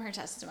quote from her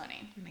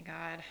testimony. Oh my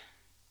God.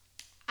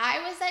 I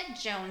was at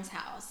Joan's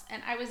house,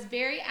 and I was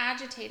very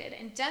agitated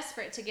and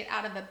desperate to get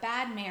out of a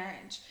bad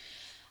marriage.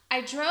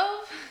 I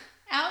drove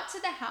out to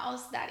the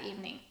house that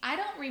evening. I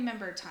don't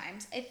remember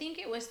times. I think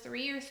it was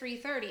 3 or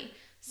 3:30,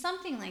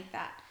 something like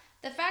that.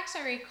 The facts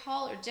I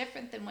recall are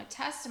different than what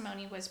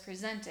testimony was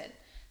presented.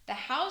 The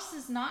house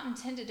is not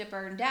intended to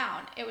burn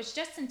down. It was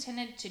just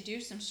intended to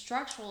do some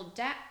structural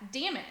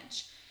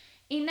damage,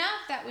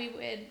 enough that we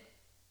would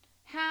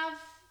have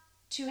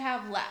to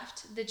have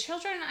left. The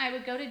children and I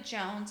would go to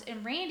Jones,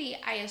 and Randy,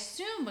 I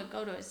assume, would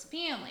go to his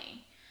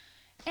family.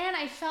 And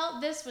I felt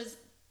this was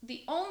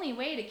the only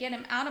way to get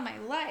him out of my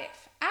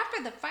life.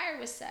 After the fire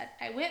was set,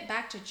 I went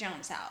back to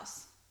Jones'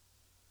 house.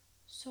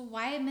 So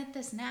why admit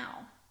this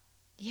now?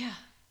 Yeah.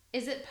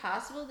 Is it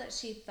possible that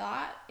she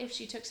thought if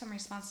she took some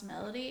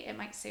responsibility, it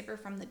might save her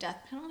from the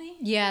death penalty?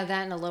 Yeah,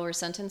 that and a lower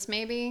sentence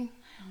maybe.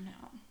 I don't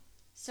know.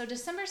 So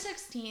December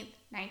 16th,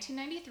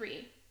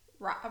 1993,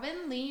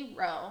 Robin Lee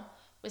Rowe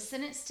was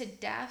sentenced to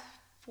death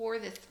for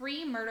the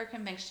 3 murder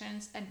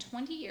convictions and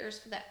 20 years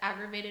for the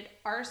aggravated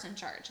arson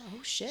charge.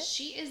 Oh, shit.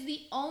 She is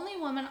the only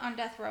woman on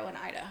death row in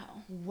Idaho.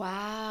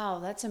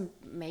 Wow, that's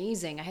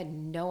amazing. I had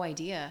no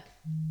idea.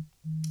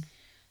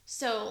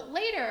 So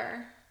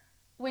later,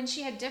 when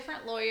she had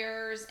different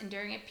lawyers and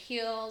during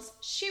appeals,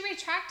 she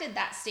retracted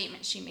that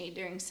statement she made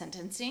during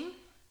sentencing.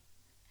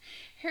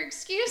 Her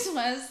excuse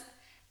was,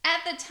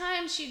 at the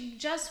time, she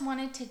just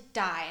wanted to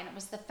die, and it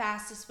was the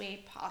fastest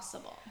way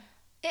possible.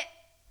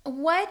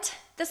 What?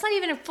 That's not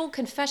even a full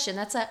confession.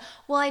 That's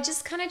I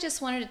just kind of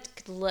just wanted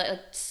to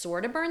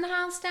sort of burn the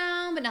house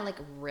down, but not like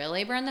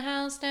really burn the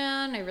house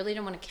down. I really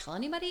don't want to kill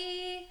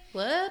anybody.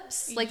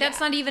 Whoops. Like, that's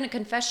not even a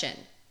confession.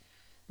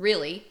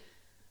 Really.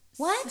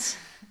 What?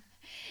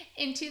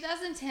 In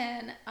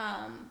 2010,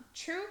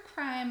 true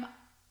crime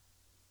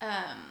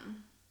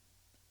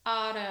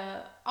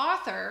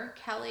author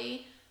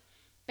Kelly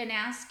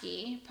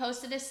Banaski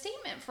posted a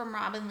statement from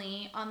Robin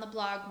Lee on the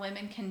blog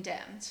Women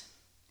Condemned.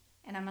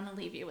 And I'm going to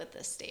leave you with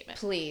this statement.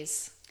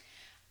 Please.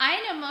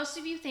 I know most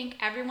of you think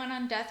everyone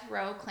on death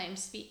row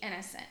claims to be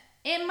innocent.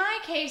 In my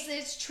case,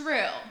 it's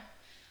true.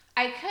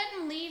 I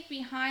couldn't leave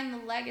behind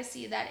the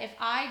legacy that if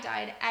I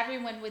died,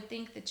 everyone would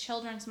think the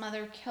children's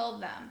mother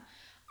killed them.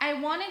 I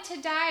wanted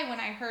to die when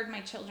I heard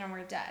my children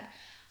were dead.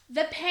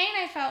 The pain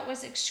I felt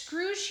was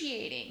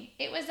excruciating.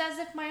 It was as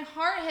if my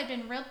heart had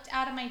been ripped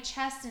out of my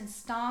chest and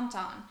stomped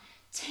on,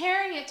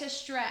 tearing it to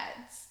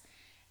shreds.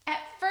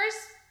 At first,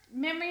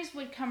 memories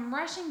would come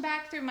rushing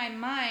back through my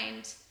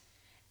mind,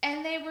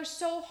 and they were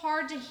so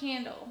hard to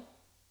handle.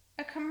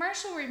 A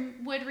commercial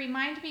would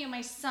remind me of my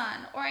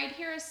son, or I'd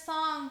hear a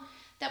song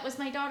that was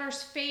my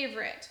daughter's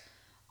favorite.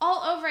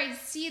 All over, I'd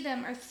see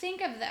them or think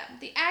of them.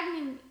 The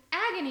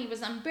agony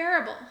was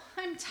unbearable.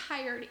 I'm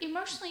tired,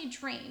 emotionally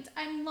drained.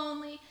 I'm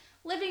lonely.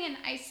 Living in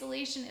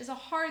isolation is a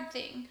hard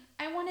thing.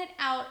 I wanted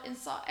out and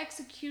saw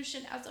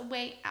execution as a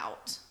way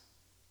out.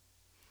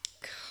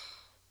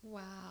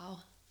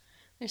 Wow.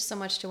 There's so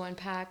much to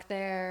unpack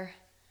there.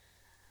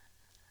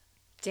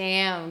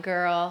 Damn,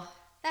 girl.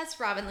 That's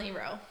Robin Lee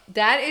Rowe.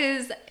 That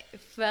is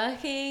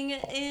fucking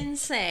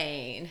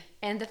insane.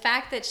 And the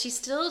fact that she's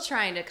still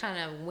trying to kind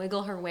of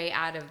wiggle her way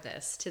out of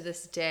this to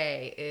this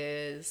day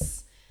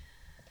is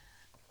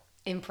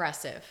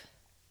impressive.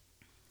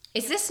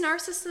 Is this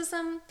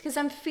narcissism? Because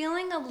I'm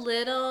feeling a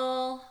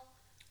little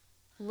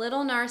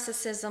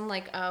narcissism,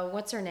 like,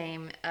 what's her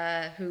name?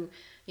 Who,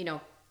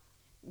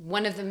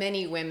 one of the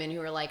many women who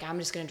are like, I'm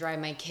just going to drive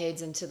my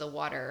kids into the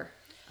water.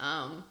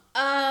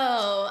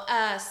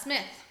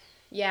 Smith.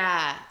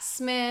 Yeah,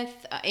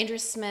 Smith, Andrea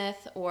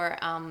Smith, or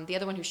the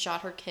other one who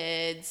shot her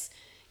kids.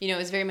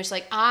 It's very much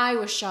like, I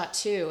was shot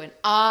too, and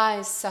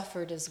I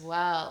suffered as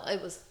well.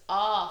 It was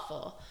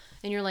awful.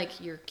 And you're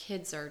like, your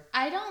kids are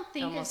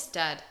almost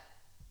dead.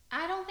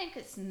 I don't think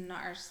it's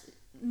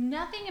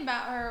nothing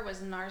about her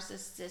was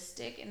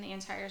narcissistic in the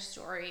entire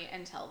story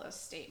until the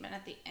statement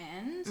at the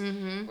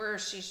end, where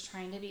she's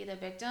trying to be the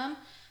victim.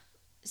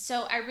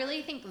 So I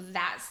really think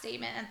that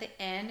statement at the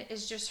end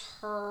is just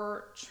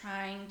her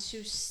trying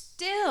to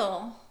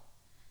still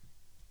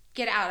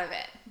get out of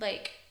it.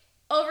 Like,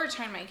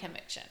 overturn my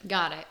conviction.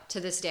 Got it. To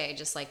this day,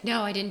 just like,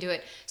 no, I didn't do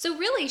it. So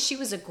really, she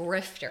was a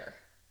grifter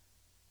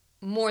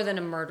more than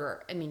a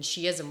murderer. I mean,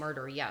 she is a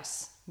murderer,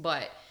 yes,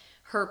 but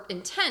her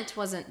intent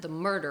wasn't the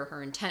murder.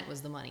 Her intent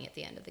was the money at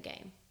the end of the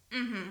game.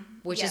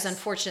 Which is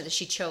unfortunate that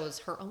she chose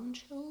her own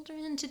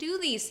children to do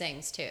these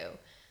things to.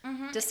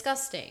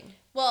 Disgusting.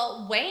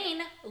 Well,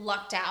 Wayne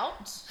lucked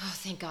out. Oh,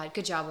 thank God.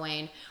 Good job,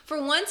 Wayne.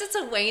 For once, it's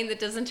a Wayne that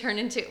doesn't turn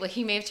into, like,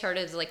 he may have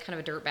started as, like, kind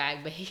of a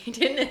dirtbag, but he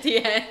didn't at the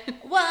end.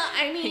 Well,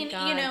 I mean,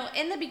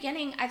 in the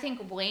beginning, I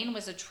think Wayne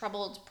was a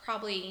troubled,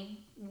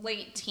 probably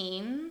late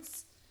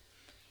teens.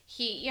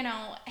 He,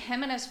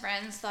 him and his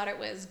friends thought it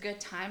was good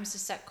times to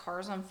set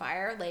cars on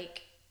fire,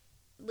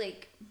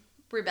 like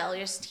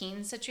rebellious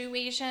teen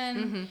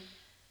situation.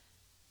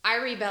 I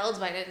rebelled,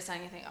 but I didn't set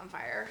anything on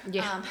fire.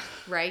 Yeah,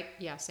 right?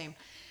 Yeah, same.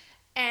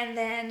 And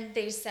then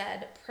they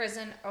said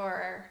prison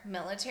or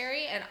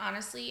military. And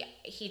honestly,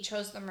 he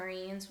chose the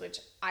Marines, which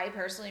I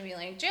personally be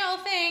like, jail,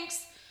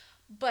 thanks.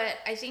 But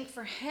I think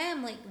for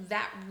him, like,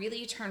 that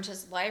really turned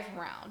his life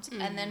around.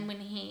 And then when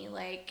he,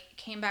 like,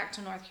 came back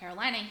to North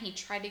Carolina, he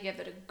tried to give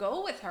it a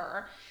go with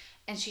her.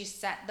 And she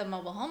set the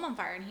mobile home on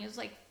fire. And he was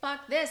like,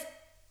 fuck this.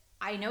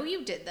 I know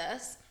you did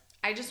this.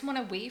 I just want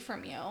away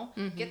from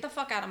you. Get the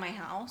fuck out of my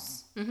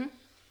house.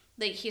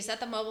 Like, she set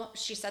the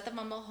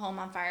mobile home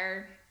on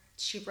fire.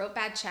 She wrote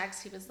bad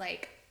checks. He was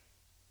like,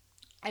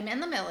 I'm in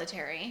the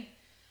military.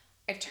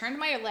 I've turned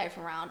my life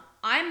around.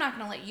 I'm not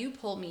going to let you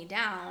pull me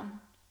down.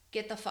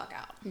 Get the fuck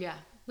out. Yeah.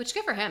 Which,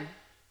 good for him.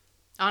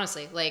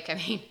 Honestly. Like, I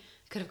mean,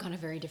 it could have gone a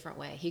very different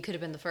way. He could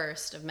have been the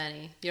first of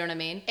many. You know what I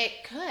mean?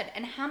 It could.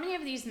 And how many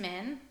of these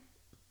men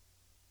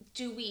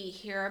do we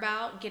hear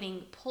about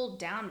getting pulled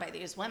down by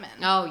these women?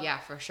 Oh, yeah,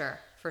 for sure.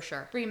 For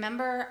sure.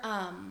 Remember,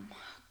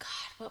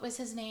 God, what was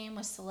his name?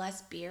 Was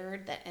Celeste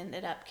Beard that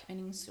ended up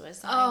committing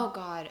suicide? Oh,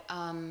 God.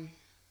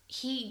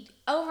 He,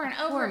 over and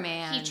over, poor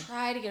man. he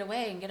tried to get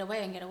away and get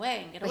away and get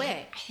away and get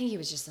away. I think he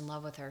was just in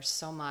love with her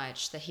so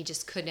much that he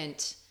just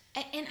couldn't.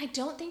 And I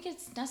don't think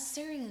it's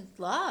necessarily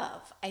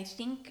love. I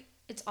think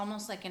it's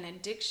almost like an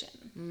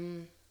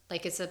addiction.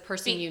 Like, it's a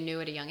person you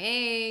knew at a young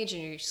age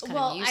and you're just kind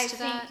of used to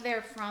that. Well, I think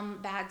they're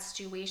from bad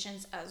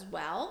situations as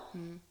well.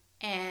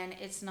 and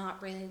it's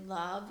not really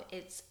love.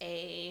 It's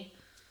a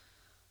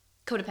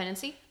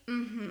Codependency?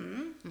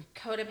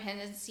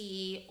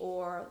 codependency,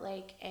 or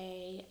like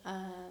a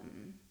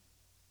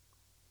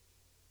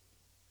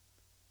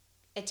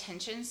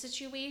attention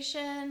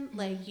situation.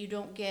 Like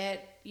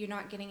you're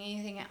not getting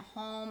anything at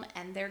home,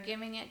 and they're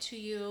giving it to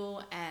you,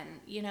 and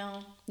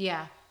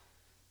Yeah.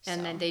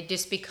 And So. then they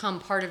just become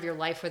part of your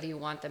life whether you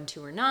want them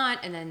to or not.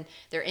 And then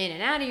they're in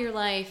and out of your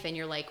life. And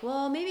you're like,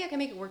 well, maybe I can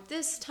make it work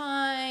this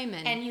time.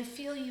 and you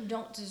feel you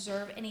don't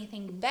deserve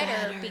anything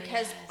better,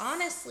 because yes.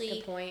 honestly,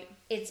 Good point.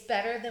 it's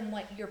better than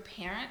what your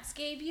parents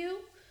gave you.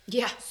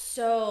 Yeah.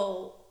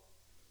 So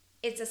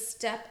it's a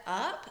step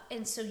up,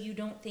 and so you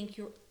don't think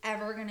you're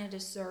ever going to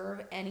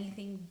deserve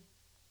anything.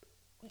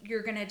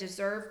 You're going to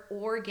deserve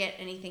or get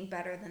anything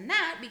better than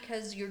that,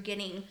 because you're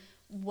getting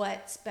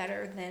what's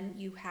better than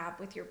you have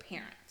with your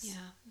parents. Yeah.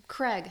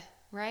 Craig,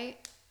 right?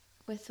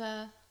 With,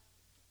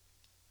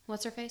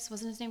 what's her face?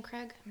 Wasn't his name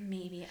Craig?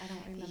 Maybe, I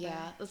don't remember.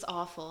 Yeah, that's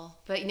awful.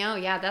 But no,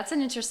 yeah, that's an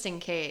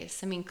interesting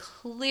case. I mean,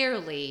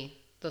 clearly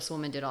this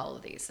woman did all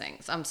of these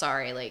things. I'm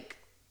sorry, like,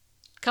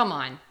 come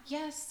on.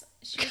 Yes,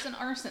 she was an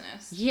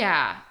arsonist.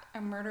 Yeah.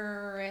 A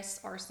murderous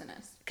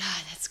arsonist.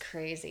 God, that's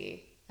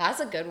crazy.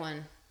 That's a good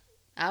one.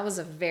 That was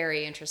a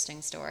very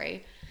interesting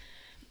story.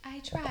 I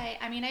try.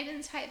 I mean, I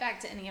didn't tie it back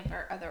to any of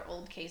our other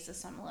old cases,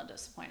 so I'm a little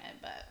disappointed,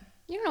 but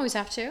You don't always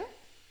have to.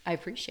 I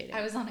appreciate it.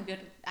 I was on a good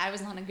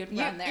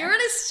run there. You're on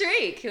a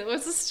streak. It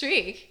was a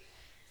streak.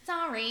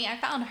 Sorry, I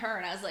found her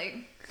and I was like,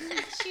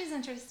 she's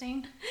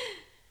interesting.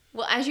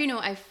 Well, as you know,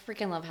 I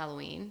freaking love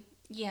Halloween.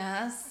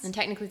 Yes. And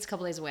technically it's a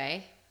couple days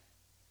away.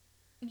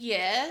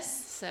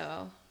 Yes.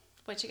 So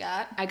What you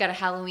got? I got a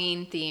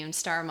Halloween themed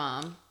Star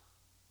Mom.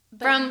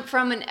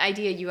 From an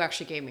idea you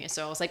actually gave me.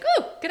 So I was like,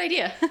 oh, good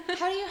idea.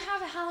 How do you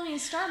have a Halloween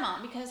star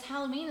mom? Because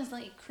Halloween is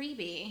like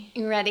creepy.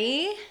 You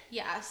ready?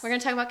 Yes. We're going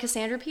to talk about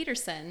Cassandra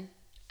Peterson.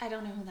 I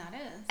don't know who that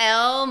is.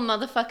 El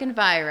motherfucking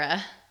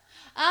Vira.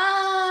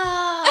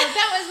 Oh,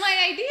 that was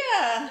my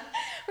idea.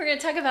 We're going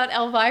to talk about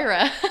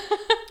Elvira.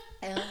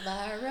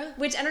 Elvira.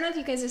 Which I don't know if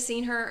you guys have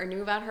seen her or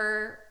knew about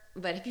her,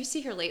 but if you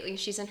see her lately,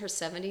 she's in her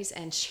 70s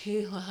and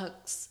she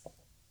looks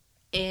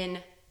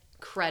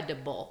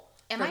incredible.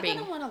 Am I going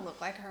to want to look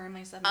like her in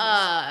my 70s?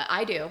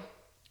 I do.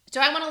 Do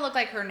I want to look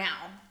like her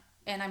now?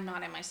 And I'm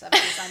not in my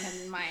 70s.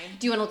 I'm in my...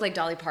 Do you want to look like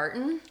Dolly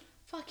Parton?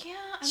 Fuck yeah.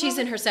 She's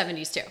in her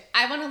 70s too.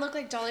 I want to look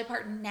like Dolly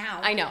Parton now.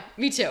 I know.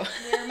 Me too.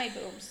 Where are my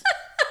boobs?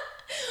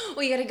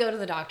 Well, you got to go to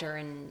the doctor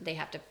and they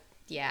have to,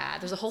 yeah,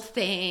 there's a whole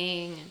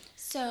thing.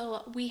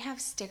 So we have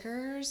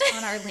stickers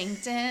on our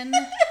LinkedIn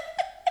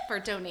for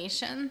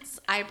donations.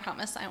 I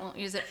promise I won't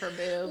use it for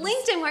boobs.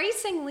 LinkedIn, why are you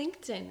saying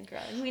LinkedIn,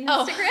 girl? You mean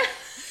Oh.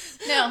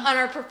 Instagram? No. On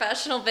our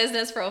professional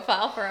business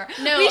profile for our,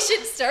 No. we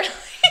should start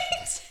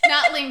LinkedIn.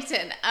 Not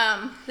LinkedIn.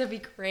 That'd be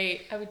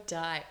great. I would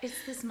die.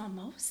 It's this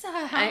mimosa.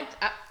 I-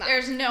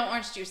 There's no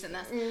orange juice in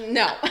this.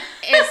 No.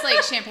 It's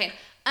like champagne.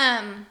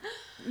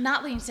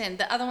 Not LinkedIn.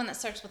 The other one that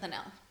starts with an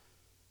L.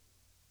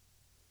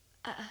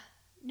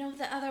 No,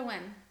 the other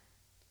one.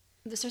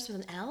 This starts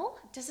with an L?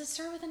 Does it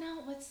start with an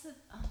L? What's the?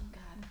 Oh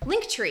God.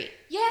 Linktree.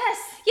 Yes.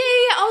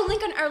 Yeah. Oh,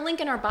 link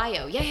in our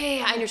bio.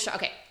 Yeah. I understand.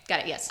 Okay, got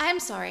it. Yes. I'm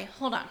sorry.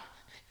 Hold on.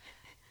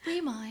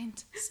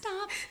 Rewind.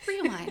 Stop.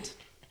 Rewind.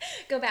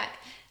 Go back.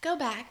 Go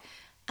back.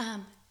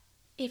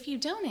 If you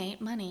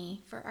donate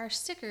money for our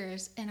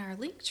stickers and our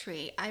link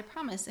tree, I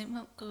promise it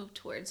won't go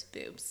towards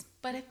boobs.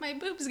 But if my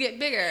boobs get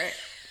bigger,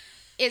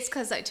 it's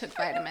because I took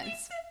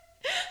vitamins.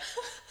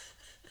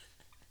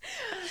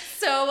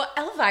 So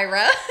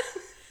Elvira,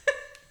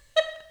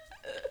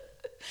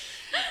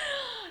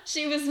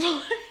 she was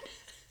born.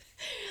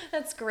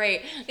 That's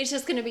great. It's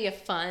just going to be a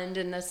fund,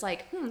 and it's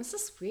like, this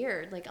is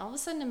weird. Like all of a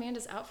sudden,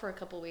 Amanda's out for a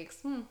couple weeks.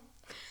 I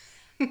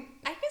can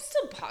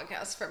still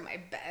podcast from my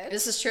bed.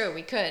 This is true.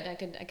 We could. I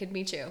could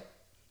meet you.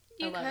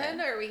 You love could,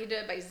 it. or we could do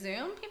it by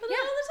Zoom. People do it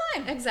all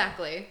the time.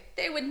 Exactly.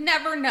 They would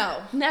never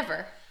know.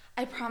 Never.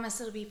 I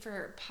promise it'll be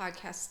for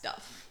podcast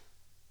stuff.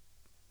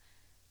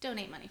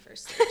 Donate money for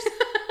stickers.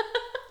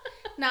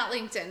 Not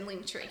LinkedIn,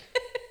 Linktree.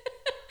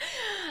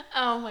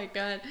 Oh my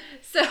god.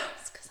 So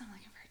It's because I'm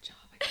looking for a job.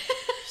 I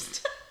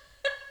can't.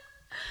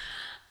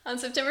 on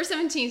September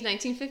 17th,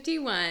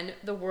 1951,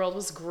 the world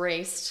was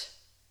graced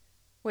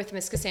with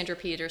Miss Cassandra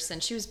Peterson.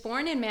 She was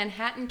born in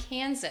Manhattan,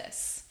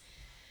 Kansas.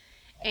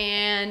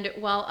 And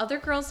while other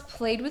girls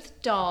played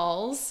with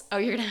dolls, oh,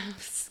 you're gonna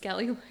have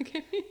Skelly look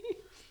at me.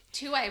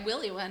 Two-Eye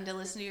Willie wanted to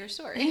listen to your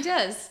story. He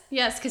does,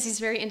 yes, because he's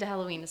very into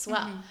Halloween as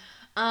well.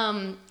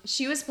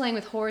 She was playing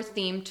with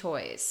horror-themed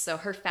toys, so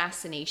her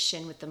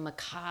fascination with the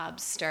macabre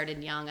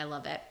started young. I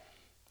love it.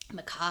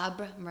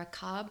 Macabre.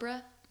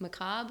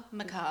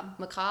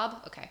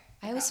 Okay,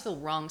 I always feel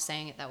wrong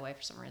saying it that way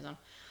for some reason.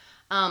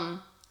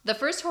 The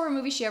first horror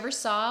movie she ever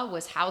saw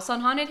was House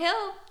on Haunted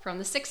Hill from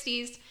the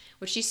 60s,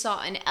 which she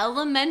saw in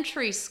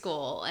elementary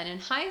school. And in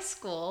high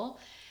school,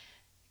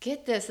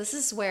 get this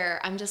is where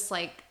I'm just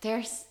like,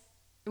 there's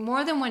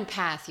more than one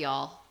path,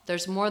 y'all.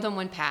 There's more than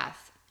one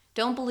path.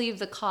 Don't believe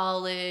the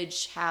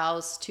college,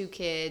 house, 2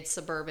 kids,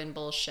 suburban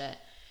bullshit.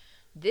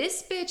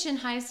 This bitch in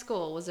high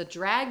school was a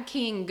drag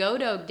king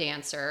go-go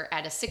dancer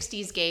at a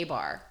 60s gay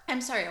bar.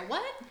 I'm sorry, a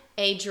what?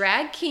 A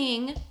drag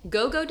king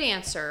go-go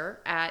dancer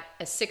at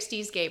a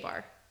 60s gay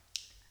bar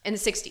in the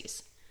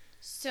 60s.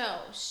 So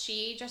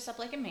she dressed up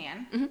like a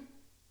man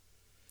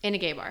In a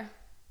gay bar.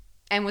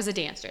 And was a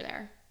dancer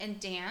there. and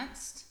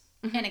danced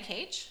in a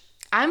cage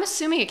I'm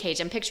assuming a cage.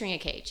 I'm picturing a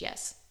cage,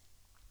 yes.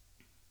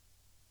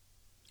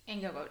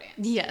 and go dance.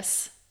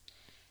 Yes.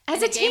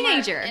 As In a gay bar-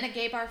 teenager. in a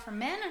gay bar for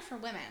men or for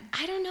women?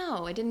 I don't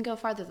know. I didn't go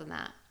farther than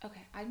that.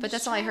 Okay, But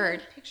that's all I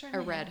heard Picture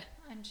or read.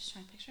 I'm just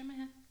trying to picture in my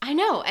head. I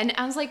know. And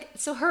I was like,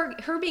 so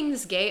her being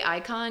this gay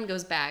icon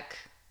goes back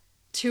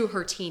to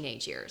her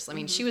teenage years. I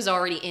mean, she was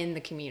already in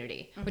the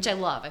community, which I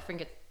love. I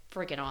think it's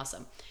freaking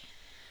awesome.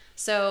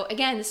 So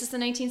again, this is the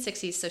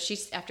 1960s. So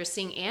she's, after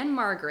seeing Anne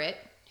Margaret,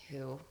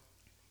 who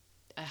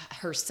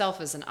herself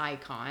is an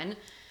icon,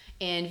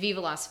 in Viva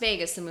Las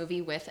Vegas, the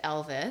movie with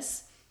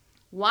Elvis.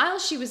 While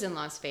she was in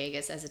Las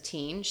Vegas as a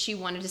teen, she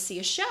wanted to see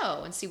a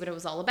show and see what it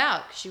was all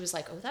about. She was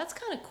like, "Oh, that's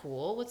kind of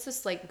cool. What's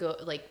this like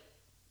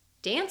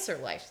dancer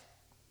life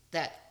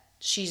that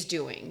she's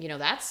doing? You know,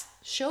 that's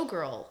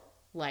showgirl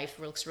life.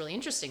 Looks really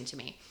interesting to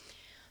me."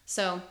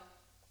 So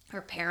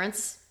her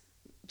parents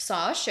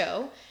saw a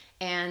show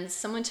and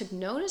someone took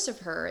notice of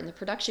her in the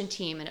production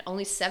team, and at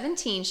only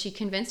 17 she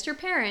convinced her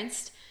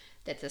parents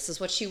that this is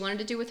what she wanted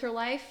to do with her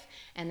life,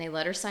 and they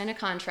let her sign a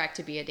contract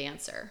to be a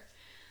dancer.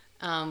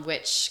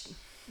 Which,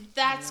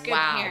 That's good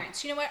Wow.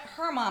 parents. You know what?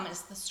 Her mom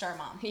is the star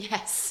mom.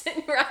 yes,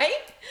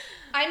 right?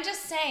 I'm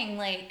just saying,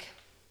 like,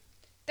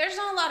 there's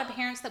not a lot of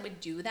parents that would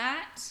do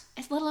that.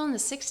 Let alone the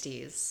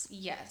 60s.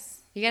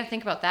 Yes. You got to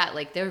think about that.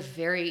 Like, they're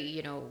very,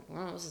 you know,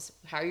 well, this is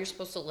how you're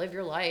supposed to live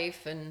your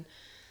life. And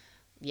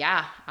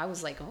yeah, I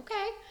was like,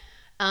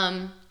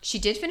 okay. She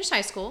did finish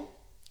high school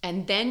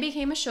and then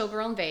became a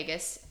showgirl in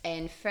Vegas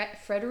in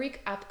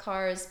Frederic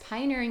Apcar's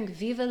pioneering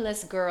Viva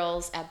Les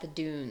Girls at the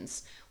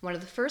Dunes, one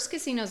of the first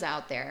casinos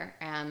out there.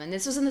 And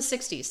this was in the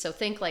 60s. So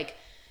think like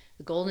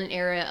the golden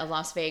era of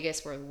Las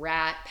Vegas where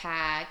Rat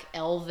Pack,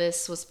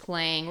 Elvis was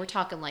playing. We're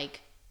talking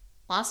like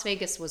Las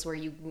Vegas was where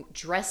you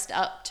dressed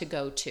up to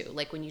go to,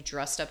 like when you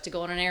dressed up to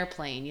go on an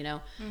airplane, you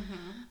know?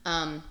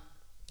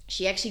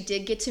 She actually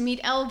did get to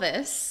meet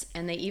Elvis,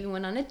 and they even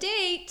went on a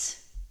date.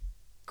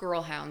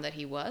 Girl hound that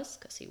he was,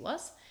 because he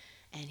was.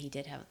 And he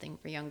did have a thing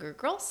for younger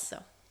girls, so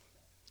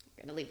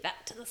we're going to leave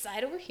that to the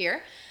side over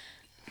here.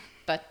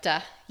 But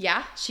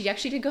yeah, she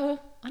actually did go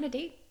on a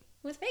date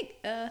with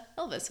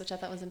Elvis, which I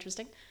thought was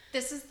interesting.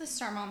 This is the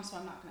star mom, so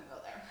I'm not going to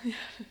go there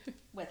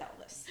with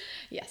Elvis.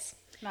 Yes.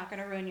 Not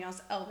going to ruin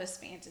y'all's Elvis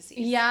fantasies.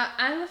 Yeah,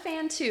 I'm a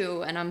fan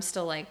too, and I'm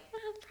still like,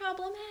 well,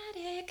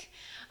 problematic.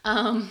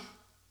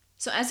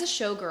 So as a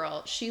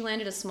showgirl, she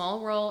landed a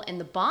small role in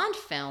the Bond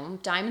film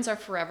Diamonds Are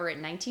Forever in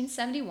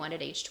 1971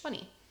 at age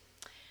 20.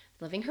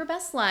 Living her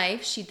best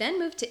life, she then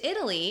moved to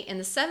Italy in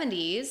the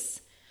 70s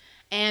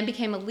and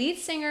became a lead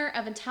singer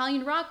of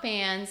Italian rock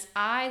bands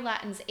I,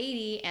 Latins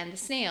 80 and the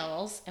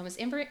Snails, and was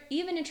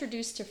even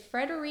introduced to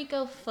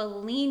Federico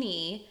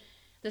Fellini,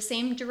 the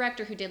same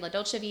director who did La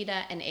Dolce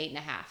Vita and 8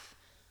 1/2.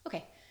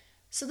 Okay,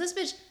 so this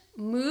bitch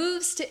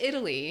moves to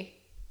Italy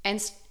and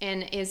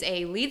is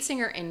a lead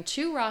singer in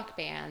 2 rock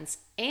bands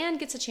and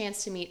gets a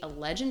chance to meet a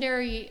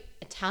legendary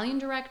Italian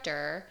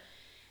director.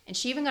 And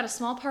she even got a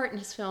small part in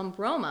his film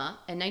Roma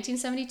in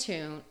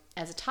 1972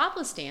 as a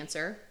topless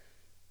dancer,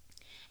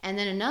 and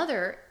then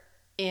another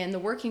in The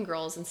Working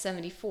Girls in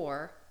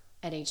 74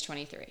 at age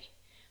 23.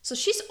 So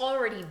she's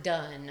already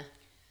done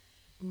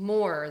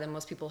more than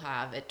most people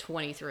have at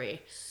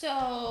 23.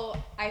 So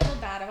I feel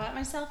bad about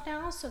myself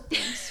now. So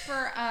thanks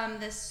for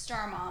this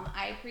star mom.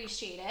 I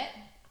appreciate it.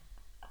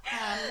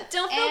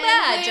 Don't feel and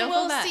bad. Don't feel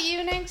we'll bad. see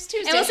you next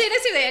Tuesday. And we'll see you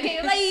next Tuesday.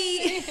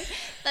 Okay,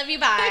 bye. Love you.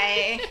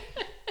 Bye.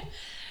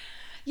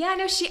 Yeah,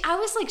 no, I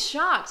was like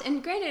shocked.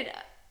 And granted,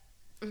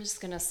 I'm just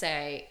gonna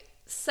say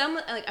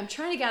I'm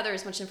trying to gather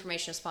as much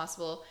information as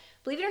possible.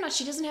 Believe it or not,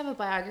 she doesn't have a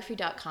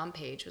biography.com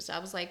page. I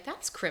was like,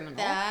 that's criminal.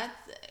 That's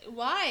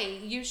why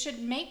you should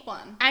make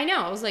one. I know.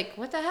 I was like,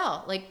 what the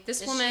hell? Like this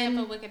Does woman. she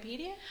have a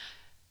Wikipedia?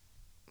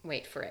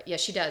 Wait for it.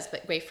 Yes, she does.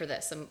 But wait for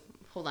this.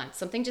 Hold on.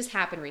 Something just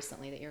happened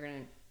recently that you're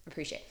gonna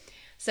appreciate.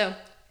 So.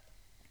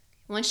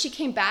 Once she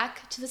came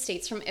back to the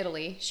States from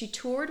Italy, she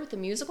toured with the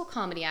musical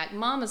comedy act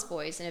Mama's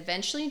Boys and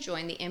eventually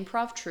joined the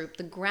improv troupe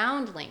The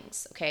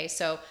Groundlings. Okay,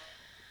 so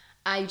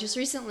I just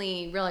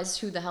recently realized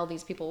who the hell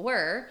these people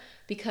were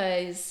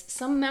because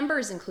some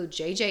members include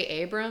J.J.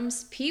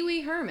 Abrams, Pee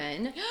Wee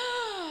Herman,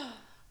 Oh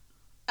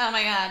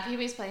my God,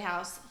 Pee-wee's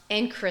Playhouse.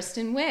 and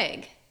Kristen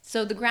Wiig.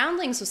 So The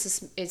Groundlings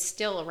is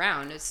still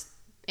around. It's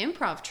an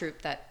improv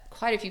troupe that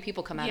quite a few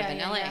people come out of in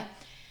LA. Yeah.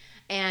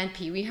 And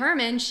Pee Wee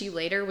Herman, she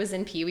later was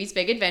in Pee Wee's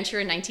Big Adventure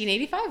in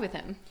 1985 with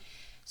him.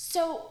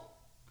 So,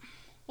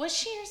 was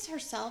she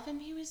herself in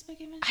Pee-wee's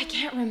Big Adventure? I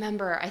can't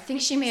remember. I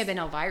think she may have been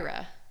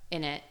Elvira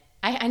in it.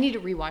 I need to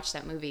rewatch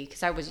that movie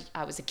because I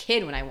was a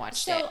kid when I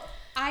watched it. So,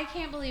 I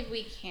can't believe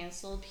we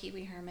canceled Pee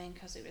Wee Herman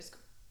because he was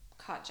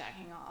caught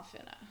jacking off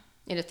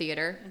in a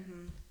theater.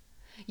 Mm-hmm.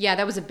 Yeah,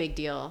 that was a big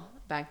deal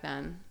back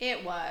then.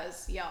 It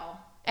was, y'all.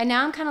 And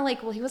now I'm kind of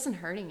like, well, he wasn't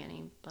hurting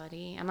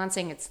anybody. I'm not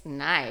saying it's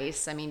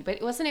nice. I mean,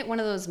 but wasn't it one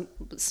of those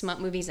smut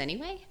movies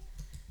anyway?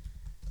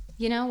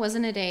 You know,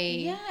 wasn't it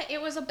Yeah,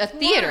 it was a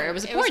theater. It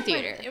was a porn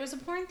theater. It was a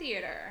porn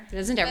theater.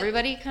 Isn't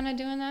everybody kind of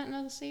doing that in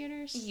those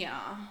theaters?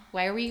 Yeah.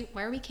 Why are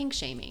we kink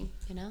shaming,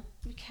 you know?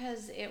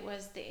 Because it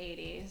was the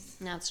 80s.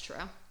 That's true.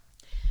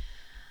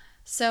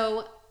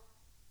 So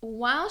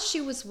while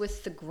she was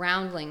with the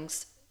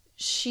Groundlings,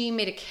 she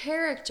made a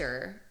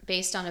character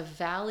based on a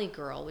Valley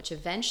girl, which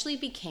eventually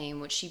became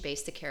what she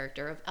based the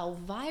character of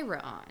Elvira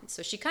on.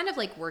 So she kind of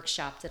like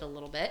workshopped it a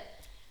little bit,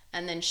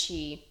 and then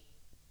she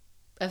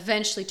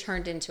eventually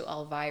turned into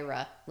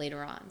Elvira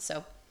later on.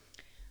 So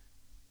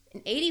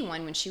in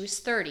 81, when she was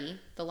 30,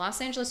 the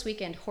Los Angeles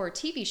weekend horror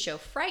TV show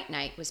Fright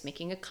Night was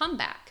making a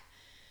comeback.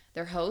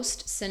 Their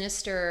host,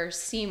 Sinister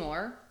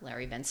Seymour,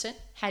 Larry Vincent,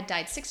 had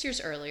died 6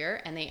 years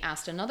earlier, and they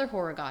asked another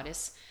horror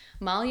goddess,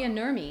 Malia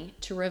Nurmi,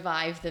 to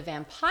revive the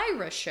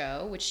Vampira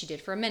show, which she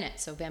did for a minute.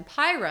 So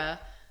Vampira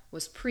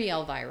was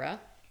pre-Elvira.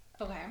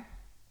 Okay.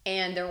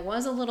 And there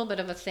was a little bit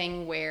of a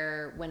thing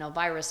where when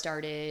Elvira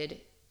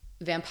started,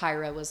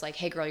 Vampira was like,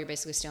 hey girl, you're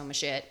basically stealing my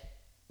shit. It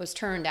was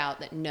turned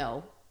out that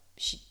no,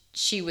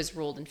 she was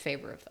ruled in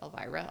favor of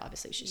Elvira.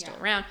 Obviously, she's still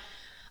around.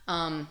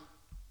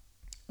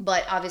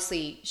 But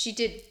obviously, she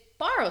did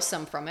borrow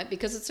some from it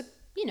because it's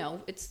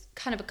it's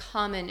kind of a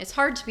common, it's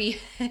hard to be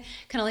kind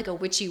of like a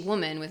witchy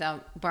woman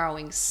without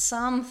borrowing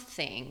some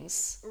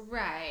things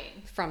Right.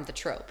 from the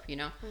trope, you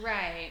know?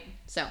 Right.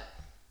 So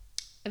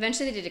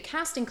eventually they did a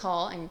casting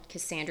call and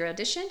Cassandra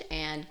auditioned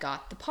and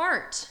got the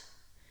part.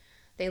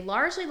 They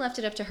largely left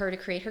it up to her to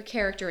create her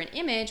character and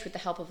image with the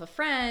help of a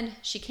friend.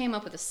 She came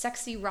up with a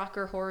sexy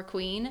rocker horror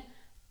queen,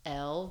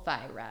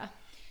 Elvira.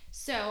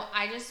 So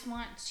I just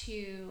want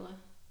to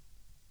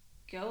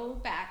go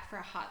back for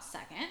a hot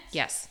second.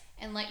 Yes.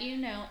 And let you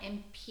know,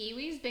 in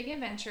Pee-wee's Big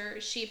Adventure,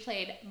 she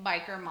played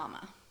Biker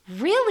Mama.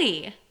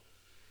 Really?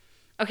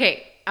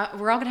 Okay,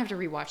 we're all gonna have to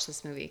rewatch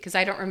this movie because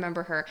I don't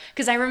remember her.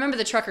 Because I remember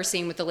the trucker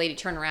scene with the lady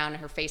turn around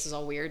and her face is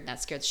all weird and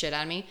that scared the shit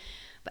out of me.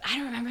 But I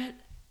don't remember it.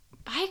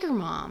 Biker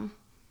Mom.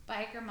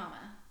 Biker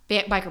Mama.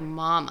 Biker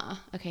Mama.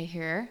 Okay,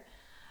 here.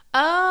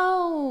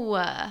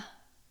 Oh.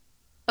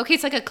 Okay,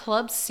 it's like a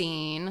club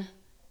scene.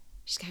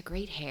 She's got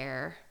great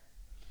hair.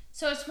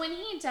 So it's when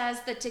he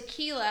does the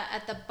tequila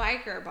at the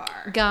biker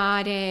bar.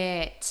 Got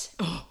it.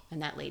 Oh,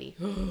 and that lady.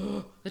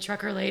 Oh, the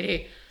trucker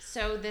lady.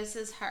 So this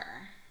is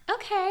her.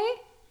 Okay.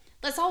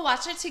 Let's all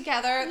watch it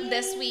together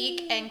this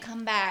week and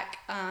come back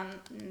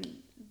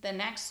the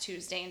next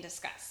Tuesday and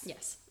discuss.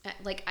 Yes.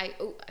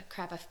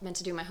 Crap, I meant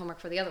to do my homework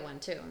for the other one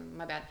too.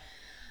 My bad.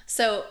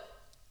 So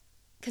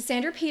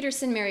Cassandra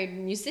Peterson married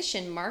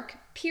musician Mark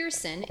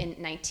Pearson in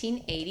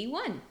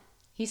 1981.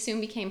 He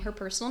soon became her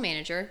personal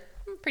manager.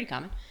 Pretty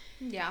common.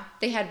 Yeah.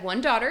 They had one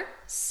daughter,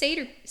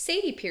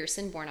 Sadie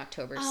Pearson, born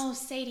October. Oh,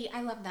 Sadie.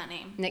 I love that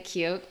name. Isn't that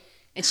cute?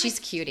 And she's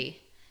a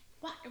cutie.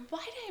 Why did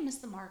I miss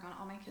the mark on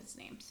all my kids'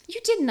 names?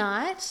 You did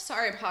not.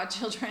 Sorry, pod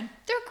children.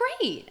 They're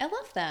great. I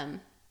love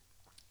them.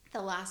 The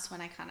last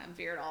one I kind of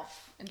veered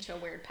off into a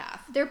weird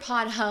path. They're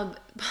Pod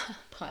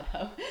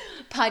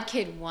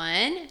Kid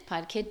 1,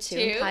 Pod Kid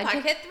 2, Pod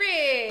Kid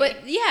 3.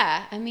 But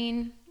yeah, I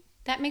mean,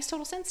 that makes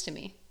total sense to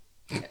me.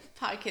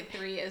 Pod Kid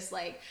 3 is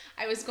like,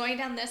 I was going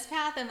down this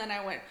path and then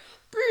I went,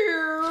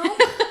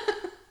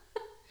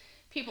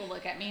 people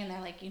look at me and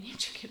they're like, you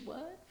named your kid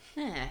what?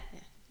 Yeah,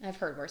 I've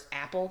heard worse.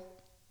 Apple.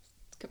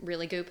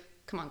 Really, Goop?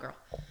 Come on, girl.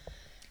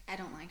 I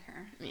don't like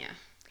her. Yeah.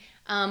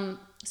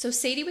 So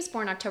Sadie was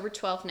born October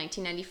 12th,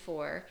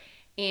 1994.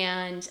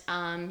 And just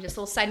a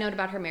little side note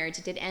about her marriage.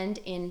 It did end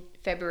in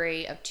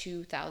February of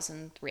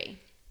 2003.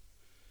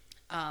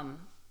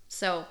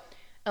 So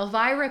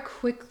Elvira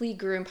quickly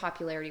grew in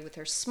popularity with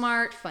her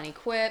smart, funny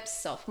quips,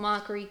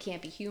 self-mockery,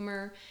 campy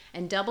humor,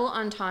 and double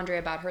entendre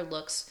about her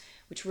looks,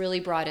 which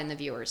really brought in the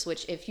viewers.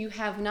 Which, if you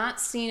have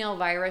not seen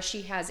Elvira,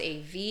 she has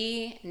a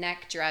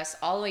V-neck dress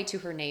all the way to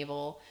her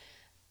navel.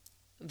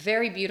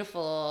 Very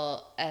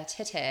beautiful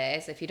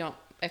titties, if you don't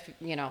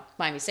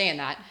mind me saying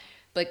that.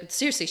 But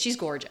seriously, she's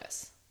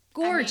gorgeous.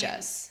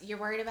 Gorgeous. I mean, you're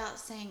worried about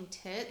saying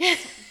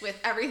tits with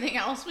everything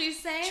else we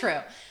say?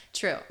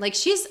 True. Like,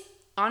 she's...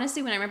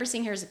 Honestly, when I remember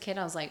seeing her as a kid,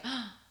 I was like,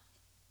 oh,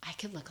 I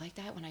could look like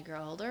that when I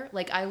grow older.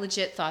 Like, I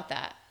legit thought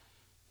that.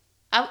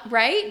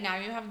 Right? Now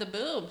you have the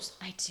boobs.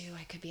 I do.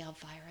 I could be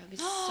Elvira. It'd be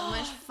so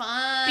much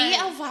fun. Be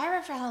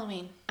Elvira for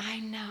Halloween. I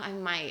know. I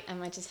might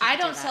just I have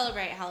to don't do that.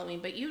 celebrate Halloween,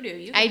 but you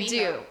do. I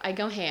do. I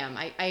go ham.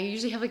 I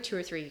usually have like 2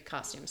 or 3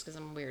 costumes because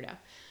I'm a weirdo.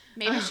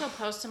 Maybe she'll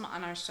post them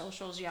on our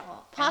socials,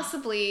 y'all.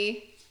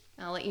 Possibly.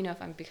 I'll let you know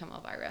if I become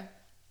Elvira.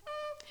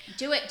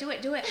 Do it.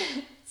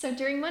 So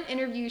during one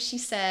interview, she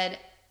said,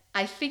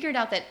 I figured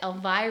out that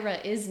Elvira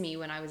is me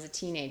when I was a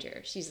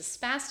teenager. She's a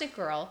spastic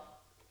girl.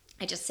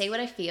 I just say what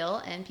I feel,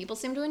 and people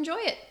seem to enjoy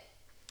it.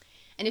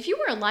 And if you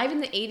were alive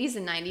in the 80s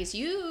and 90s,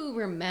 you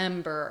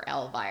remember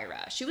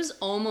Elvira. She was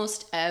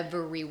almost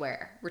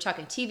everywhere. We're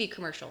talking TV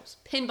commercials,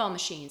 pinball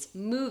machines,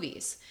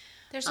 movies.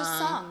 There's a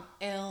song,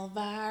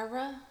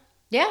 Elvira.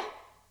 Yeah.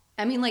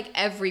 I mean, like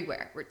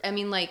everywhere. I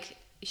mean, like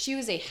she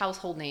was a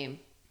household name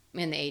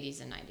in the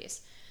 80s and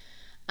 90s.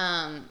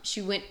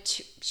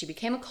 She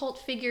became a cult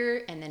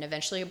figure and then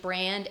eventually a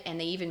brand, and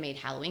they even made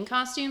Halloween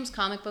costumes,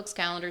 comic books,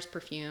 calendars,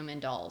 perfume,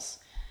 and dolls.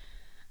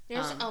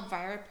 There's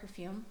Elvira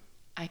perfume.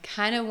 I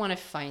kind of want to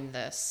find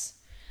this.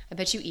 I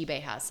bet you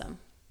eBay has some.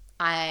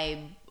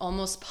 I'm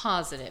almost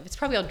positive. It's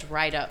probably all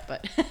dried up,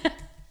 but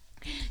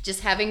just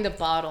having the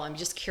bottle, I'm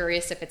just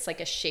curious if it's like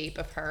a shape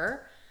of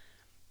her,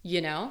 you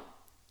know?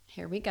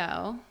 Here we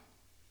go.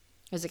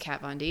 There's a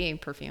Kat Von D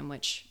perfume,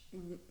 which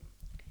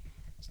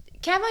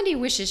Kat Von D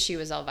wishes she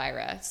was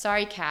Elvira.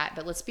 Sorry, Kat,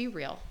 but let's be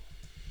real.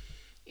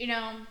 You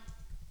know,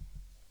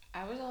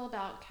 I was all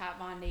about Kat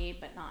Von D,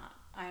 but not.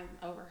 I'm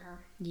over her.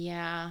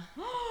 Yeah.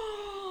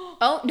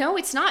 Oh, no,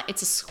 it's not.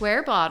 It's a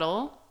square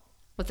bottle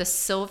with a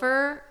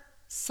silver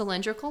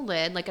cylindrical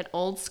lid, like an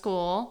old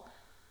school.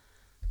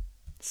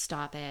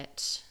 Stop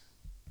it.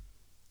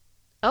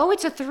 Oh,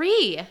 it's a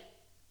 3.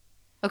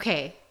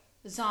 Okay.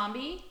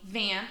 Zombie,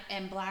 Vamp,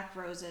 and Black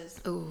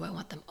Roses. Ooh, I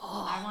want them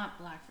all. I want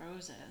Black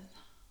Roses.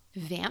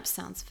 Vamp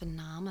sounds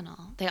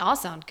phenomenal. They all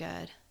sound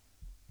good.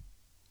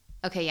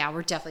 Okay, yeah,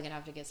 we're definitely going to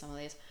have to get some of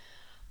these.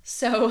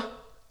 So,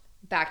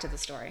 back to the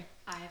story.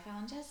 I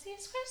found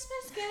Jesse's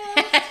Christmas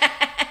gift.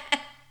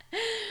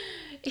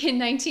 In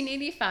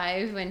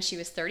 1985, when she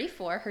was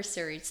 34, her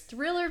series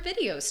Thriller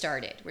Video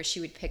started, where she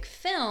would pick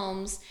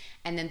films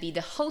and then be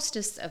the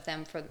hostess of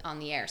them on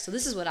the air. So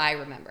this is what I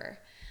remember.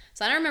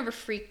 So I don't remember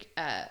Fright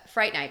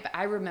Night, but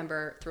I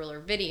remember Thriller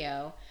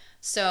Video.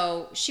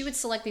 So she would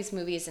select these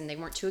movies, and they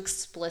weren't too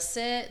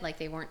explicit, like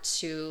they weren't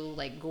too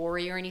like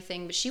gory or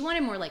anything, but she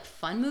wanted more like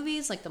fun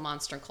movies, like The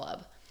Monster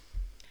Club.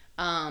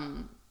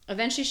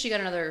 Eventually, she got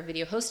another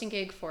video hosting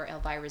gig for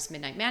Elvira's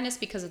Midnight Madness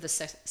because of the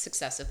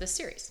success of this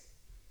series.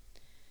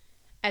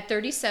 At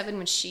 37,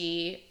 when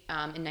in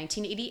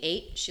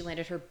 1988, she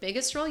landed her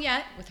biggest role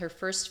yet with her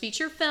first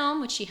feature film,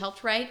 which she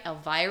helped write,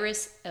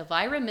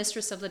 Elvira,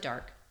 Mistress of the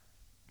Dark.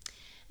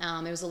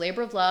 It was a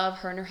labor of love.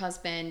 Her and her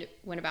husband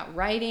went about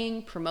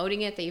writing,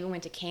 promoting it. They even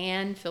went to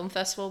Cannes Film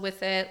Festival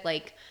with it.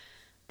 Like,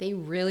 they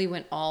really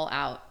went all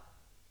out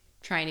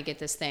trying to get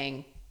this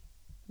thing,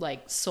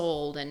 like,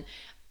 sold. And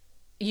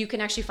you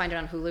can actually find it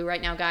on Hulu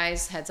right now,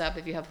 guys. Heads up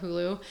if you have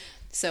Hulu.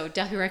 So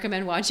definitely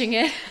recommend watching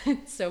it.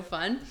 It's so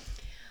fun.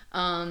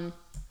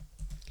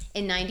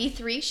 In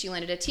 93, she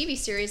landed a TV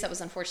series that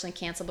was unfortunately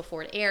canceled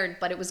before it aired,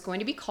 but it was going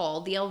to be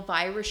called The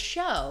Elvira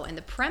Show. And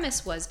the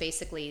premise was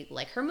basically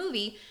like her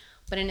movie,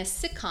 but in a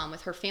sitcom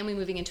with her family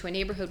moving into a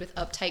neighborhood with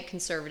uptight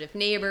conservative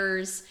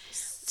neighbors.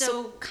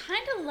 So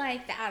kind of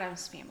like the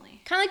Addams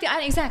Family. Kind of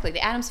like exactly,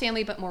 the Addams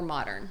Family, but more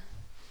modern.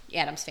 The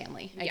Addams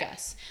Family, I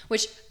guess.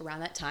 Which around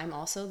that time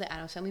also the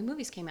Addams Family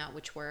movies came out,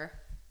 which were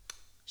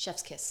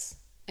Chef's Kiss.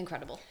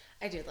 Incredible.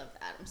 I do love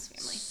the Addams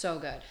Family. So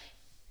good.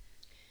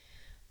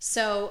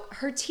 So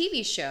her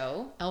TV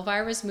show,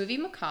 Elvira's Movie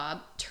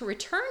Macabre, to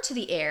return to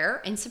the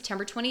air in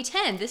September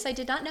 2010. This I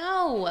did not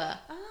know.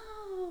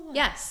 Oh.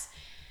 Yes.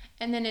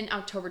 And then in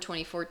October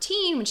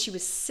 2014, when she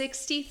was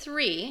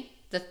 63,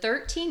 the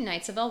 13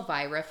 Nights of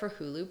Elvira for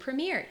Hulu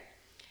premiered.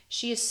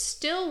 She is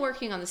still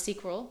working on the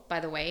sequel, by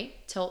the way,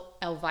 to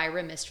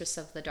Elvira, Mistress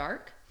of the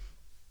Dark.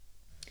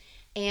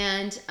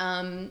 And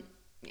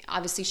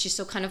obviously she's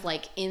still kind of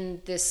like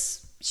in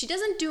this, she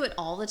doesn't do it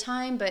all the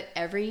time, but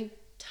every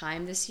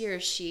time this year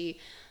she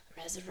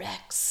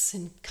resurrects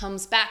and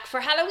comes back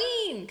for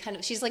Halloween.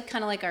 She's like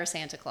kind of like our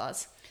Santa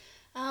Claus.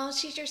 Oh,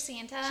 she's your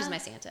Santa? She's my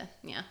Santa,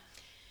 yeah.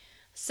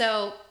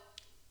 So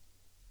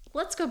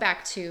let's go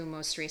back to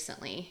most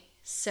recently.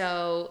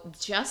 So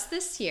just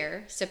this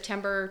year,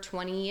 September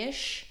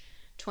 20-ish,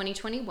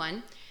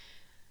 2021,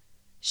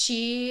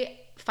 she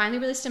finally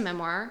released a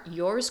memoir,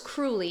 Yours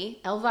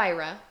Cruelly,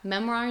 Elvira,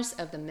 Memoirs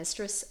of the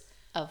Mistress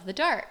of the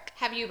Dark.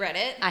 Have you read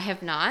it? I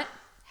have not.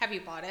 Have you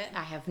bought it?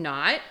 I have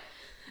not,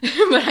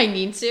 but I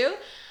need to.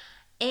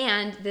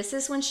 And this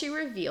is when she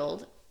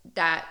revealed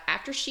that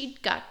after she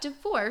got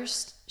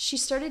divorced, she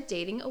started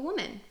dating a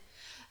woman.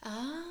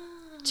 Oh.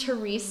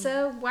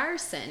 Teresa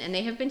Wierson, and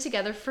they have been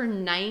together for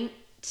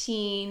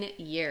 19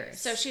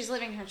 years. So she's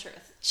living her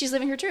truth. She's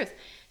living her truth.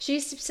 She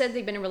said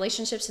they've been in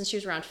relationships since she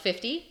was around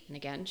 50, and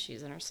again,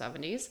 she's in her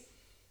 70s.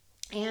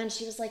 And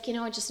she was like,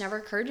 it just never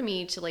occurred to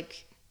me to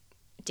like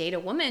date a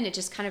woman. It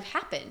just kind of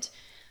happened.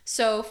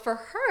 So for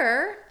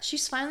her,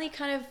 she's finally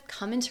kind of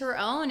come into her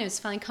own and is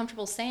finally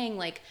comfortable saying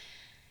like,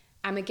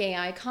 I'm a gay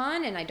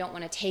icon and I don't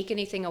want to take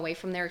anything away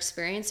from their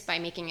experience by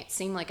making it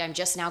seem like I'm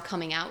just now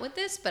coming out with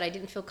this, but I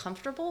didn't feel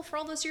comfortable for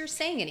all those years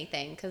saying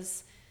anything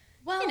because,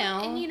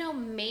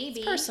 and maybe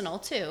it's personal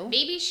too.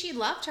 Maybe she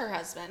loved her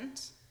husband,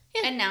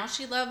 and now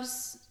she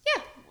loves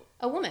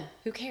a woman.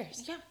 Who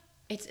cares? Yeah,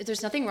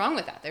 there's nothing wrong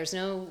with that. There's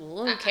no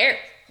who cares.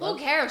 Who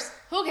cares?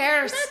 Who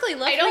cares? Exactly.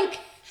 I don't.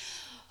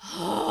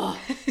 Oh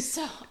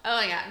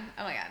my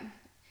god.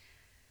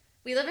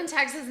 We live in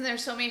Texas and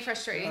there's so many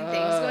frustrating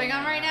things going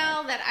on right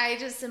now that I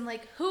just am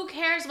like, who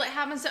cares what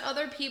happens to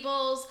other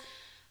people's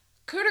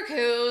cooter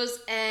coos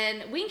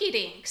and winky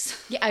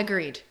dinks? Yeah,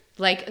 agreed.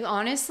 Like,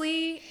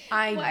 honestly,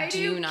 Why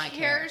do you not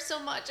care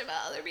so much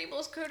about other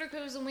people's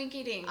cooter-coos and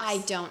winky dinks? I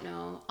don't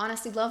know.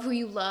 Honestly, love who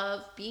you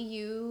love. Be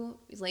you.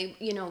 Like,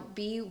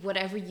 be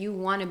whatever you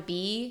want to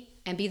be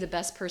and be the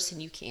best person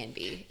you can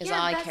be is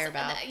all I care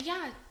about.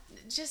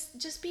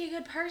 Just be a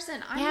good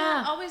person. I'm Yeah.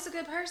 not always a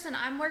good person.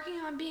 I'm working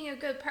on being a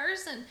good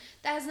person.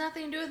 That has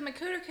nothing to do with my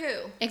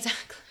cooter-coo.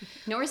 Exactly.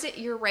 Nor is it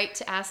your right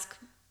to ask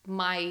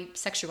my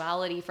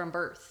sexuality from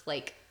birth.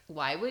 Like,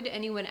 why would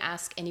anyone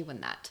ask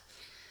anyone that?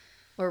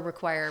 Or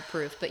require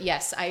proof? But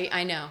yes,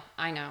 I know.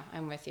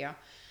 I'm with you.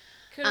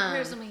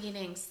 Cooter-coos and winky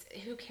dinks.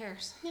 Who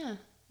cares? Yeah,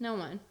 no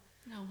one.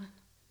 No one.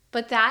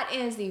 But that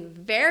is the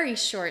very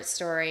short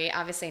story.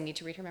 Obviously, I need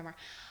to read her memoir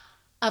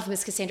of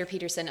Miss Cassandra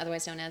Peterson,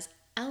 otherwise known as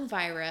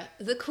Elvira,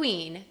 the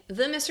Queen,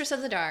 the Mistress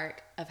of the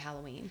Dark of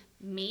Halloween.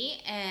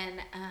 Me and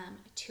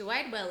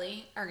Two-Eyed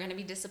Willie are going to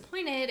be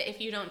disappointed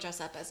if you don't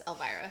dress up as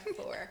Elvira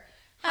for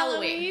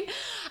Halloween.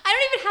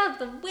 I don't even have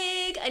the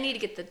wig. I need to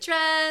get the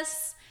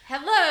dress.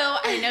 Hello,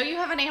 I know you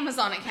have an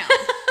Amazon account.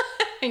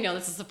 I know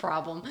this is a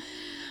problem.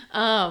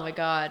 Oh my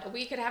God.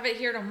 We could have it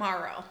here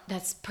tomorrow.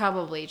 That's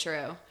probably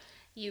true.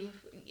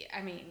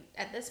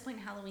 At this point,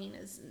 Halloween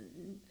is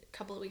a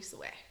couple of weeks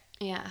away.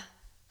 Yeah.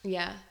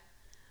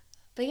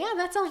 But yeah,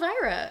 that's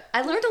Elvira.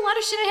 I learned a lot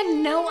of shit I had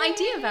no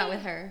idea about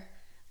with her.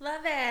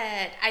 Love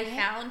it. I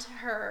found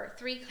her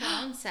 3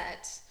 clone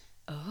set.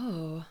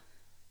 Oh.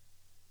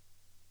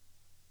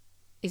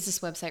 Is this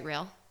website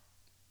real?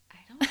 I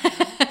don't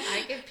know.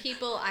 I give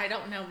people I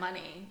don't know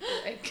money.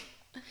 Like,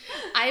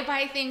 I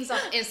buy things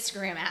off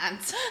Instagram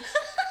ads.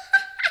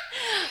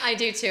 I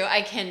do too.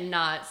 I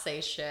cannot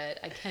say shit.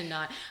 I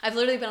cannot. I've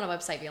literally been on a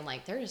website being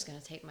like, they're just going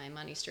to take my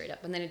money straight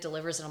up. And then it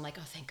delivers and I'm like,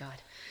 oh, thank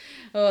God.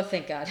 Oh,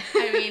 thank God.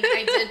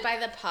 I did buy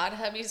the Pod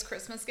Hubby's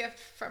Christmas gift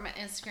from an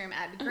Instagram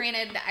ad.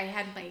 Granted, I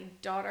had my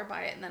daughter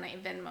buy it and then I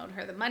Venmo'd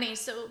her the money.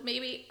 So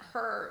maybe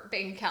her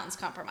bank account's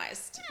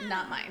compromised,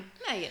 not mine.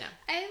 Yeah,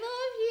 I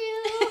love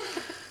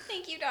you.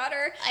 Thank you,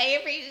 daughter. I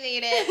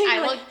appreciate it.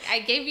 I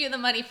gave you the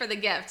money for the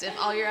gift. If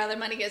all your other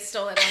money gets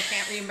stolen, I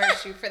can't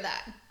reimburse you for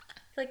that.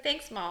 Like,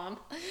 thanks, Mom.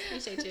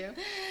 Appreciate you.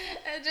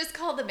 Just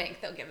call the bank.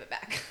 They'll give it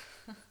back.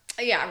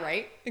 Yeah,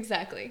 right.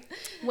 Exactly.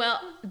 Well,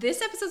 this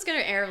episode's going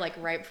to air like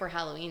right before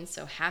Halloween.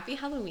 So happy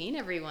Halloween,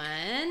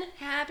 everyone.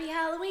 Happy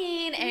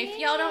Halloween. And if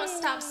y'all don't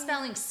stop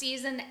spelling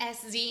season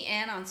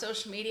SZN on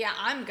social media,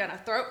 I'm going to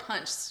throat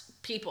punch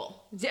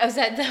people. Does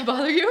that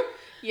bother you?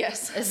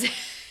 Yes.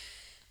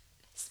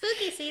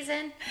 Spooky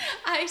season.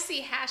 I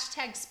see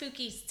hashtag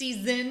spooky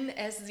season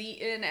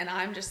SZN and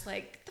I'm just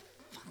like, get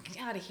the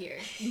fuck out of here,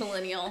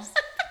 millennials.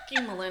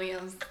 Fucking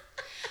millennials.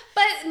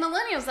 But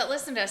millennials that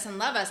listen to us and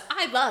love us,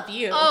 I love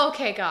you. Oh,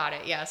 okay, got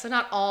it. Yeah, so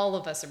not all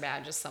of us are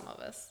bad, just some of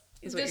us.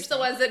 Just the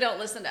ones that don't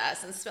listen to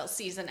us and spell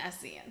season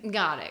SZN.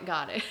 Got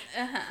it.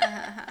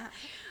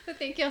 Well,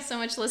 thank y'all so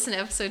much for listening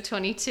to episode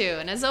 22.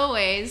 And as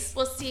always,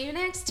 we'll see you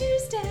next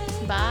Tuesday.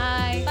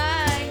 Bye.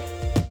 Bye.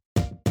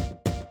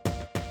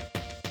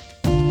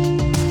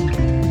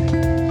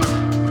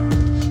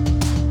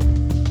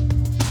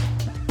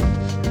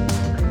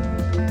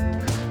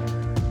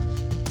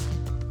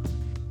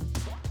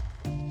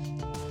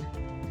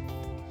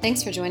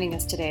 Thanks for joining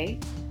us today.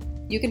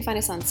 You can find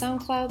us on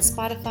SoundCloud,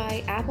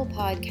 Spotify, Apple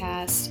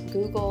Podcasts,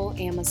 Google,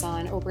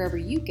 Amazon, or wherever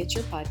you get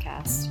your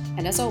podcasts.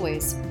 And as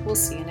always, we'll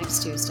see you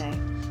next Tuesday.